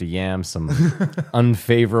you're gonna have to yam some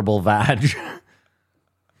unfavorable vag.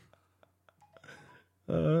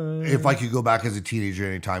 If I could go back as a teenager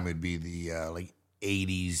anytime, it'd be the like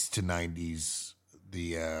 80s to 90s,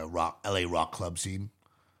 the LA rock club scene.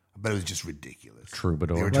 But it was just ridiculous.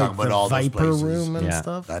 Troubadour. They were Like talking about the all those Viper places. Room and Yeah.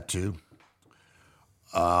 stuff. That too.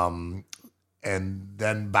 And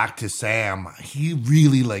then back to Sam. He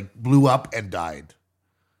really like blew up and died.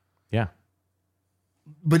 Yeah,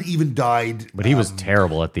 But even died. but he was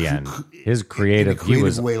terrible at the end. His in a creative, he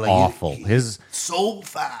was way, like, awful. he- His so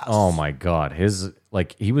fast. oh my god, his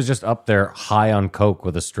like he was just up there high on coke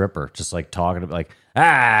with a stripper, just like talking about like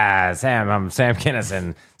Sam, I'm Sam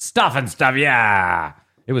Kinison, stuff and stuff. Yeah,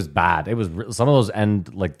 it was bad. It was some of those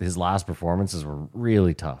end like his last performances were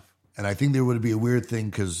really tough. And I think there would be a weird thing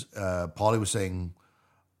because Paulie was saying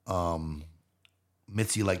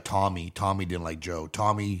Mitzi liked Tommy. Tommy didn't like Joe.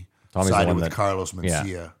 Tommy's the sided one with that- Carlos Mencia.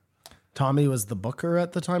 yeah. Tommy was the booker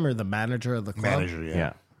at the time, or the manager of the club. Manager, yeah.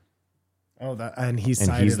 Yeah, Oh, that and he's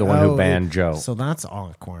the one who banned Joe. So that's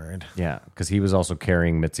awkward. yeah, because he was also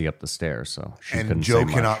carrying Mitzi up the stairs, so she And couldn't Joe say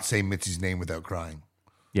much. cannot say Mitzi's name without crying.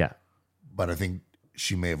 Yeah, But I think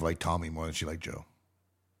she may have liked Tommy more than she liked Joe.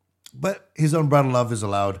 But his umbrella love is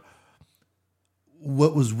allowed.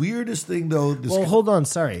 What was weirdest thing though? Well, hold on.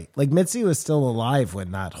 Sorry, like Mitzi was still alive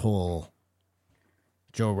when that whole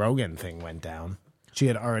Joe Rogan thing went down. She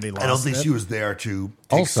had already lost. I don't think it. she was there to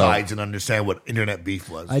take Also- sides and understand what internet beef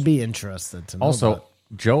was. I'd be interested to know. also but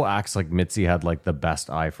Joe acts like Mitzi had like the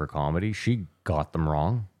best eye for comedy. She got them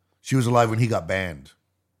wrong. She was alive when he got banned.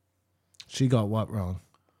 she got what wrong?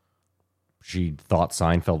 She thought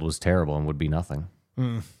Seinfeld was terrible and would be nothing.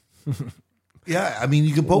 Yeah, I mean,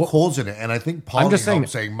 you can poke holes in it, and I think Paul just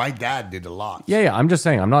saying my dad did a lot. Yeah. I'm just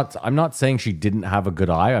saying. I'm not saying she didn't have a good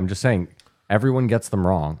eye. I'm just saying everyone gets them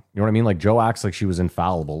wrong. You know what I mean? Like Joe acts like she was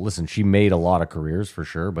infallible. Listen, she made a lot of careers for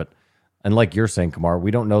sure, and like you're saying, Kamar,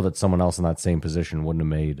 we don't know that someone else in that same position wouldn't have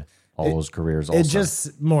made all those careers. Also. It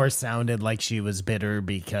just more sounded like she was bitter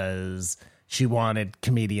because she wanted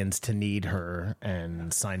comedians to need her,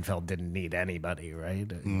 and Seinfeld didn't need anybody,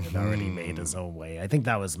 right? He had already made his own way. I think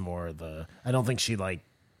that was more I don't think she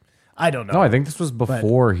I don't know. No, I think this was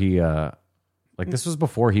before he this was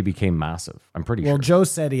before he became massive. I'm pretty sure. Well, Joe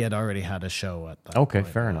said he had already had a show at that Okay,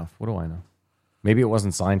 point. fair enough. What do I know? Maybe it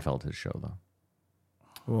wasn't Seinfeld, his show, though.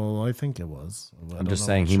 Well, I think it was. I'm just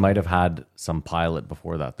saying he might have had some pilot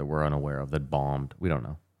before that we're unaware of that bombed. We don't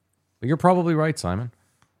know. But you're probably right, Simon.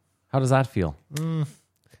 How does that feel?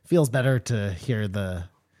 Feels better to hear the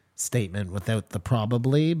statement without the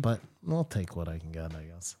probably, but I'll take what I can get, I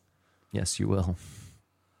guess. Yes, you will.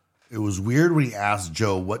 It was weird when he asked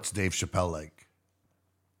Joe, "What's Dave Chappelle like?"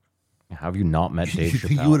 How have you not met Dave You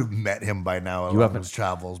think Chappelle? you would have met him by now You on haven't. his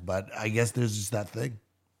travels, but I guess there's just that thing.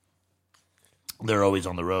 They're always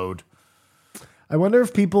on the road. I wonder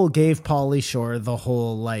if people gave Pauly Shore the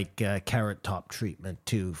whole carrot top treatment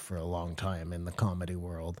too for a long time in the comedy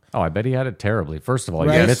world. Oh, I bet he had it terribly. First of all,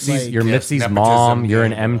 Right, you're like- Mitzi's Yes, mom. nepotism, You're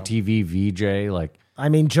an yeah, MTV VJ. Like, I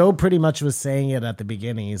mean, Joe pretty much was saying it at the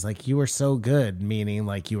beginning. He's like, "You were so good," meaning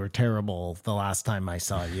like you were terrible the last time I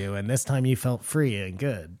saw you, and this time you felt free and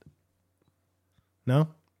good. No?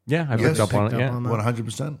 yeah, I Yes, picked up on picked it. up Yeah, on that.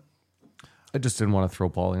 100%. I just didn't want to throw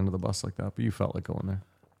Paulie under the bus like that, but you felt like going there.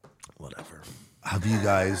 Whatever. Have you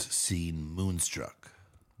guys seen Moonstruck?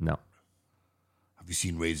 No. Have you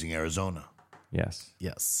seen Raising Arizona? Yes.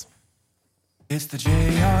 Yes. It's the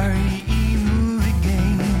JREE movie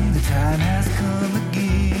game. The time has come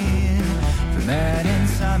again. For Matt and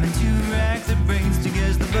Simon to rack their brains to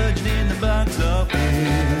guess the budget in the box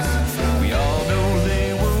office. We all know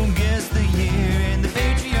they won't guess the year, and the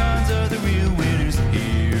Patreons are the real winners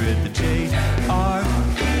here at the JREE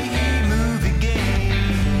movie game.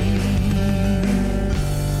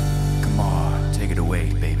 Come on, take it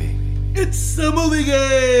away, baby. It's the movie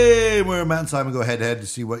game where Matt and Simon go head to head to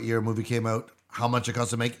see what year a movie came out, how much it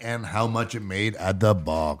cost to make, and how much it made at the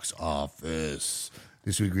box office.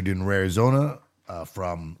 This week we're doing Arizona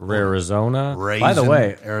from Arizona. Raisin, By the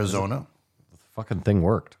way, Arizona. the fucking thing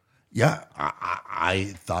worked. Yeah,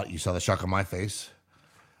 I thought you saw the shock on my face.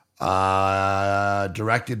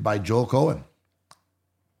 Directed by Joel Cohen.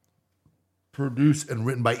 Produced and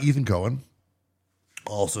written by Ethan Cohen,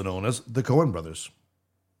 also known as the Coen Brothers.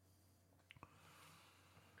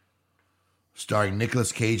 Starring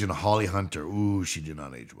Nicolas Cage and Holly Hunter. Ooh, she did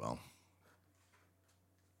not age well.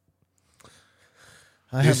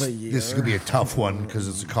 I have a year. This is going to be a tough one because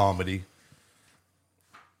it's a comedy.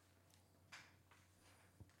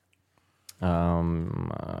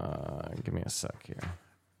 Give me a sec here.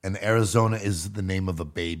 And Arizona is the name of a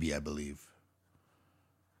baby, I believe.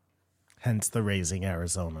 Hence the Raising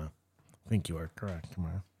Arizona. I think you are correct,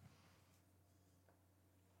 Kamara.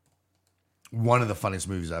 One of the funniest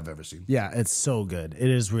movies I've ever seen. Yeah, it's so good. It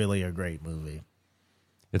is really a great movie.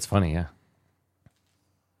 It's funny, yeah.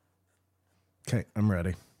 Okay, I'm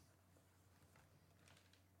ready.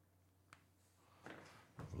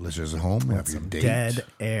 Listeners at home, have your date. Dead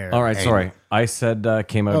air. All right, sorry. I said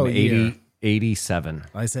came out Oh, in year. 87.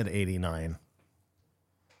 I said 89.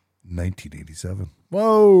 1987.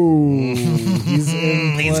 Whoa. He's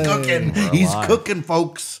in He's play. cooking. He's cooking,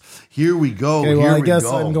 folks. Here we go. Okay, well, Here I we guess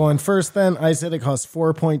go. I'm going first then. I said it cost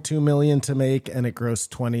 $4.2 million to make, and it grossed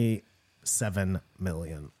 $27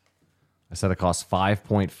 million. I said it cost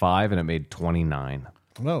 5.5 and it made 29.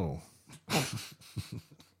 Whoa.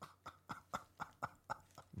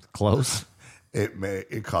 Close.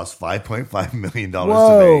 It cost $5.5 million to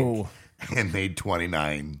Whoa. make and made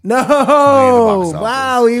 $29. No. office.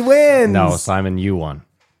 Wow, he wins. No, Simon, you won.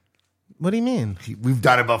 What do you mean? We've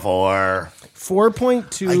done it before.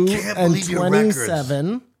 4.2 I can't and believe your records.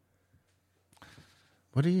 27.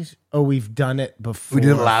 What are you? Oh, we've done it before. We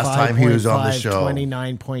did it last time he was on the 5.5, show.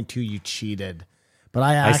 29.2. You cheated. But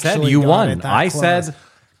I I said actually you got won. it that I close. said-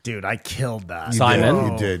 dude, I killed that.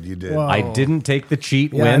 Simon. You did. Whoa. I didn't take the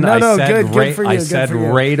cheat Yeah, win. no, I said good right, for you, I good said for you.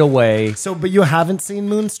 right away. So, but you haven't seen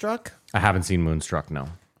Moonstruck? I haven't seen Moonstruck, no.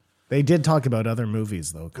 They did talk about other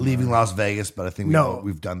movies though. Come Leaving on. Las Vegas, but I think No.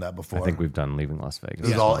 we've done that before. I think we've done Leaving Las Vegas.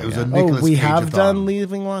 It was a Oh, Nicolas we Cage have a-thon. done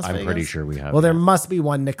Leaving Las I'm Vegas. pretty sure we have, Well, there yeah. must be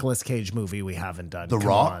one Nicolas Cage movie we haven't done. The Come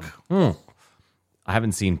Rock? on. I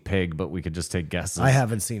haven't seen Pig, but we could just take guesses. I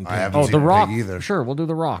haven't seen. I Pig. haven't Oh, seen The Rock. Pig either. Sure, we'll do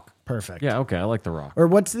The Rock. Perfect. Yeah, okay, I like The Rock. Or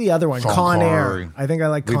what's the other one? Sean Con Air. Connery. I think I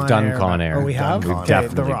like We've Con done Air. Con but- Air. Oh, we have? We've Okay,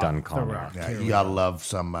 definitely The Rock, done Con The Air. Rock. Yeah, Here you we gotta love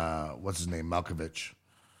some. What's his name? Malkovich.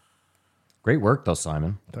 Great work, though,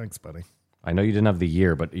 Simon. go. Thanks, buddy. I know you didn't have the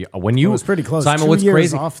year, but when you It was pretty close. Simon, 2 what's years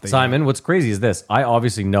crazy? off the Simon, what's crazy is this. I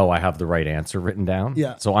obviously know I have the right answer written down.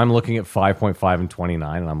 Yeah. So I'm looking at 5.5 and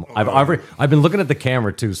 29, and I've been looking at the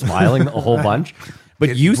camera too, smiling a whole bunch. But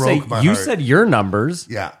It you broke my you heart. said your numbers.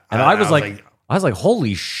 Yeah. And I I was like,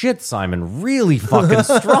 holy shit, Simon, really fucking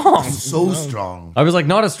strong. So strong. I was like,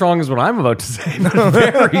 not as strong as what I'm about to say, but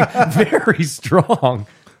very, very strong.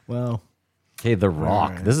 Well, Okay, The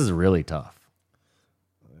Rock. right. This is really tough.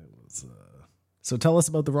 so tell us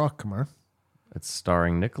about The Rock, Kamar. It's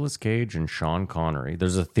starring Nicolas Cage and Sean Connery.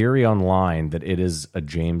 There's a theory online that it is a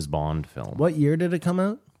James Bond film. What year did it come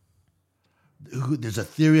out? There's a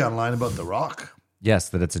theory online about The Rock. Yes,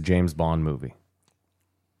 that it's a James Bond movie.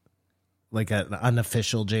 Like an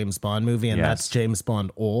unofficial James Bond movie, and Yes. that's James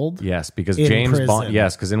Bond old? Yes, because In James prison. Bond.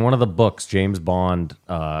 Yes, because in one of the books, James Bond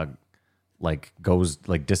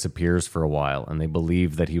disappears for a while, and they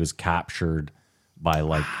believe that he was captured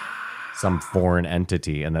by some foreign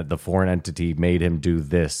entity, and that the foreign entity made him do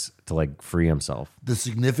this to free himself. The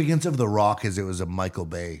significance of The Rock is it was a Michael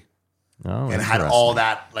Bay. Oh, And had interesting. all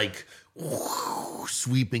that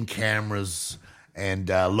sweeping cameras and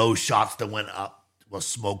low shots that went up while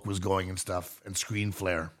smoke was going and stuff, and screen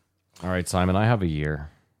flare. All right, Simon, I have a year.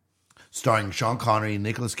 Starring Sean Connery,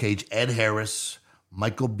 Nicolas Cage, Ed Harris,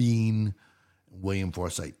 Michael Biehn, William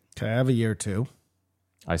Forsythe. Okay, I have a year too.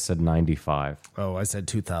 I said 95. Oh, I said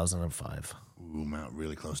 2005. Ooh, man,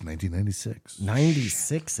 really close. 1996.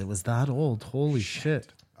 96. It was that old. Holy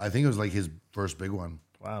shit. I think it was like his first big one.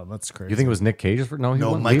 Wow, that's crazy. You think it was Nick Cage's? No, No,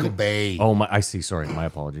 wasn't Michael leaving? Bay. Oh, I see. Sorry, my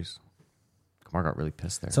apologies. Kamar got really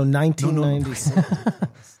pissed there. so?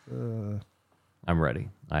 1996. I'm ready.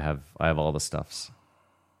 I have all the stuffs.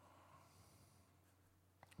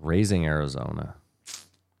 Raising Arizona.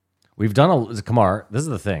 We've done Kamar. This is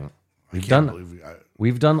the thing. We've Can't done believe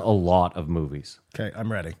we've done a lot of movies. Okay,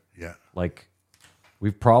 I'm ready. yeah.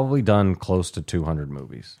 We've probably done close to 200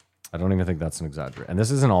 movies. I don't even think that's an exaggeration. And this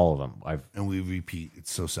isn't all of them. And we repeat.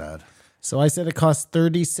 It's so sad. So I said it cost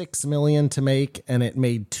 $36 million to make, and it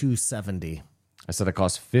made $270. I said it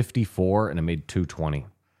cost 54 and it made 220.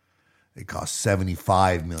 It cost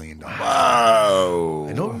 $75 million. Wow.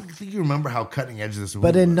 I don't think you remember how cutting edge this movie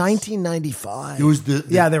But in was. 1995, It was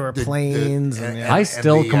there were planes and I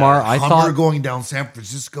still, Kamar, I Hummer thought- going down San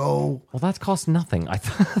Francisco, Well, that cost nothing. I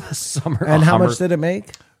thought the summer. and how Hummer- much did it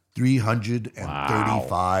make?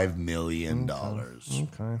 $335 million.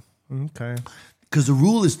 Okay. Because the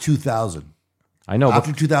rule is 2000. I know,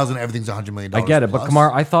 After but 2000, everything's $100 million. I get it. But plus.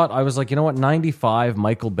 Kamar, I was like, you know what? 95,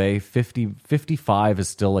 Michael Bay, 55 is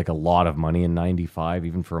still like a lot of money in 95,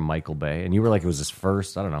 even for a Michael Bay. And you were like, it was his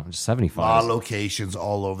first, I don't know, just A lot 75. of locations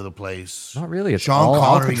all over the place. Not really. It's Sean all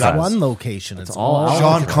Connery got Alcatraz. One location. It's all all. Alcatraz.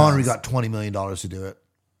 Sean Alcatraz. Connery got $20 million to do it.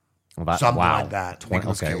 Well, that, Something wow. like that. Okay,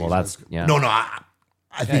 Nicolas Cage well, that's, was- yeah. No, I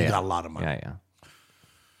think he yeah. got a lot of money. Yeah.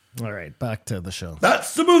 All right, back to the show.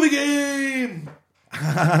 That's the movie game.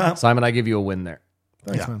 Simon, I give you a win there.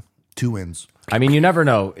 Thanks, man. 2 wins. I mean, you never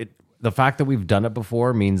know. The fact that we've done it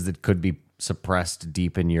before means it could be suppressed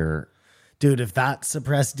deep in your... Dude, if that's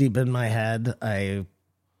suppressed deep in my head,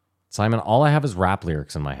 Simon, all I have is rap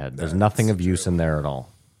lyrics in my head. There's nothing of use in there at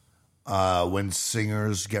all. When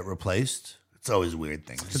singers get replaced, it's always a weird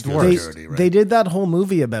thing. It's they, dirty, right? they did that whole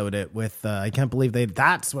movie about it with, I can't believe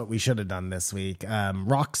that's what we should have done this week.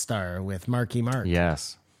 Rockstar with Marky Mark.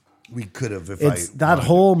 Yes. We could have if It's I that wanted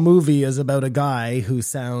whole movie is about a guy who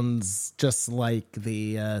sounds just like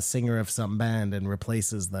the singer of some band and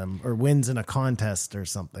replaces them or wins in a contest or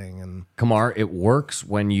something. And Kamar, it works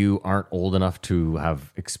when you aren't old enough to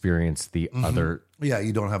have experienced the other... to. Yeah,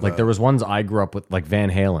 you don't have Like, there was ones I grew up with, like Van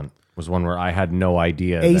Halen was one where I had no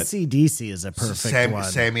idea. That, AC/DC is a perfect one.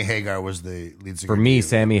 Sammy Hagar was the lead singer. for me,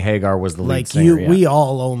 Sammy Hagar was the lead Like singer. yeah. we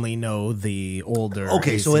all only know the older.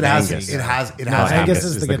 Okay, so it has Angus. it has No, has Angus Angus.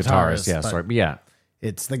 is the guitarist, Yeah, but- sorry. But yeah.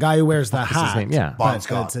 It's the guy who wears the is his hat. name? Yeah. Bon but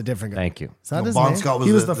Scott. it's a different guy. Thank you. Is that No, his Bon name? Scott was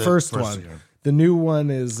he was the- the the first first one. singer. The new one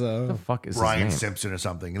is What the fuck is Brian his name? Simpson or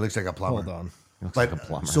something. He looks like a plumber. hold on. Looks But like a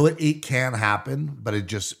plumber. so it can happen, but it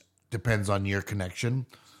just depends on your connection.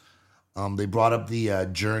 They brought up the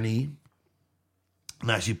Journey,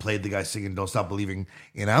 and actually played the guy singing "Don't Stop Believing."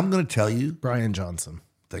 And I'm going to tell you, Brian Johnson.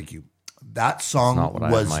 thank you. That song not what I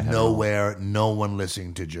had in was my head at all. nowhere. No one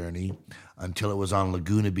listening to Journey until it was on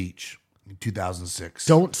Laguna Beach in 2006.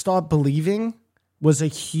 Don't Stop Believing was a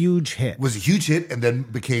huge hit. Was a huge hit and then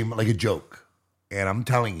became like a joke. And I'm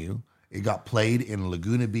telling you, it got played in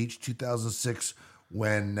Laguna Beach 2006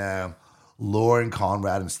 when Lauren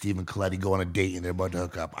Conrad and Stephen Coletti go on a date and they're about to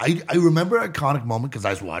hook up. I remember an iconic moment because I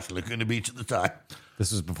was watching Laguna Beach at the time.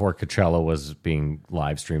 This was before Coachella was being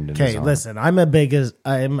live streamed. Okay, listen, I'm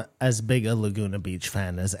as big a Laguna Beach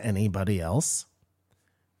fan as anybody else,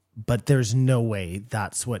 but there's no way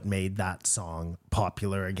that's what made that song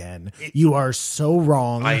popular again. You are so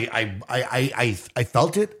wrong. I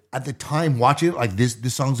felt it at the time watching it, like this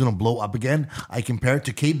song's gonna blow up again. I compared it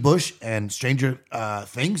to Kate Bush and Stranger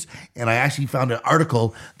Things, and I actually found an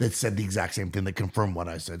article that said the exact same thing that confirmed what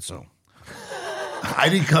I said. So I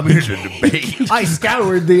didn't come here to debate. I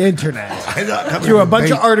scoured the internet I not come through here a to bunch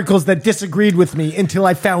of debate. articles that disagreed with me until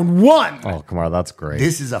I found one. Oh, Kamar, that's great.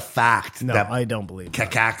 This is a fact. No, that I don't believe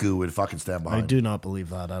that. Kakaku would fucking stand I behind. do not believe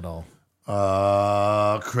that at all.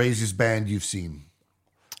 Craziest band you've seen?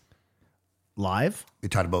 Live? They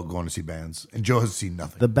talked about going to see bands, and Joe has seen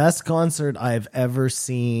nothing. The best concert I've ever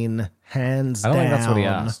seen, hands I don't down. think that's what he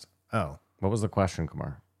asked. Oh, What was the question,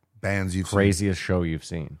 Kamar? Bands you've Craziest show you've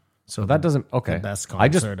seen. so That doesn't. Okay. the best I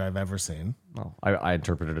just. concert I've ever seen. Oh, I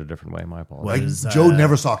interpreted it a different way. My apologies. seen. Like Joe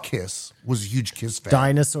never saw Kiss. Was a huge Kiss fan.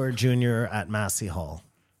 Dinosaur Jr. at Massey Hall.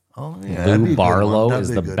 Oh, yeah, that'd be a Lou good Barlow one. is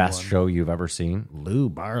That'd the be a good best one. show you've ever seen. Lou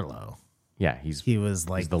Barlow. Yeah, He was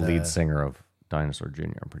like he's the lead singer of Dinosaur Jr.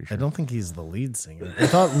 I'm pretty sure. I don't think he's the lead singer. I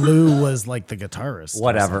thought Lou was like the guitarist. or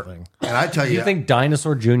Whatever. something. And I tell you, You think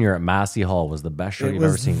Dinosaur Jr. at Massey Hall was the best show It you've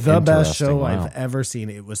ever was seen? the best Interesting. show Wow. I've ever seen.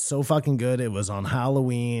 It was so fucking good. It was on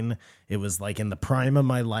Halloween. It was like in the prime of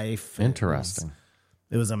my life. Interesting.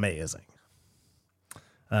 It was amazing.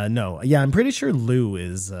 No, yeah, I'm pretty sure Lou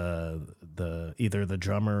is the either the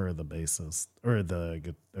drummer or the bassist or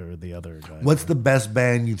the other guy. what's the best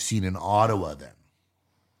band you've seen in Ottawa then?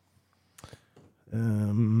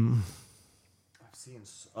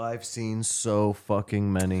 I've seen so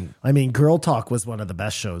fucking many. I mean, Girl Talk was one of the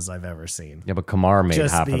best shows I've ever seen. Yeah, but Kamar made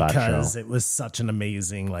Just half of that show. because it was such an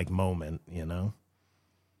amazing like moment, you know.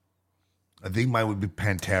 I think mine would be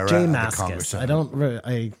Pantera. Jay at the Congress Mascis. Center.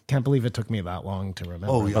 I can't believe it took me that long to remember.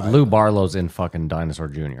 Oh, yeah. But Lou Barlow's in fucking Dinosaur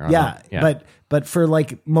Jr. Yeah, but for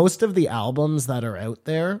like most of the albums that are out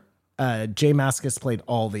there, Jay Mascis played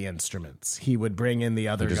all the instruments. He would bring in the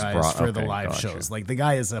other just guys for the okay, live gotcha. shows. Like the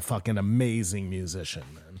guy is a fucking amazing musician,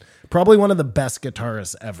 man. Probably one of the best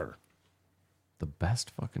guitarists ever. The best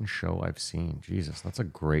fucking show I've seen. Jesus, that's a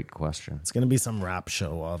great question. It's gonna be some rap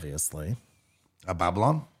show, obviously.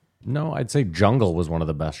 Babylon? No, I'd say Jungle was one of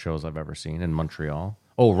the best shows I've ever seen in Montreal.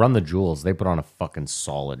 Oh, Run the Jewels. They put on a fucking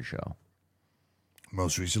solid show.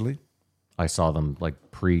 Most recently? I saw them like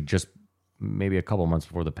just maybe a couple months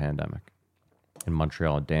before the pandemic in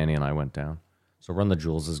Montreal. Danny and I went down. So Run the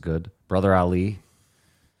Jewels is good. Brother Ali,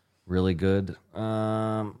 really good.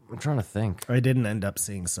 I'm trying to think. I didn't end up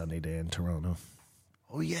seeing Sunny Day in Toronto.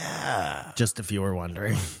 Oh, yeah. Just if you were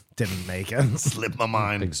wondering, didn't make it. Slipped my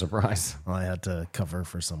mind. Big surprise. I had to cover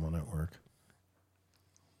for someone at work.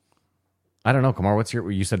 I don't know, Kamar. What's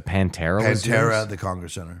you said Pantera was Pantera yours? at the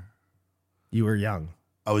Congress Center. You were young.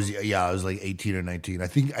 I was like 18 or 19. I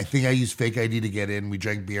think I used fake ID to get in. We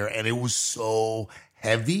drank beer and it was so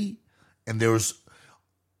heavy and there was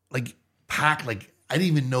like packed, like I didn't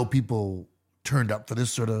even know people turned up for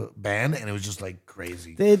this sort of band and it was just like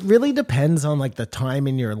crazy. It really depends on like the time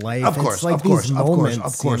in your life. Of course, it's like of course, these of course, moments,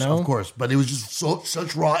 of course, you know? of course. But it was just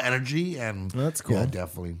such raw energy and That's cool. Yeah,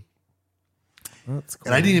 definitely. That's cool.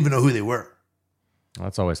 And I didn't even know who they were.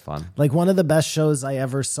 That's always fun. Like one of the best shows I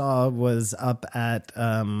ever saw was up at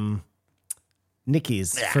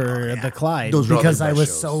Nikki's for the Clyde Those are all the because I best was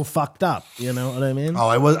shows. so fucked up. You know what I mean? Oh,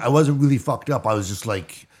 I wasn't really fucked up. I was just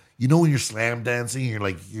like, you know, when you're slam dancing,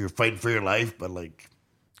 you're fighting for your life, but like,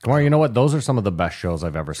 Kamar, you know what? Those are some of the best shows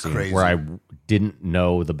I've ever seen Crazy. where I didn't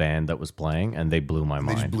know the band that was playing and they blew my they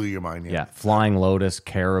mind. just blew your mind. Yeah. Flying Lotus,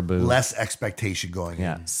 Caribou. Less expectation going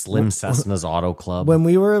Yeah. in. Slim Cessna's Auto Club. When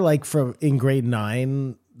we were like in grade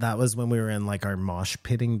 9, that was when we were in like our mosh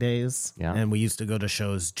pitting days. Yeah. And we used to go to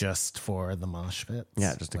shows just for the mosh pits.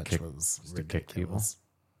 Yeah, just to which kick- was just to kick people. ridiculous.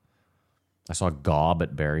 I saw Gob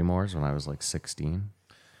at Barrymore's when I was like 16.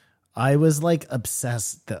 I was like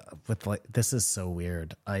obsessed with like, this is so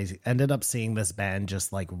weird. I ended up seeing this band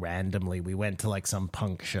just like randomly. We went to like some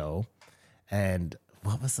punk show and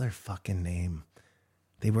what was their fucking name?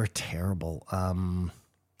 They were terrible.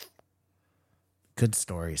 Good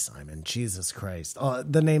story, Simon. Jesus Christ. Oh,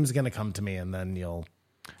 the name's going to come to me and then you'll.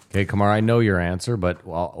 Okay, Kamar, I know your answer, but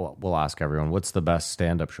we'll ask everyone. What's the best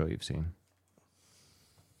stand-up show you've seen?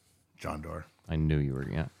 John Doerr. I knew you were,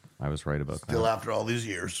 yeah. I was right about Still that. after all these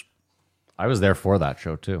years. I was there for that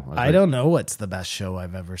show, too. I don't know what's the best show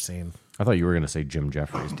I've ever seen. I thought you were going to say Jim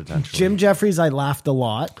Jeffries potentially. Jim Jeffries, I laughed a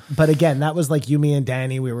lot, but again, that was like you, me, and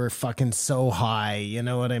Danny. We were fucking so high. You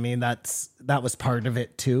know what I mean? That was part of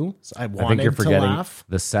it too. So I I think wanted you're to forgetting laugh.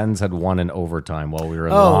 the Sens had won in overtime while we were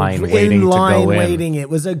in Oh, line waiting to go in. waiting. It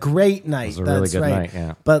was a great night. was a really That's good right. night,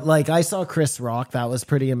 yeah. But like I saw Chris Rock, that was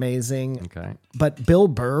pretty amazing. Okay. But Bill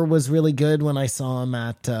Burr was really good when I saw him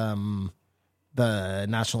at the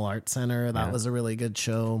National Arts Center. That was a really good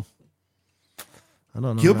show. I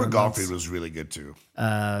don't know. Gilbert man, Gottfried that's- was really good too.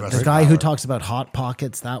 the guy who talks about Hot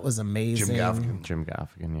Pockets, that was amazing. Jim Gaffigan. Jim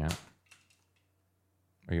Gaffigan, yeah.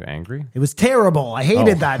 Are you angry? It was terrible. I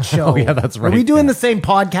hated that show. Oh, yeah, that's Are we right, doing yeah. the same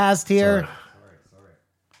podcast here?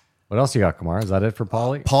 What else you got, Kamar? Is that it for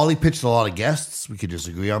Paulie? Paulie pitched a lot of guests. We could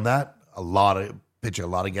disagree on that. Pitching a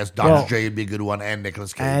lot of guests. Dr. Well, Dre would be a good one, and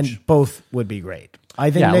Nicolas Cage. And both would be great.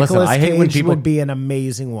 I think Yeah, listen, Nicolas I hate when Cage people- would be an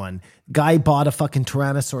amazing one. Guy bought a fucking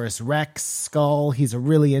Tyrannosaurus Rex skull. He's a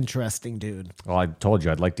really interesting dude. Well, I told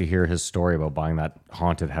you I'd like to hear his story about buying that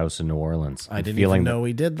haunted house in New Orleans. I I'm didn't feeling even that know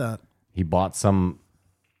he did that. he bought some.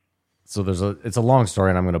 So it's a long story,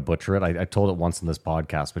 and I'm going to butcher it. I told it once in this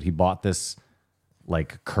podcast, but he bought this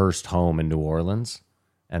like cursed home in New Orleans,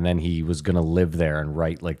 and then he was going to live there and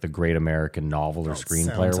write like the great American novel or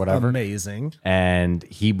screenplay Sounds or whatever. Amazing. And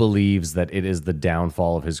he believes that it is the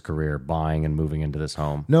downfall of his career buying and moving into this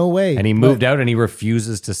home. No way. And he But moved out and he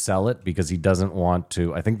refuses to sell it because he doesn't want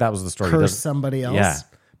to. I think that was the story. He curse doesn't- somebody else. Yeah.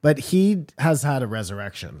 But he has had a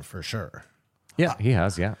resurrection for sure. Yeah, he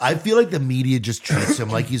has. Yeah. I feel like the media just treats him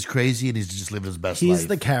like he's crazy and he's just living his best He's life.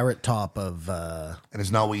 the carrot top of and it's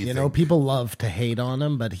not what you, you think. know, people love to hate on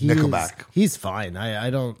him, but Nickelback. he's fine. I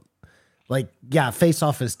don't like Face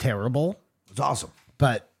Off is terrible, It's awesome.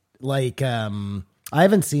 but like I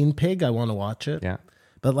haven't seen Pig. I want to watch it. Yeah.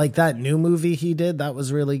 But like that new movie he did, that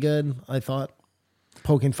was really good, I thought.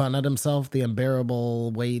 Poking fun at himself, the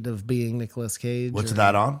unbearable weight of being Nicolas Cage. What's or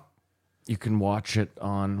that on? You can watch it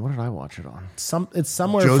on. What did I watch it on? It's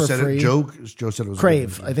somewhere Joe for said free. it. Joe said it was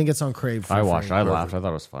Crave. I think it's on Crave. For I watched. free. I laughed. I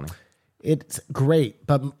thought it was funny. It's great,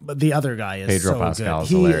 but the other guy is Pedro so Pascal good. is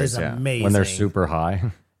He hilarious. is yeah. amazing. When they're super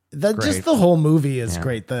high. Just great. the whole movie is Yeah.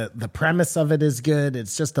 great. The premise of it is good.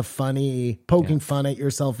 It's just a funny poking fun at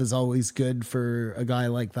yourself is always good for a guy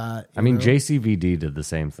like that. I mean, know? JCVD did the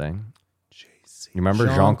same thing. You remember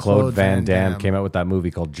Jean-Claude Jean-Claude Van Van Damme Damme. came out with that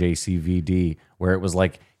movie called JCVD, where it was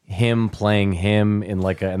like him playing him in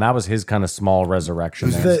like and that was his kind of small resurrection.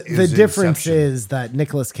 there. Is the difference Inception. is that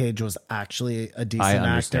Nicolas Cage was actually a decent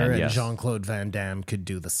understand, actor, and yes. Jean-Claude Van Damme could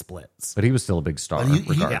do the splits. But he was still a big star,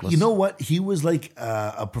 regardless. You know what? He was like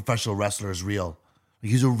a professional wrestler is real.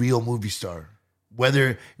 He's a real movie star. Whether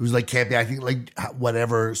it was like campy acting, like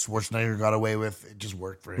whatever Schwarzenegger got away with, it just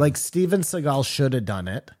worked for him. Like Steven Seagal should have done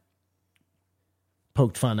it.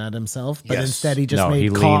 Poked fun at himself, but Yes. instead he just No, he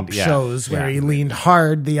made cop leaned- yeah, shows where yeah. he leaned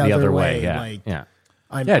hard the other, way. yeah, Like yeah.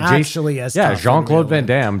 I'm Yeah, actually as tough in Jean-Claude real Van life.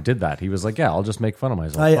 Damme did that. He was like, "Yeah, I'll just make fun of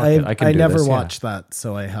myself. Fuck I it. can do never this." Yeah. watched that,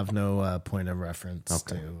 so I have no point of reference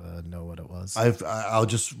to know what it was. I'll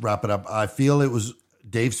just wrap it up. I feel it was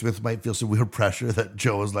Dave Smith might feel some weird pressure that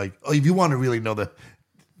Joe was like, oh, if you want to really know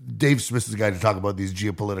Dave Smith is the guy to talk about these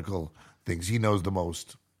geopolitical things. He knows the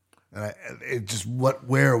most. And it just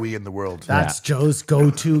where are we in the world? That's Joe's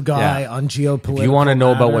go-to guy Yeah. on geopolitical. If you want to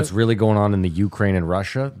know about matters. what's really going on in the Ukraine and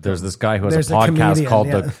Russia, there's this guy who has There's a a podcast comedian, called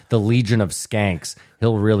yeah. the Legion of Skanks.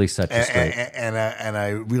 He'll really set you straight. And I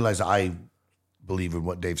realize I believe in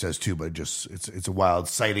what Dave says too, but just it's a wild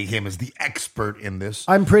citing him as the expert in this.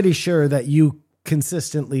 I'm pretty sure that you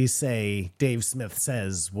consistently say Dave Smith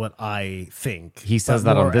says what I think. He says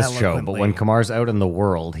but that on more this show, but eloquently. when Kamar's out in the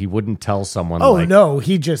world, he wouldn't tell someone. Oh like, no,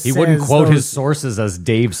 he just he wouldn't says quote his those- sources as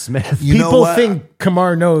Dave Smith. You know People what? think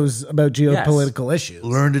Kamar knows about geopolitical issues.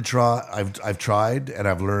 Learn to try. I've tried, and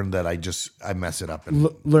I've learned that I mess it up, and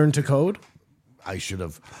Learn to code. I should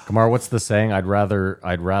have. Kamar, what's the saying? I'd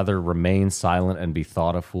rather remain silent and be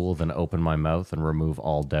thought a fool than open my mouth and remove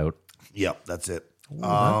all doubt. Yep, that's it.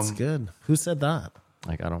 That's good. Who said that?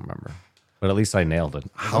 Like I don't remember, but at least I nailed it.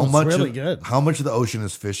 How It's much? really of, good. How much of the ocean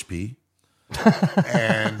is fish pee?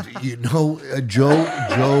 And you know, Joe.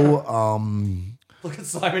 Look at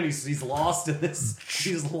Simon; he's lost in this.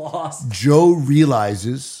 He's lost. Joe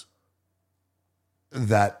realizes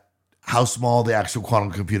that how small the actual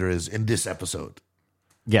quantum computer is in this episode.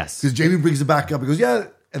 Yes, Because Jamie brings it back up and goes, "Yeah,"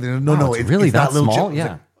 and then no, Wow, it's really it's that little small. chip.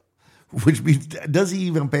 Yeah. Which means, does he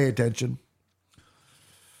even pay attention?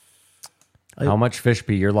 How much fish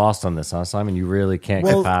pee? You're lost on this, huh, Simon? You really can't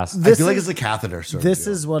Well, get past. I This feel like is- it's a catheter. Sort This of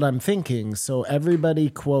deal. is what I'm thinking. So everybody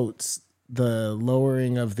quotes the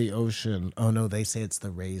lowering of the ocean. Oh no, they say it's the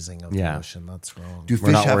raising of the Yeah. ocean. That's wrong. Do We're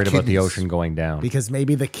fish not have worried about the kidneys? ocean going down. Because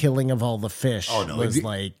maybe the killing of all the fish Oh, no, was if you-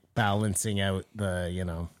 like balancing out the,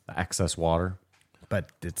 The excess water. but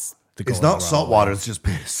it's It's going not the salt wrong water. way. It's just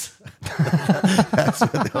piss. That's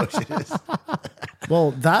what the ocean is.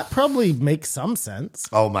 Well, that probably makes some sense.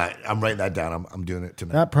 Oh my! I'm writing that down. I'm doing it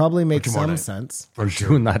tonight. That probably makes tomorrow some night. sense. We're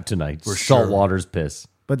doing that tonight. For Salt sure. water's piss.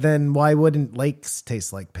 But then why wouldn't lakes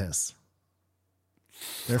taste like piss?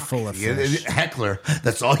 They're full of Yeah, fish. heckler.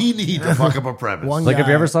 That's all you need to fuck up a premise. One Like, have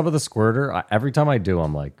you guy- ever slept with a squirter? Every time I do,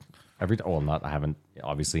 I'm like, I haven't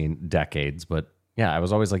obviously in decades, but yeah, I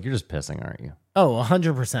was always like, you're just pissing, aren't you? Oh,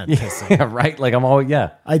 100% pissing. Yeah, right? Like, I'm always,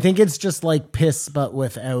 yeah. I think it's just like piss, but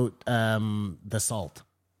without the salt.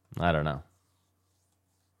 I don't know.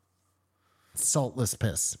 Saltless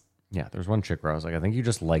piss. Yeah, there's one chick where I was like, I think you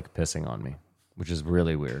just like pissing on me, which is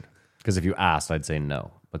really weird. Because if you asked, I'd say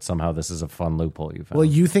no. But somehow this is a fun loophole you found. Well,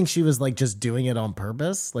 you think she was like just doing it on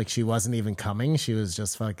purpose? Like she wasn't even coming? She was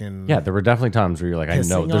just fucking. yeah, there were definitely times where you're like, I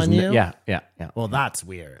know. Pissing There's on you? yeah. Well, that's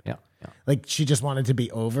weird. Yeah. Like she just wanted to be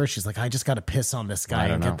over. She's like, I just got to piss on this guy I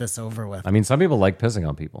don't and know. get this over with. I mean, some people like pissing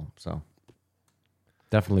on people, so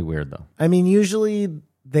definitely weird though. I mean, usually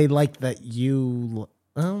they like that you.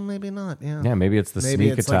 Oh, maybe not. Yeah. Yeah, maybe it's the Maybe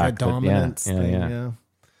sneak it's attack. like a dominance yeah, thing. yeah. Yeah.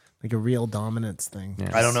 Like a real dominance thing.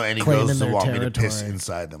 Yeah. I don't know any Claiming girls that their want me to piss territory.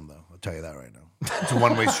 inside them, though. I'll tell you that right now. It's a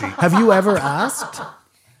one-way street. Have you ever asked?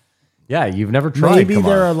 Yeah, you've never tried. Maybe come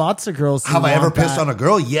there on. are lots of girls who Have I ever want pissed that. on a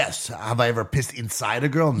girl? Yes. Have I ever pissed inside a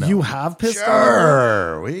girl? No. You have pissed on a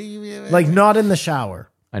girl? Sure. Like not in the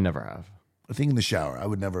shower. I never have. I think in the shower. I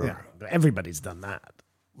would never. Yeah. Everybody's done that.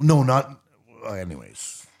 No, not.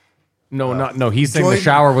 Anyways. No. He's saying the join-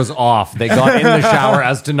 shower was off. They got in the shower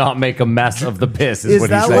as to not make a mess of the piss. Is, Is what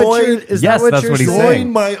that he's saying. what you're- is that yes, what that's you're what he's saying? Join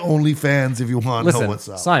saying. my OnlyFans if you want to know Listen, what's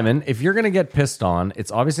up. Simon, if you're gonna get pissed on,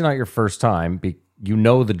 it's obviously not your first time. You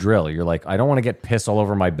know the drill. You're like, I don't want to get piss all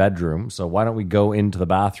over my bedroom, so why don't we go into the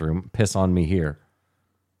bathroom, piss on me here?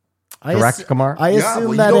 Correct, Kamar? I Yeah, assume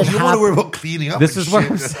well, that you it don't want to worry happened. about cleaning up. This and is what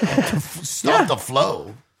shit I'm to stop the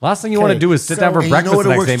flow. Last thing you want to Okay, do is sit so- down for And you know breakfast what the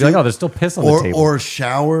it next works day and be like, too? oh, there's still piss on the table. Or a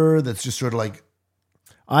shower that's just sort of like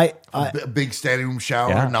I a big standing room shower,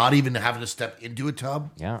 Yeah. not even having to step into a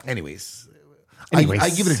tub. Yeah. Anyways, Anyways. I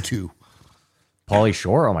give it a 2. Pauly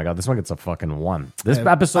Shore, oh my god, this one gets a fucking 1. This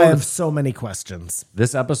I episode, have so many questions.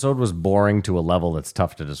 this episode was boring to a level that's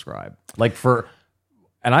tough to describe.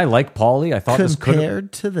 And I like Pauly. I thought this could have,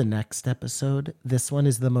 Compared to the next episode, this one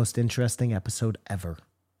is the most interesting episode ever.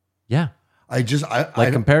 yeah, I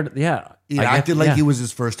compared, yeah, It I get- acted like yeah. it was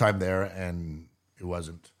his first time there, and it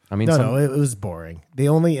wasn't. I mean, No, it was boring. The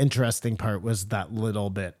only interesting part was that little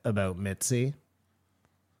bit about Mitzi.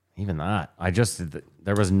 even that.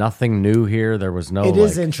 There was nothing new here. There was no It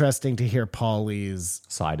is like, interesting to hear Polly's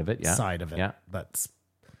side of it. Yeah, side of it. Yeah, That's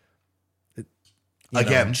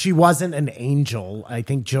Again, she wasn't an angel. I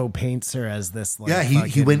think Joe paints her as this. Like, yeah, he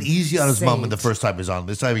fucking went easy on his mom saint. the first time he was on.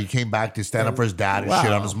 This time he came back to stand up for his dad and shit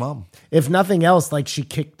on his mom. If nothing else, like she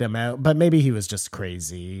kicked him out, but maybe he was just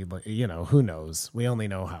crazy. Like, who knows? We only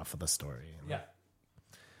know half of the story. yeah.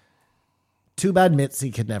 Too bad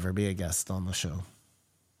Mitzi could never be a guest on the show.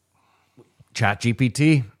 Chat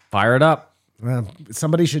GPT, fire it up. Well,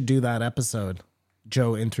 somebody should do that episode.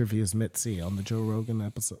 Joe interviews Mitzi on the Joe Rogan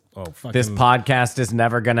episode. Oh, fucking This podcast is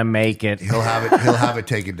never gonna make it. He'll have it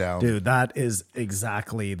taken down. dude, that is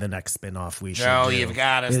exactly the next spinoff we should Joe, do. you've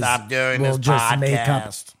got to is stop doing we'll this just make up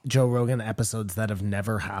podcast. Joe Rogan episodes that have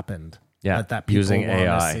never happened. Yeah, that people using wanna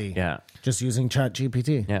AI, see. yeah. Just using Chat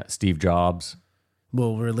GPT. Yeah, Steve Jobs.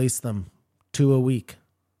 We'll release them 2 a week.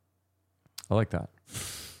 I like that.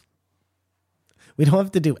 We don't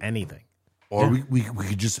have to do anything. Or we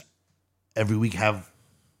could just every week have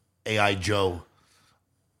AI Joe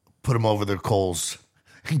put him over their coals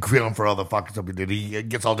and grill him for all the fucking stuff he did. He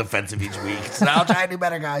gets all defensive each week. So I'll try to do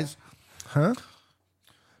better, guys. Huh?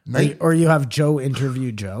 Night, Or you have Joe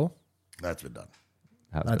interview Joe. that's been done.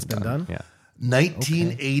 That's been done? Yeah.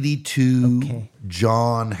 1982, Okay.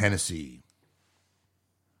 John Hennessy.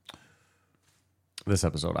 This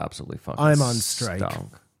episode absolutely fucking I'm on strike.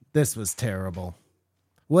 stunk. This was terrible.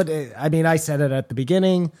 I said it at the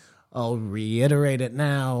beginning. I'll reiterate it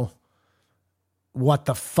now. What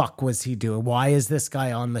the fuck was he doing? Why is this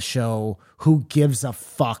guy on the show? Who gives a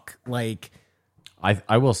fuck? Like,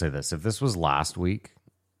 I will say this. If this was last week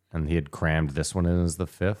and he had crammed this one in as the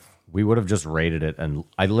 5th, we would have just rated it. And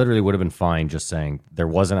I literally would have been fine just saying there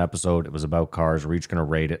was an episode. It was about cars. We're each going to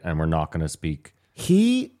rate it and we're not going to speak.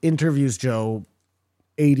 he interviews Joe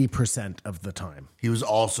 80% of the time. He was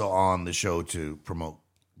also on the show to promote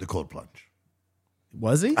the cold plunge.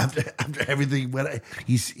 Was he? After everything,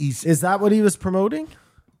 he's Is that what he was promoting?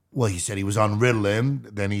 well, he said he was on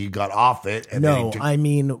Ritalin, then he got off it, and then No, I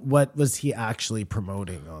mean, what was he actually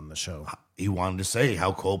promoting on the show? he wanted to say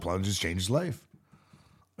how cold plunges changed his life.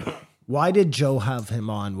 Why did Joe have him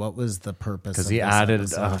on? What was the purpose? Because of he this added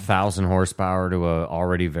episode? 1,000 horsepower to a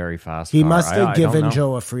already very fast He car. must I have don't given know.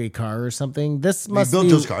 Joe a free car or something. This He must built be.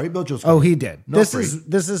 Joe's car. He built Joe's car. Oh, he did. No this free.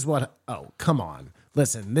 is what. Oh, come on.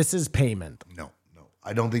 Listen, this is payment. No.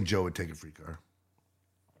 I don't think Joe would take a free car.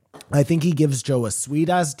 I think he gives Joe a sweet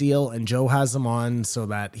ass deal, and Joe has him on so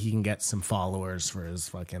that he can get some followers for his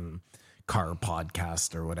fucking car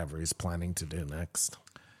podcast or whatever he's planning to do next.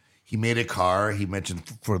 He made a car. He mentioned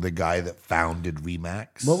for the guy that founded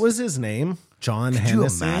Remax. What was his name? John Could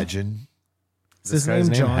Hennessy. you imagine? Is This his guy's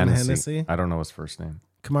name John Hennessy? I don't know his first name.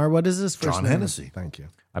 Kamar, what is his first John name? Hennessy. Thank you.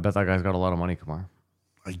 I bet that guy's got a lot of money, Kumar.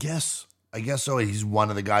 I guess so. He's one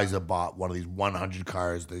of the guys that bought one of these 100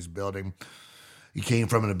 cars that he's building. He came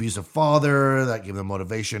from an abusive father that gave him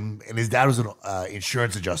motivation, and his dad was an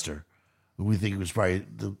insurance adjuster. We think he was probably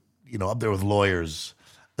up there with lawyers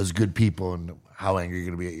as good people, and how angry you're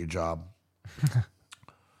going to be at your job.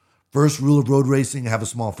 First rule of road racing: have a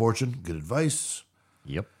small fortune. Good advice.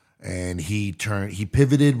 Yep. And he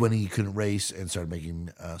pivoted when he couldn't race and started making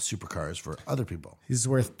supercars for other people. He's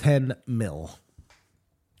worth 10 mil.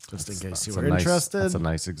 Just in case you were interested. That's a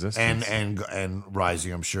nice existence. And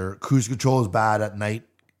rising, I'm sure. Cruise control is bad at night.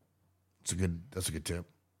 That's a good tip.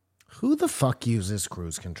 Who the fuck uses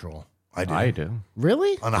cruise control? I do.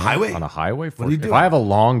 Really? On a highway. On a highway? What do you do? If I have a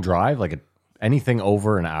long drive, like anything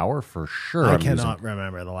over an hour, for sure I I'm using cannot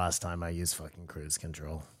remember the last time I used fucking cruise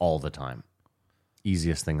control. all the time.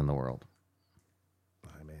 Easiest thing in the world.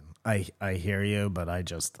 I mean, I hear you, but I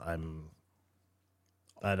don't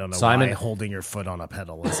know Simon- why holding your foot on a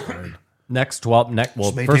pedal is hard. Well, Just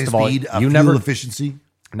maintain first of all, speed, you fuel never. efficiency.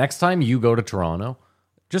 Next time you go to Toronto,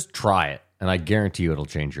 just try it, and I guarantee you it'll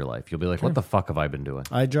change your life. You'll be like, "What the fuck have I been doing?"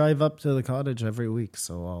 I drive up to the cottage every week,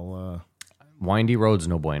 so I'll. Windy roads,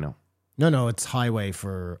 no bueno. No, it's highway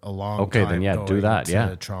for a long Okay, time. then yeah, do going that, to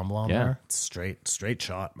yeah. Tremblant Yeah. there. It's straight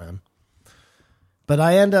shot, man. But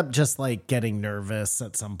I end up just like getting nervous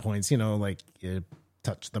at some points. Like you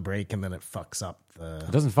touch the brake and then it fucks up the.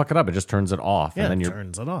 It doesn't fuck it up. It just turns it off, Yeah, and then it you're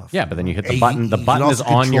turns it off. yeah. But then you hit the Hey, button. The you can button is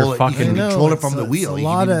also on control your it. You fucking. can control it it's from the wheel. It's a You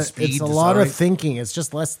can lot even of speed, it's a lot of decelerate. thinking. It's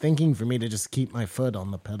just less thinking for me to just keep my foot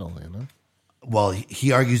on the pedal. Well,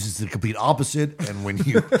 he argues it's the complete opposite. And when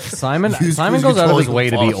you Simon use Simon cruise goes out of control, his you way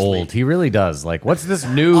to fall be asleep. old. He really does. Like, what's this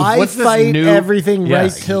new? I what's this fight new? everything Yeah.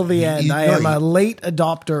 right till the end. you- I no, am a you- late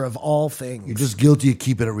adopter of all things. You're just guilty of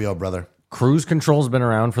keeping it real, brother. Cruise control's been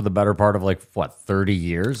around for the better part of 30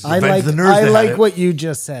 years. I Prevents like the nerves I that had like it. what you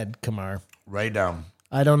just said, Kamar. Right down.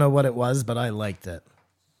 I don't know what it was, but I liked it.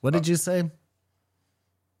 What did you say?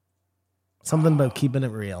 Something about keeping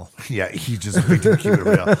it real. Yeah, he's just a victim of keeping it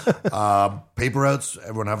real. Paper routes.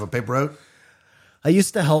 Everyone have a paper route? I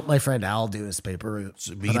used to help my friend Al do his paper routes.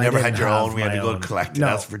 But you never had your own. We had to go collect it. No.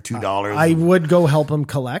 That's for $2. I would go help him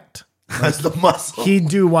collect. That's the muscle. He'd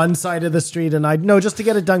do one side of the street, and I'd just to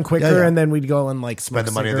get it done quicker, Yeah. and then we'd go and smoke Spend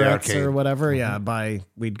the money at the cigarettes arcade. or whatever. Yeah,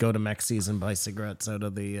 we'd go to Mexi's and buy cigarettes out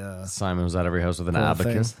of the. Simon was at every house with an Cool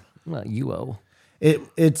abacus. Well, you owe.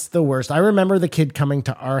 It's the worst. I remember the kid coming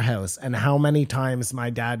to our house and how many times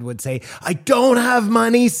my dad would say, "I don't have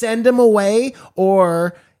money, send him away,"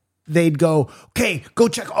 or they'd go, "Okay, go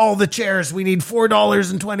check all the chairs. We need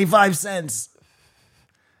 $4.25."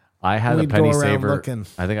 I had We'd a penny go around saver. looking.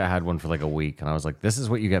 I think I had one for a week, and I was like, "This is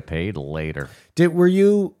what you get paid later." Were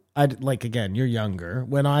you? Again, you're younger.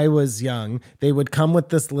 When I was young, they would come with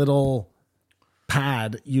this little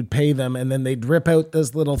pad. You'd pay them, and then they'd rip out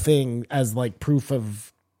this little thing as proof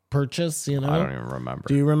of purchase. I don't even remember.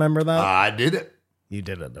 Do you remember that? I did it. You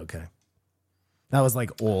did it. Okay. That was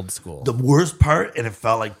old school. The worst part, and it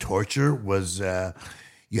felt like torture, was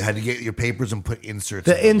you had to get your papers and put inserts.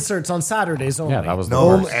 The in. inserts on Saturdays only. Yeah, that was the No,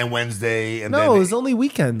 worst. and Wednesday, and No, then it was only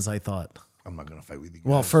weekends, I thought. I'm not gonna fight with you.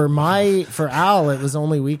 Well, guys. for Al, it was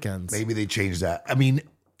only weekends. Maybe they changed that. I mean,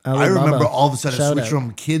 Ali I remember Baba. all of a sudden it Shout switched out.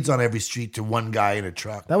 from kids on every street to one guy in a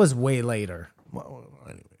truck. That was way later. Well,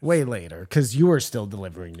 anyway. Way later, because you were still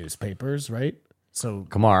delivering newspapers, right? So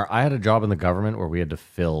Kamar, I had a job in the government where we had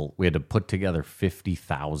to put together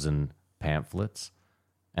 50,000 pamphlets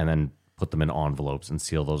and then put them in envelopes and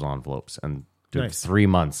seal those envelopes and do Nice. 3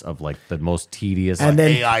 months of the most tedious. and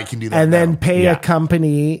then AI can do that and then now. pay Yeah. a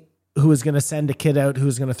company who is going to send a kid out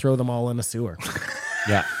who's going to throw them all in a sewer.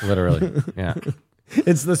 yeah, literally. Yeah.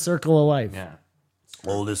 It's the circle of life. Yeah.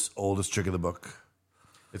 Oldest trick of the book.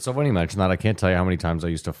 It's so funny you mention that. I can't tell you how many times I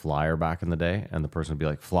used to flyer back in the day, and the person would be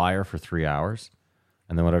like, "Flyer for 3 hours."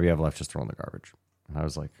 and then whatever you have left, just throw in the garbage. And I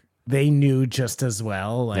was like, They knew just as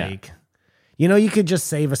well. Like, you know, you could just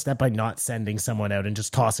save a step by not sending someone out and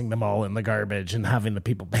just tossing them all in the garbage and having the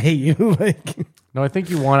people pay you. Like, no, I think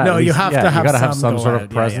you want to. no, you have to have, you gotta have some go sort out. of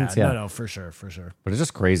presence. Yeah, No, for sure. But it's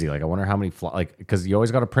just crazy. Like, I wonder how many because you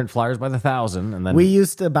always got to print flyers by the 1,000, and then We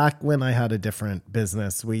used to, back when I had a different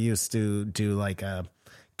business, we used to do like a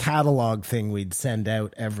catalog thing we'd send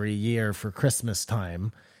out every year for Christmas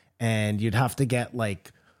time. And you'd have to get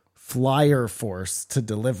like Flyer Force to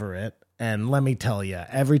deliver it. And let me tell you,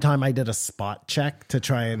 every time I did a spot check to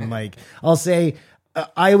try and like, I'll say,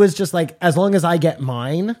 I was just like, as long as I get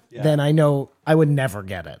mine, then I know I would never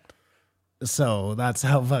get it. So that's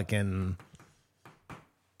how fucking,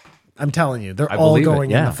 I'm telling you, they're I all believe it.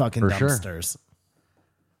 going in Yeah, the fucking for sure. dumpsters.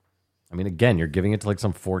 I mean, again, you're giving it to like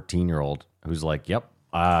some 14-year-old who's like, "Yep,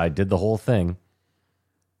 I did the whole thing."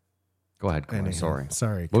 Go ahead, Corey. Anyhow, Sorry.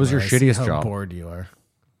 Sorry. What was your Kumar, I see shittiest how job? bored you are.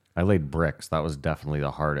 I laid bricks. That was definitely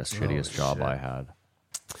the hardest, shittiest job I had.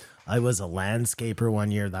 I was a landscaper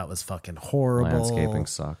one year. That was fucking horrible. Landscaping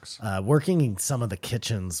sucks. Working in some of the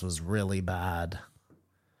kitchens was really bad.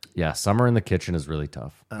 Yeah, summer in the kitchen is really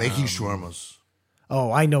tough. Making shawarmas.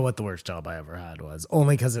 Oh, I know what the worst job I ever had was.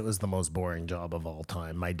 Only because it was the most boring job of all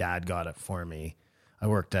time. My dad got it for me. I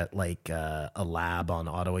worked at like a lab on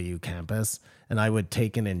Ottawa U campus, and I would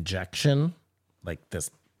take an injection, like this,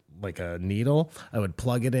 like a needle. I would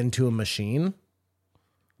plug it into a machine,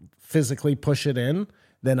 physically push it in.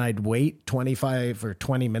 Then I'd wait 25 or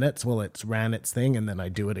 20 minutes while it's ran its thing, and then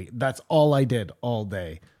I'd do it again. That's all I did all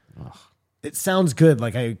day. It sounds good.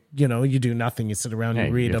 Like you do nothing. You sit around Yeah, and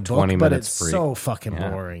you read have a book, 20 but minutes it's free. so fucking Yeah,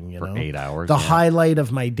 boring, for 8 hours, The yeah. highlight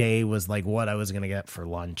of my day was like what I was going to get for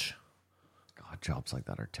lunch. God, jobs like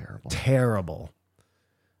that are terrible.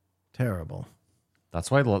 Terrible. That's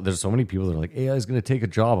why there's so many people that are like, AI is going to take a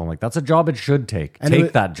job. I'm like, that's a job it should take. And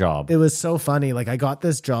Take that job. It was so funny. Like I got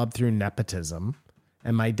this job through nepotism.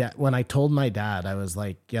 And my dad, when I told my dad, I was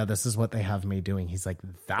like, yeah, this is what they have me doing. He's like,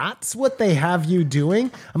 that's what they have you doing?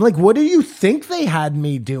 I'm like, what do you think they had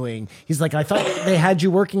me doing? He's like, I thought they had you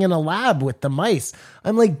working in a lab with the mice.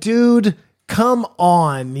 I'm like, dude, come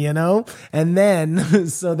on, you know? And then,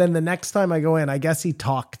 so then the next time I go in, I guess he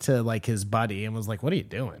talked to like his buddy and was like, what are you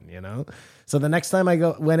doing? You know? So the next time I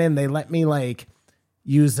went in, they let me like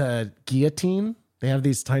use a guillotine. They have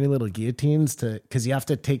these tiny little guillotines because you have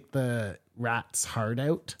to take the rat's heart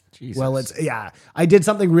out. Jesus. Well, I did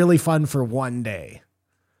something really fun for one day.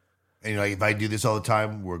 And you're like, if I do this all the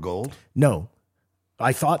time, we're gold. No,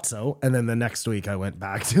 I thought so. And then the next week I went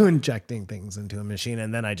back to injecting things into a machine,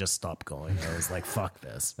 and then I just stopped going. I was like, fuck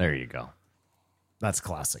this. There you go. That's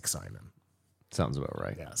classic Simon. Sounds about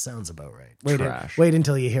right. Yeah, sounds about right. Trash. Wait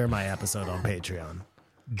until you hear my episode on Patreon.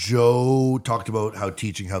 Joe talked about how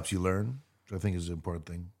teaching helps you learn, which I think is an important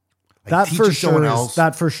thing. Like That for teaching someone sure else,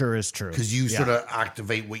 is true. because you Yeah. sort of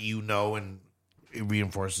activate what you know and it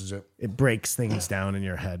reinforces it. It breaks things down in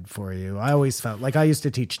your head for you. I always felt like I used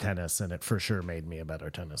to teach tennis, and it for sure made me a better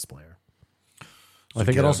tennis player. I think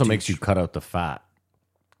get it out also and makes teach. you cut out the fat.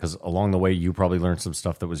 Because along the way, you probably learned some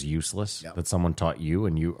stuff that was useless that someone taught you,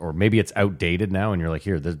 or maybe it's outdated now, and you're like,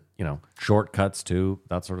 here, shortcuts too,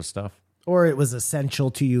 that sort of stuff. Or it was essential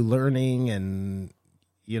to you learning, and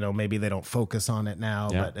maybe they don't focus on it now,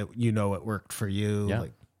 Yeah. but it worked for you. Yeah.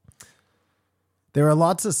 Like, there are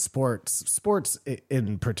lots of sports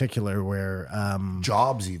in particular, where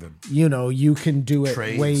Jobs even. you can do it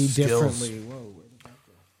Trades, way skills. differently. Whoa,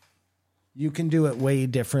 you can do it way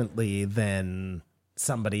differently than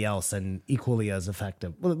somebody else, and equally as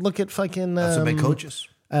effective. Well, look at fucking That's what make coaches.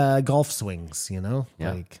 golf swings.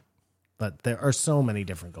 Yeah. But there are so many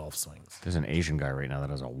different golf swings. There's an Asian guy right now that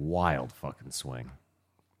has a wild fucking swing.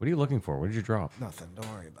 What are you looking for? What did you drop? Nothing.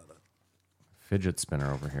 Don't worry about it. Fidget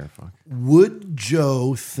spinner over here. Fuck. Would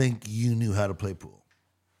Joe think you knew how to play pool?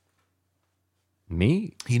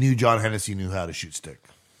 Me? He knew John Hennessy knew how to shoot stick.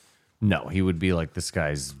 No, he would be like, this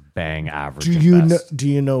guy's bang average. Do at you know? best. Do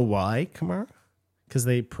you know why, Kamar? Because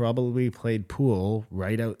they probably played pool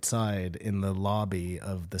right outside in the lobby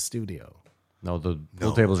of the studio. No, the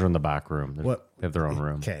pool tables are in the back room. What? They have their own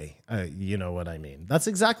room. Okay, you know what I mean. That's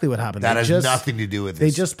exactly what happened. That They has just- nothing to do with they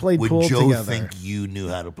this. just played Would pool Joe together. think you knew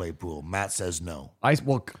how to play pool? Matt says no.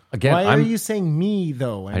 Again, Why are you saying me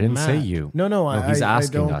though? I didn't and say Matt? you. No, he's I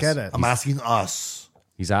asking don't us. get it. I'm asking us.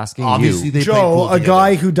 He's asking Obviously, you. they played Joe, pool a together.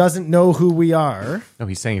 guy who doesn't know who we are. No,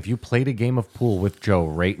 he's saying if you played a game of pool with Joe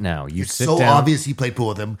right now, you It's sit so down. obvious he played pool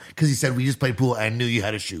with him because he said we just played pool and knew you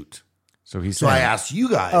had to shoot. So he's So saying, I asked you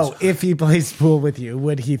guys. Oh, if he plays pool with you,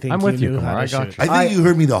 would he think I'm with you, knew Kumar. how to I got shoot? you. I think you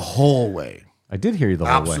heard me the whole way. I did hear you the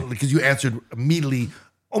whole Absolutely, way. because you answered immediately.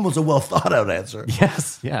 almost a well thought out answer.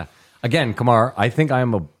 Yes, yeah. Again, Kamar, I think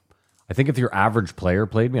if your average player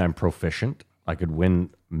played me, I'm proficient. I could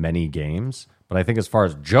win many games. But I think as far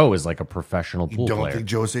as Joe is like a professional pool Don't player. think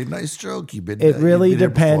Joe said nice stroke. It really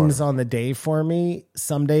depends on the day for me.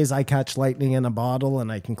 Some days I catch lightning in a bottle and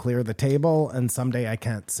I can clear the table, and someday I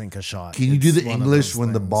can't sink a shot. Can you do It's the one of English those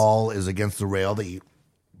when the things. ball is against the rail that you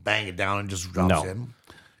bang it down and just drops No. in?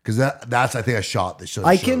 Because that's I think a shot that shows.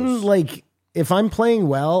 I can like if I'm playing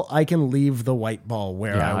well, I can leave the white ball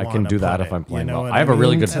where Yeah, I I can wanna do that put if it. I'm playing You know well. what I have a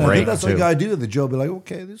really good And I break, think that's what too. I gotta do. The Joe be like,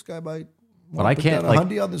 okay, this guy might. But I can't, a like,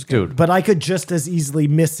 hundy on this guy. dude, But I could just as easily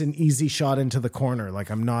miss an easy shot into the corner. Like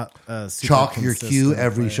I'm not super Chalk your consistent cue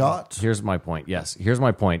every player. shot. Here's my point. Yes, here's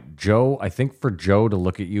my point. Joe, I think for Joe to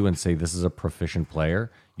look at you and say this is a proficient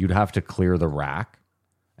player, you'd have to clear the rack.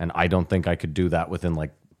 And I don't think I could do that within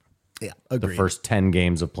like Yeah, the agreed. first 10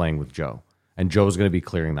 games of playing with Joe. And Joe's going to be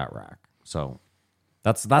clearing that rack. So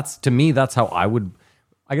that's to me, that's how I would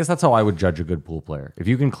judge a good pool player. If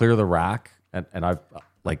you can clear the rack and I've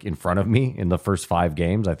like in front of me in the first 5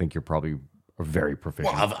 games, I think you're probably very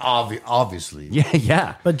proficient. Well, obviously.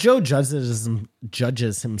 Yeah. But Joe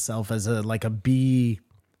judges himself as a B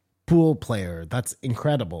pool player. That's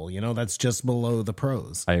incredible. You know, that's just below the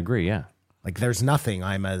pros. I agree. Yeah. Like there's nothing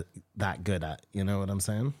I'm that good at. You know what I'm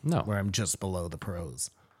saying? No. Where I'm just below the pros.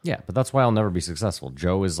 Yeah, but that's why I'll never be successful.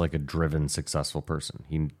 Joe is like a driven, successful person.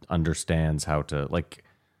 He understands how to like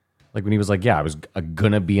when he was like, "Yeah, I was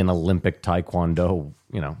gonna be an Olympic Taekwondo."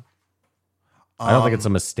 You know, I don't think it's a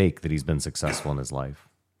mistake that he's been successful in his life.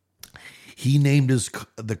 He named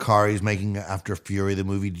the car he's making after Fury the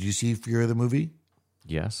movie. Did you see Fury the movie?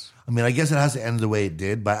 Yes, I mean, I guess it has to end the way it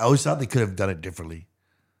did, but I always thought they could have done it differently.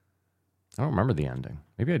 I don't remember the ending.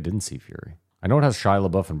 Maybe I didn't see Fury. I know it has Shia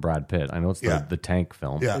LaBeouf and Brad Pitt. I know it's Yeah. the tank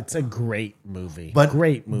film. Yeah. It's a great movie. But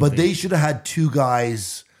great movie. But they should have had 2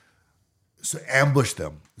 guys ambush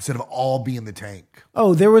them instead of all be in the tank.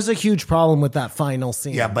 Oh, there was a huge problem with that final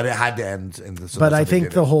scene. Yeah, but it had to end. And so But that's I how they think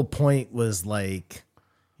did the it. whole point was like,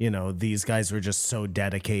 you know, these guys were just so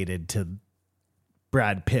dedicated to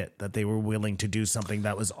Brad Pitt that they were willing to do something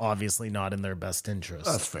that was obviously not in their best interest.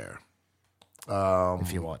 That's fair.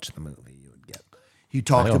 If you watch the movie, you would get. He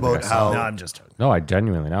talked don't think about I saw how No, I'm just joking. No, I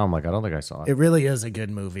genuinely now I'm like I don't think I saw it. It really is a good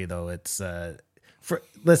movie, though. It's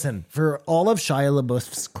for all of Shia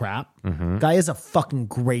LaBeouf's crap, guy is a fucking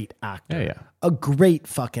great actor. Yeah, yeah. A great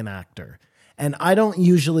fucking actor. And I don't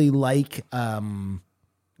usually like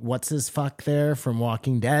what's his fuck there from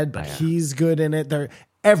Walking Dead, but he's good in it.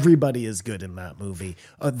 Everybody is good in that movie.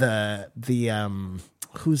 Who's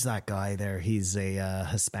that guy there? He's a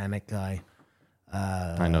Hispanic guy.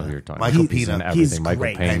 I know who you're talking Michael about. He's in Pena. everything. He's Michael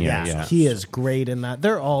great. Pena. Yes, Yeah. he is great in that.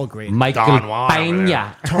 They're all great. Michael Don Juan over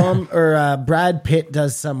Pena. Brad Pitt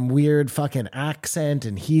does some weird fucking accent,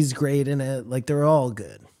 and he's great in it. Like they're all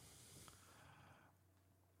good.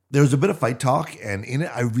 there was a bit of fight talk, and in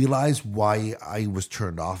it, I realized why I was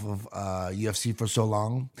turned off of UFC for so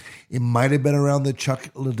long. It might have been around the Chuck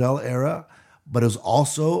Liddell era, but it was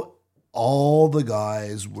also all the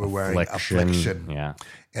guys were wearing Affliction. Yeah.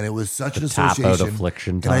 And it was such an tap out association.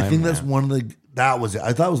 Affliction And I time, think that's yeah. one of the, that was it.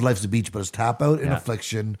 I thought it was Life's a Beach, but it's Tap Out and Yeah.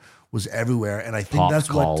 Affliction was everywhere. And I think Pop that's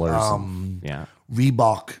what collars. Yeah.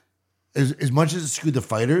 Reebok, as much as it screwed the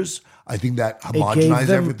fighters, I think that It gave homogenized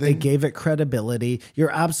them, everything. it gave it credibility.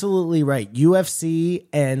 You're absolutely right. UFC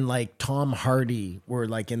and like Tom Hardy were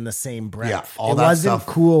like in the same breath. Yeah, all it that wasn't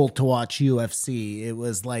stuff. cool to watch UFC. It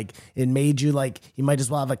was like it made you like you might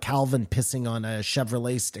as well have a Calvin pissing on a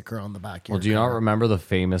Chevrolet sticker on the back. Of Well, your do you not car. remember the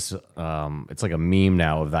famous? It's like a meme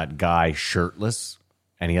now of that guy shirtless,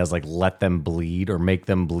 and he has like "let them bleed" or "make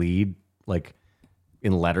them bleed" like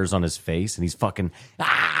in letters on his face, and he's fucking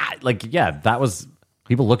like yeah. That was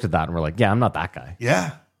people looked at that and were like, yeah, I'm not that guy.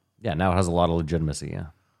 yeah. Yeah, now it has a lot of legitimacy. Yeah,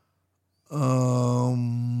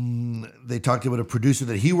 They talked about a producer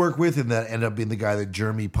that he worked with, and that ended up being the guy that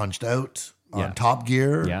Jeremy punched out on Yeah. Top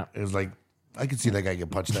Gear. Yeah. It was like, I could see that guy get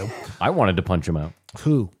punched out. I wanted to punch him out.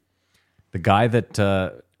 Who? The guy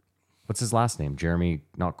that what's his last name? Jeremy,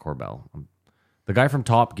 not Corbell. The guy from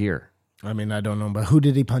Top Gear. I mean, I don't know, but who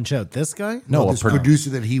did he punch out? This guy? No, a this producer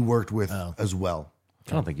that he worked with as well.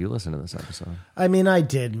 I don't think you listened to this episode. I mean, I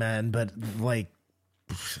did, man, but like,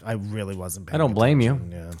 I really wasn't. I don't blame you.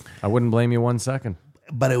 attention, Yeah. I wouldn't blame you 1 second.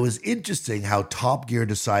 But it was interesting how Top Gear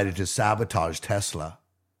decided to sabotage Tesla.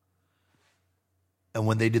 And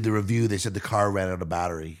when they did the review, they said the car ran out of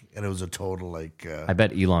battery, and it was a total like. I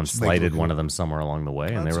bet Elon slighted look- one of them somewhere along the way,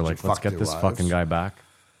 and they That's were such like, a let's fuck get their this lives. fucking guy back.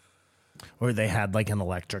 Or they had like an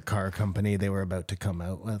electric car company they were about to come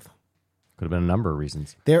out with. Could have been a number of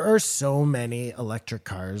reasons. There are so many electric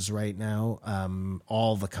cars right now.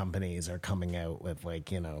 All the companies are coming out with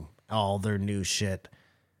like, all their new shit.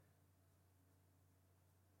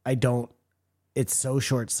 It's so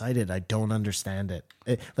short-sighted. I don't understand it.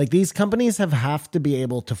 Like these companies have to be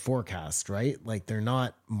able to forecast, right? Like they're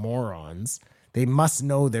not morons. They must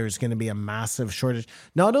know there's going to be a massive shortage.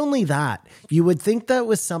 Not only that, you would think that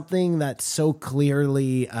was something that's so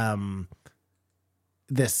clearly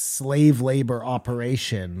this slave labor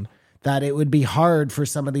operation that it would be hard for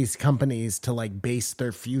some of these companies to like base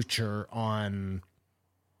their future on.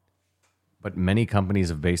 But many companies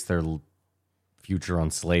have based their future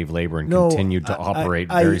on slave labor and continued to operate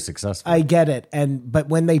very successfully. I get it. But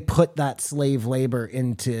when they put that slave labor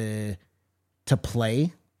into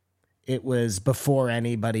play, it was before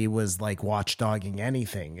anybody was like watchdogging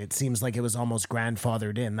anything. It seems like it was almost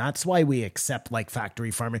grandfathered in. That's why we accept like factory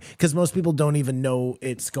farming, because most people don't even know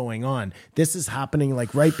it's going on. This is happening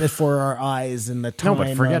like right before our eyes in the time. No,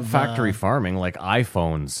 but forget of, factory farming, like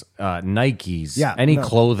iPhones, Nikes,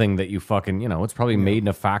 clothing that you fucking, it's probably made in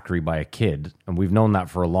a factory by a kid. And we've known that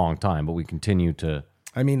for a long time, but we continue to.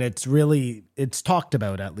 I mean, it's talked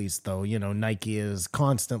about at least though. Nike is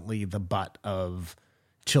constantly the butt of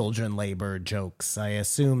children labor jokes. I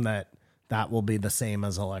assume that will be the same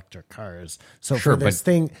as electric cars. So sure, for this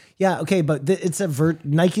thing, but it's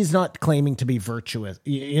Nike's not claiming to be virtuous.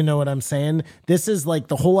 You know what I'm saying? This is like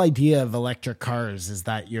the whole idea of electric cars is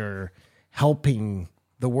that you're helping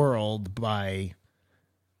the world by,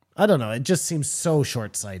 I don't know. It just seems so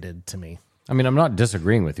short-sighted to me. I mean, I'm not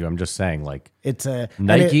disagreeing with you. I'm just saying, like, it's a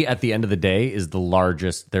Nike at the end of the day is the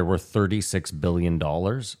largest. They're worth $36 billion.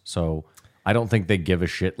 So I don't think they give a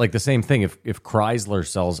shit. Like the same thing. If Chrysler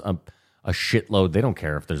sells a shitload, they don't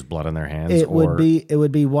care if there's blood on their hands. It would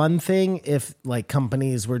be one thing if like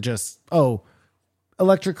companies were just,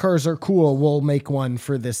 electric cars are cool, we'll make one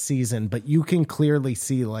for this season. But you can clearly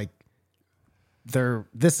see like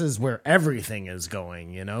this is where everything is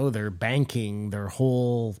going. They're banking their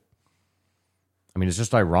whole. I mean, it's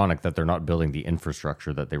just ironic that they're not building the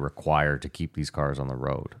infrastructure that they require to keep these cars on the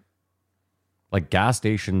road. Like gas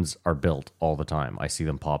stations are built all the time. I see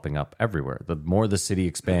them popping up everywhere. The more the city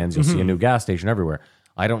expands, you'll see a new gas station everywhere.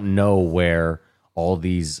 I don't know where all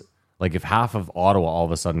these, like if half of Ottawa all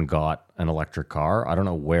of a sudden got an electric car, I don't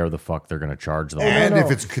know where the fuck they're going to charge them. And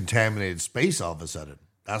if it's contaminated space all of a sudden,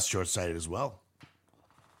 that's short-sighted as well.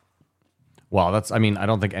 Well, I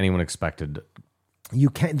don't think anyone expected.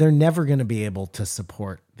 They're never going to be able to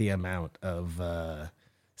support the amount of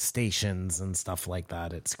stations and stuff like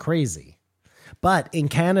that. It's crazy. But in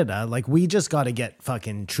Canada, like we just got to get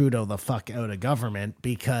fucking Trudeau the fuck out of government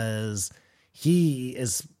because he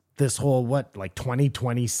is this whole,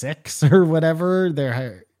 2026 or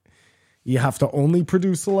whatever. You have to only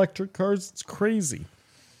produce electric cars. It's crazy.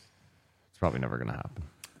 It's probably never going to happen.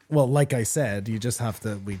 Well, like I said, we just have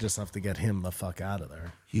to get him the fuck out of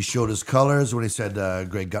there. He showed his colors when he said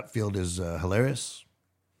Greg Gutfield is hilarious.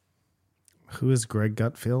 Who is Greg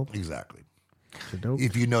Gutfield? Exactly. Nope.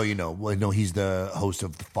 If you know, you know. Well, no, he's the host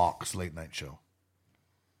of the Fox late night show.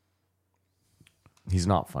 He's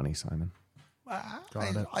not funny, Simon.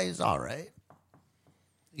 He's all right.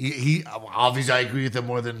 He obviously I agree with him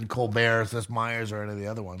more than Colbert, Seth Meyers, or any of the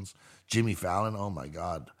other ones. Jimmy Fallon. Oh my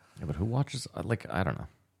God. Yeah, but who watches? I don't know.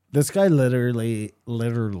 This guy literally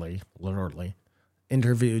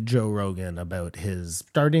interviewed Joe Rogan about his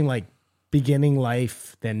starting beginning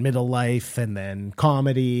life, then middle life, and then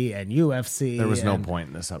comedy and UFC. There was no point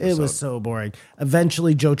in this episode. It was so boring.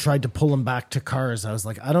 Eventually, Joe tried to pull him back to cars. I was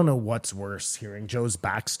like, I don't know what's worse, hearing Joe's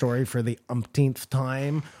backstory for the umpteenth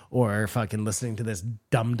time or fucking listening to this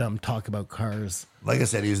dumb talk about cars. Like I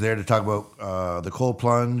said, he was there to talk about the cold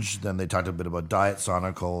plunge. Then they talked a bit about diet,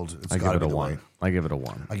 sauna, cold. I give it a 1. I give it a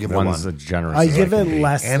 1. I give it a 1. One's a generous. I give it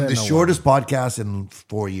less and than the shortest podcast in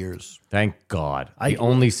 4 years. Thank God. The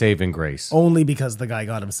only saving grace. Only because the guy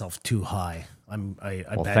got himself too high. I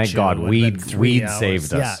bet thank God weed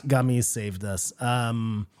saved us. Yeah, gummies saved us.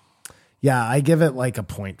 Yeah, I give it a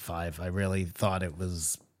 0.5. I really thought it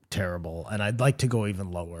was terrible, and I'd like to go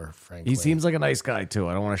even lower, frankly. He seems like a nice guy too.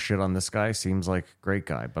 I don't want to shit on this guy. Seems like a great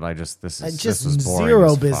guy, but this was boring zero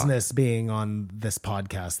as fuck. business being on this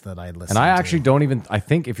podcast that I listen to. And I actually don't even. I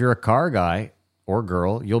think if you're a car guy or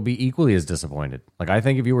girl, you'll be equally as disappointed. I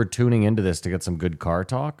think if you were tuning into this to get some good car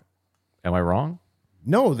talk, am I wrong?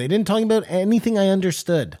 No, they didn't talk about anything I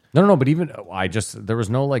understood. No. But even there was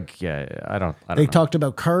no I don't. They talked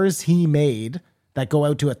about cars he made that go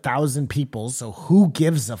out to 1,000 people. So who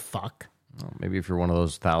gives a fuck? Well, maybe if you're one of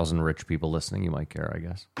those 1,000 rich people listening, you might care, I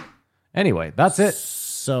guess. Anyway, that's it.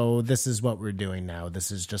 So this is what we're doing now.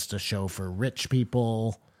 This is just a show for rich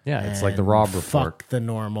people. Yeah, it's like the and Rob Report. Fuck the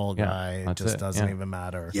normal Yeah, guy. It that's just it, doesn't yeah. even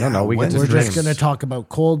matter. Yeah, No, we get to We're drink. just going to talk about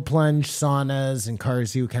cold plunge, saunas, and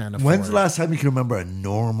cars you can't afford. When's the last time you can remember a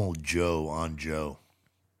normal Joe on Joe?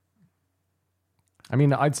 I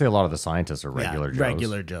mean, I'd say a lot of the scientists are Yeah, regular Joes.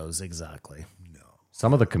 Regular Joes, exactly.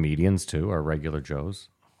 Some of the comedians, too, are regular Joes.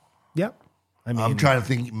 Yep. I mean, I'm trying to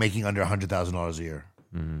think making under $100,000 a year.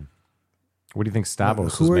 What do you think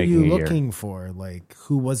Stavros was who are making you a year? looking for? Like,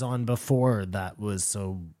 who was on before that was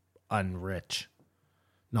so unrich?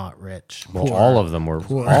 Not rich. Well, Poor. all of them were.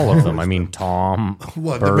 All of them. I mean, Tom,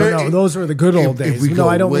 What, Bert. the No, those were the good old days. No,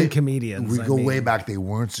 I don't way, mean comedians. If we I go mean- way back, they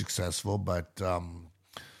weren't successful, but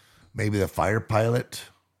maybe the fighter pilot,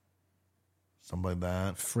 something like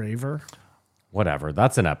that. Fravor. Whatever.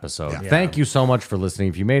 That's an episode. Yeah. Thank you so much for listening.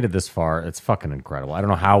 If you made it this far, it's fucking incredible. I don't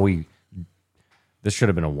know how we. This should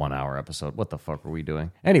have been a 1 hour episode. What the fuck were we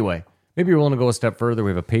doing? Anyway, maybe you're willing to go a step further.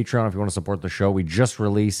 We have a Patreon if you want to support the show. We just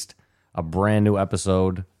released a brand new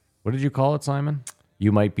episode. What did you call it, Simon?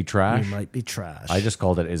 You Might Be Trash. You might be trash. I just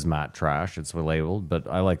called it Is Matt Trash. It's labeled, but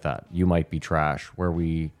I like that. You Might Be Trash, where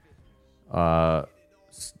we,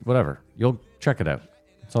 whatever. You'll check it out.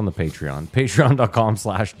 It's on the Patreon.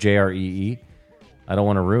 Patreon.com/JREE. I don't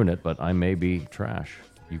want to ruin it, but I may be trash.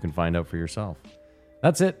 You can find out for yourself.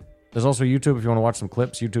 That's it. There's also YouTube if you want to watch some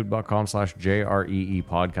clips. YouTube.com/JREE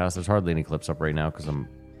podcast. There's hardly any clips up right now because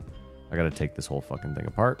I got to take this whole fucking thing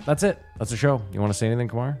apart. That's it. That's the show. You want to say anything,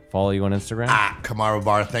 Kamar? Follow you on Instagram? Kamara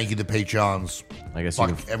Bar, thank you to Patreons. I guess you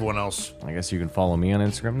Fuck can. everyone else. I guess you can follow me on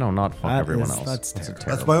Instagram. No, not fuck That everyone is- else. that's a terrible.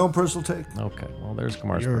 That's my own personal take. Okay, well, there's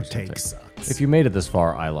Kamar's Your personal take sucks. If you made it this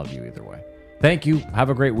far, I love you either way. Thank you. Have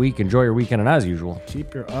a great week. Enjoy your weekend, and as usual,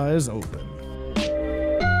 Keep your eyes open.